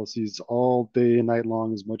Minnesota policies all day and night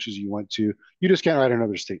long as much as you want to. You just can't write in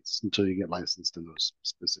other states until you get licensed in those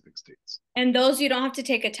specific states. And those you don't have to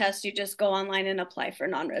take a test. You just go online and apply for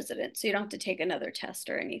non-resident. So you don't have to take another test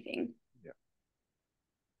or anything. Yeah.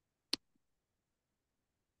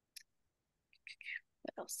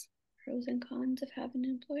 What else? Pros and cons of having an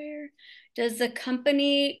employer. Does the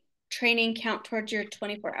company training count towards your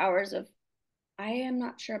 24 hours of? I am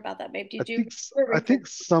not sure about that, babe. I think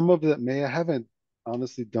some of it may. I haven't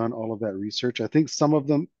honestly done all of that research. I think some of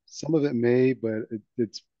it may, but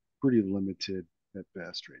it's pretty limited at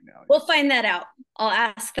best right now. We'll find that out. I'll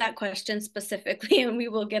ask that question specifically and we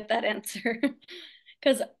will get that answer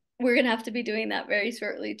because we're going to have to be doing that very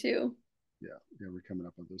shortly too. Yeah, we're coming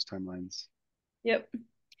up on those timelines. Yep.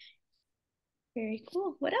 Very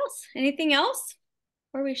cool. What else? Anything else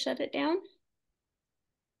before we shut it down?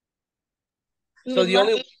 So the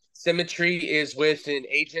only Symmetry is with an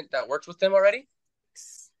agent that works with them already?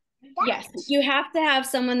 Yes, you have to have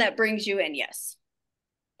someone that brings you in, yes.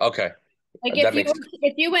 Okay. Like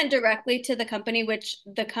if you went directly to the company, which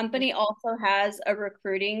the company also has a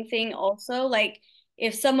recruiting thing also, like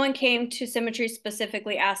if someone came to Symmetry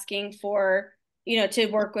specifically asking for, you know, to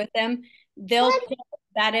work with them, they'll put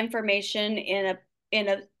that information in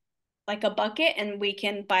a like a bucket and we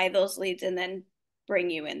can buy those leads and then bring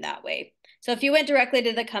you in that way. So if you went directly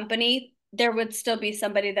to the company, there would still be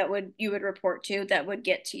somebody that you would report to that would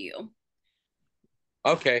get to you.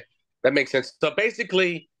 Okay, that makes sense. So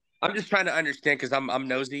basically, I'm just trying to understand because I'm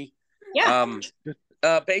nosy. Yeah.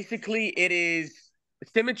 Basically, it is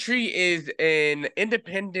Symmetry is an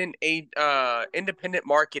independent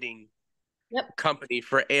marketing company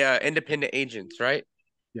for independent agents, right?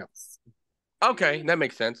 Yes. Okay, that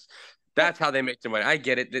makes sense. That's how they make their money. I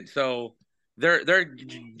get it. So they're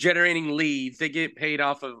generating leads. They get paid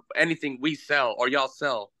off of anything we sell or y'all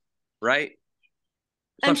sell, right?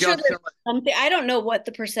 So I'm sure there's something. I don't know what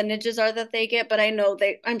the percentages are that they get, but I know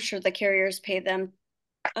I'm sure the carriers pay them.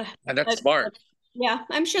 And that's smart. Yeah,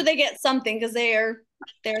 I'm sure they get something because they're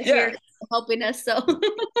here helping us. So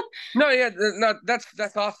no,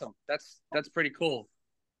 that's awesome. That's pretty cool.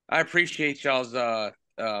 I appreciate y'all's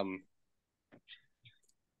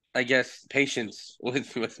I guess patience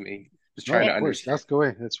with me. Just trying to understand. Ask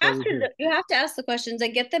away. That's why we're here. You have to ask the questions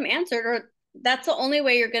and get them answered, or that's the only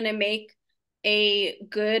way you're going to make a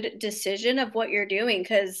good decision of what you're doing.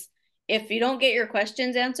 Because if you don't get your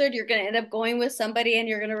questions answered, you're going to end up going with somebody and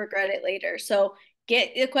you're going to regret it later. So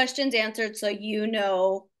get the questions answered so you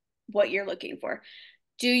know what you're looking for.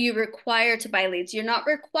 Do you require to buy leads? You're not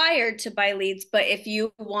required to buy leads, but if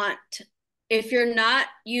you're not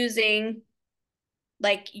using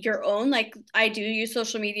like your own, like I do use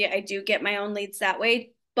social media, I do get my own leads that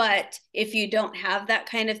way. But if you don't have that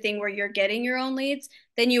kind of thing where you're getting your own leads,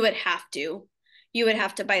 then you would have to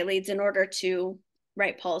buy leads in order to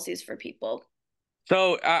write policies for people.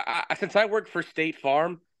 So since I work for State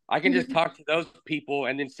Farm, I can just talk to those people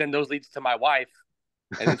and then send those leads to my wife.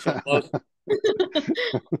 And then she'll close.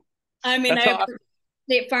 I mean,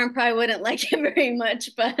 State Farm probably wouldn't like it very much,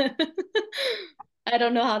 but I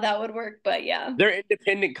don't know how that would work, but yeah. They're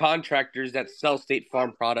independent contractors that sell State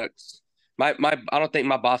Farm products. I don't think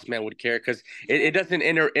my boss man would care because it doesn't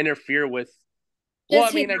interfere with. Does Well,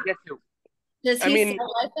 I mean, I guess. Does he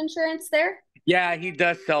sell life insurance there? Yeah, he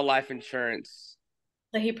does sell life insurance.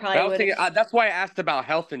 So he probably would. That's why I asked about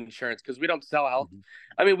health insurance because we don't sell health.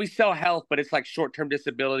 I mean, we sell health, but it's like short-term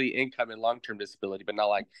disability, income, and long-term disability, but not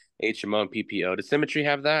like HMO and PPO. Does Symmetry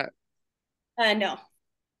have that? No.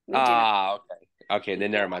 Okay. Okay,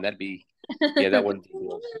 then never mind. That'd be that wouldn't be.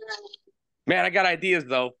 Man, I got ideas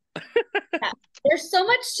though. Yeah. There's so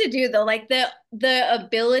much to do though. Like the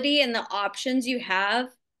ability and the options you have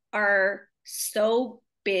are so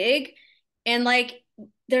big. And like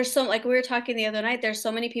there's so, like we were talking the other night, there's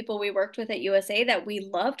so many people we worked with at USA that we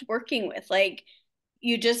loved working with. Like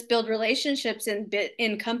you just build relationships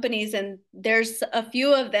in companies, and there's a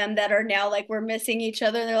few of them that are now like we're missing each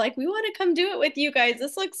other. They're like, we want to come do it with you guys.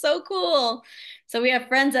 This looks so cool. So we have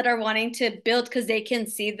friends that are wanting to build because they can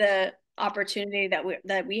see the opportunity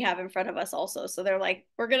that we have in front of us also. So they're like,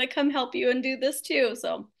 we're gonna come help you and do this too.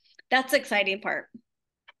 So that's the exciting part.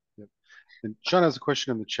 Yep. And Sean has a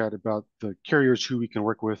question in the chat about the carriers who we can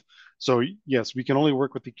work with. So yes, we can only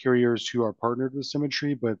work with the carriers who are partnered with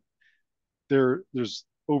Symmetry, but there's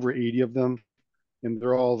over 80 of them, and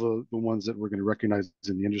they're all the ones that we're going to recognize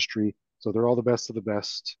in the industry. So they're all the best of the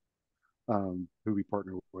best who we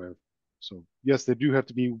partner with. So yes, they do have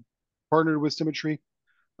to be partnered with Symmetry,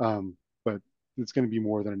 but it's going to be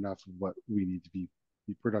more than enough of what we need to be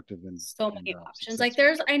productive in. So many options. Like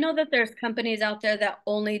I know that there's companies out there that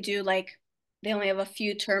only do like, they only have a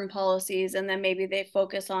few term policies, and then maybe they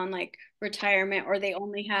focus on like retirement, or they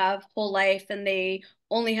only have whole life and they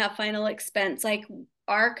only have final expense. Like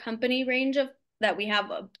our company range of that we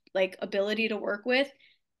have like ability to work with,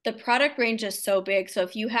 the product range is so big. So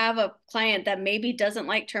if you have a client that maybe doesn't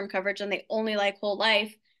like term coverage and they only like whole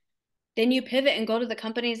life, then you pivot and go to the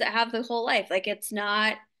companies that have the whole life. Like it's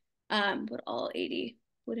not would all 80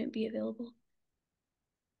 wouldn't be available.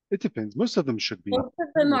 It depends. Most of them should be. Most of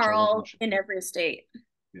them are all in every state.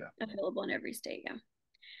 Yeah. Available in every state,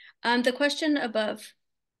 yeah. The question above.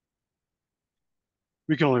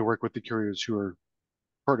 We can only work with the carriers who are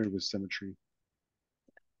partnered with Symmetry.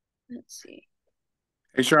 Let's see.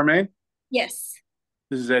 Hey, Charmaine? Yes.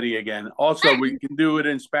 This is Eddie again. Also, we can do it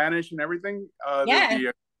in Spanish and everything.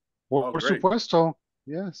 Yeah. Por supuesto.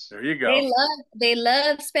 Yes. There you go. They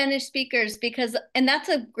love Spanish speakers because, and that's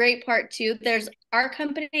a great part too. Our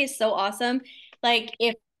company is so awesome. Like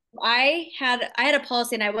if I had a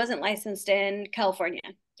policy and I wasn't licensed in California.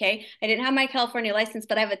 Okay. I didn't have my California license,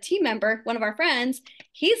 but I have a team member, one of our friends,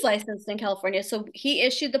 he's licensed in California. So he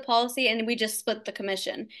issued the policy and we just split the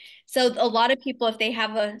commission. So a lot of people, if they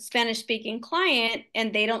have a Spanish speaking client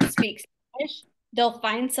and they don't speak Spanish, they'll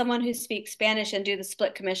find someone who speaks Spanish and do the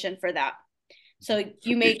split commission for that. So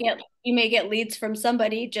you may get leads from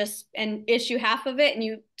somebody just and issue half of it, and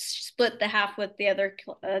you split the half with the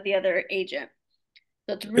other agent.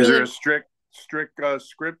 So it's really, is there a strict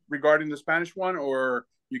script regarding the Spanish one, or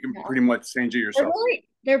you can pretty much change it yourself?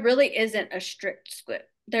 There really isn't a strict script.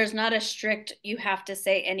 There's not a strict you have to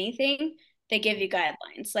say anything. They give you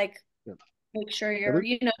guidelines, like make sure you're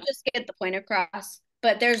just get the point across.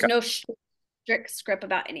 But there's no strict script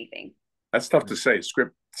about anything. That's tough to say.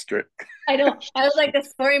 Strict. I was like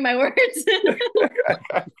exploring my words.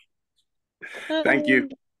 Thank you.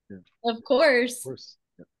 Of course.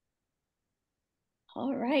 Yeah.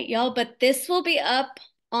 All right, y'all. But this will be up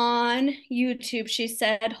on YouTube. She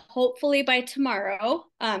said hopefully by tomorrow.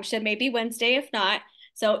 She said maybe Wednesday if not.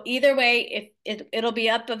 So either way, if it'll be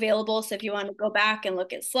up available. So if you want to go back and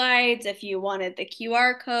look at slides, if you wanted the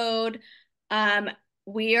QR code,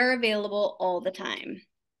 we are available all the time.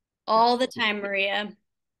 All the time, Maria.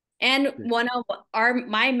 And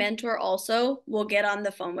my mentor also will get on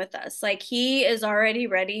the phone with us. Like he is already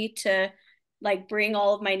ready to like bring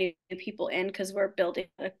all of my new people in because we're building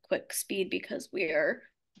at a quick speed because we are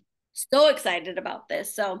so excited about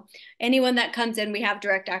this. So anyone that comes in, we have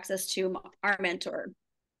direct access to our mentor.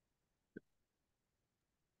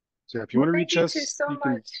 So if you want to reach us, so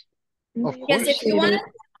much. Of course. Yes, if you want to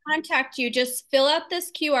contact you, just fill out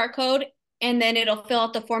this QR code. And then it'll fill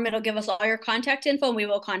out the form. It'll give us all your contact info, and we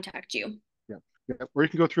will contact you. Yeah. Or you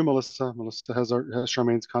can go through Melissa. Melissa has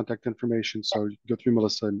Charmaine's contact information, so you can go through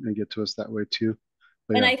Melissa and get to us that way too.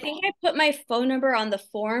 But and I think I put my phone number on the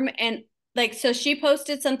form, and like so, she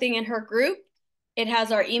posted something in her group. It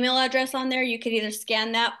has our email address on there. You could either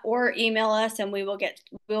scan that or email us, and we'll get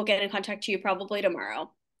in contact with you probably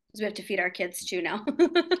tomorrow because we have to feed our kids too now.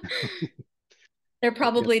 They're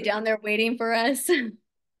probably down there waiting for us.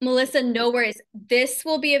 Melissa, no worries. This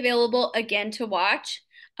will be available again to watch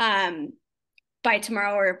by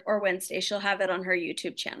tomorrow or Wednesday. She'll have it on her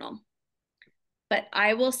YouTube channel. but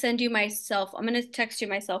I will send you myself. I'm going to text you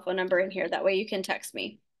my cell phone number in here. That way you can text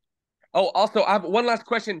me. Oh, also, I have one last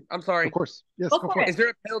question. I'm sorry. Of course. Yes, go for it. Is there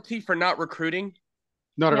a penalty for not recruiting?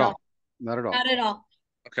 Not at all. Not at all. Not at all.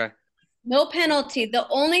 Okay. No penalty. The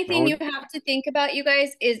only thing you have to think about, you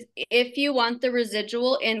guys, is if you want the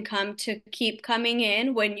residual income to keep coming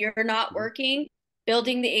in when you're not working,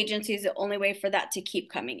 building the agency is the only way for that to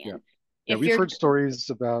keep coming in. Yeah, we've heard stories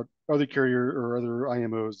about other carrier or other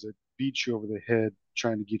IMOs that beat you over the head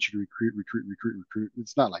trying to get you to recruit.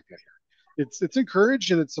 It's not like that here. It's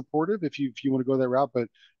encouraged and it's supportive if you want to go that route, but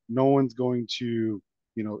no one's going to,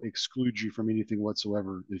 you know, exclude you from anything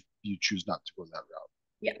whatsoever if you choose not to go that route.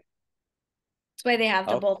 Yeah. That's why they have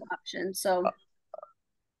the both options. So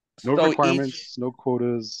no requirements, no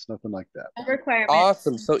quotas, nothing like that. No requirements.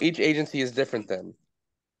 Awesome. So each agency is different then.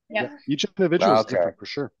 Yep. Yeah, each individual is different for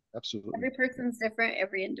sure. Absolutely. Every person's different.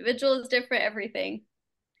 Every individual is different. Everything.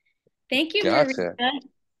 Thank you, Gotcha. Marisa.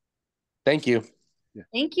 Thank you. Yeah.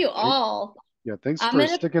 Thank you all. Yeah, thanks for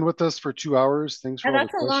sticking with us for 2 hours. Thanks for all the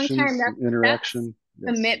questions, long time. That's interaction.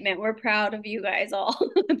 Commitment. We're proud of you guys all.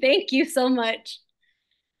 Thank you so much.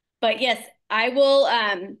 But yes, I will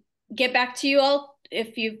get back to you all.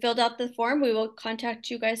 If you filled out the form, we will contact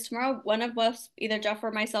you guys tomorrow. One of us, either Jeff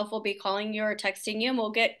or myself, will be calling you or texting you, and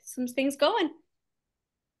we'll get some things going.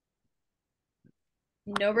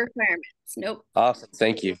 No requirements. Nope. Awesome.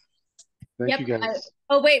 Thank you. Thank you guys.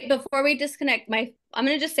 Oh, wait, before we disconnect, I'm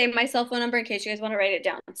going to just say my cell phone number in case you guys want to write it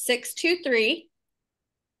down.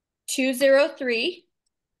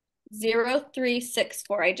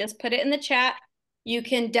 623-203-0364. I just put it in the chat. You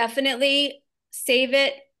can definitely save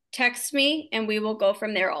it, text me, and we will go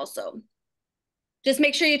from there also. Just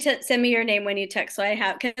make sure you send me your name when you text so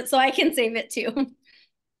I can save it too.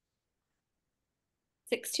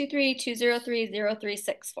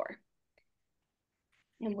 623-203-0364.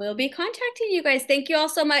 And we'll be contacting you guys. Thank you all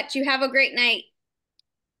so much. You have a great night.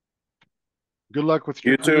 Good luck with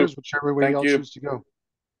your careers, whichever way y'all choose to go.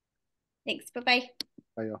 Thanks. Bye-bye.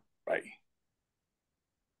 Bye, y'all. Bye.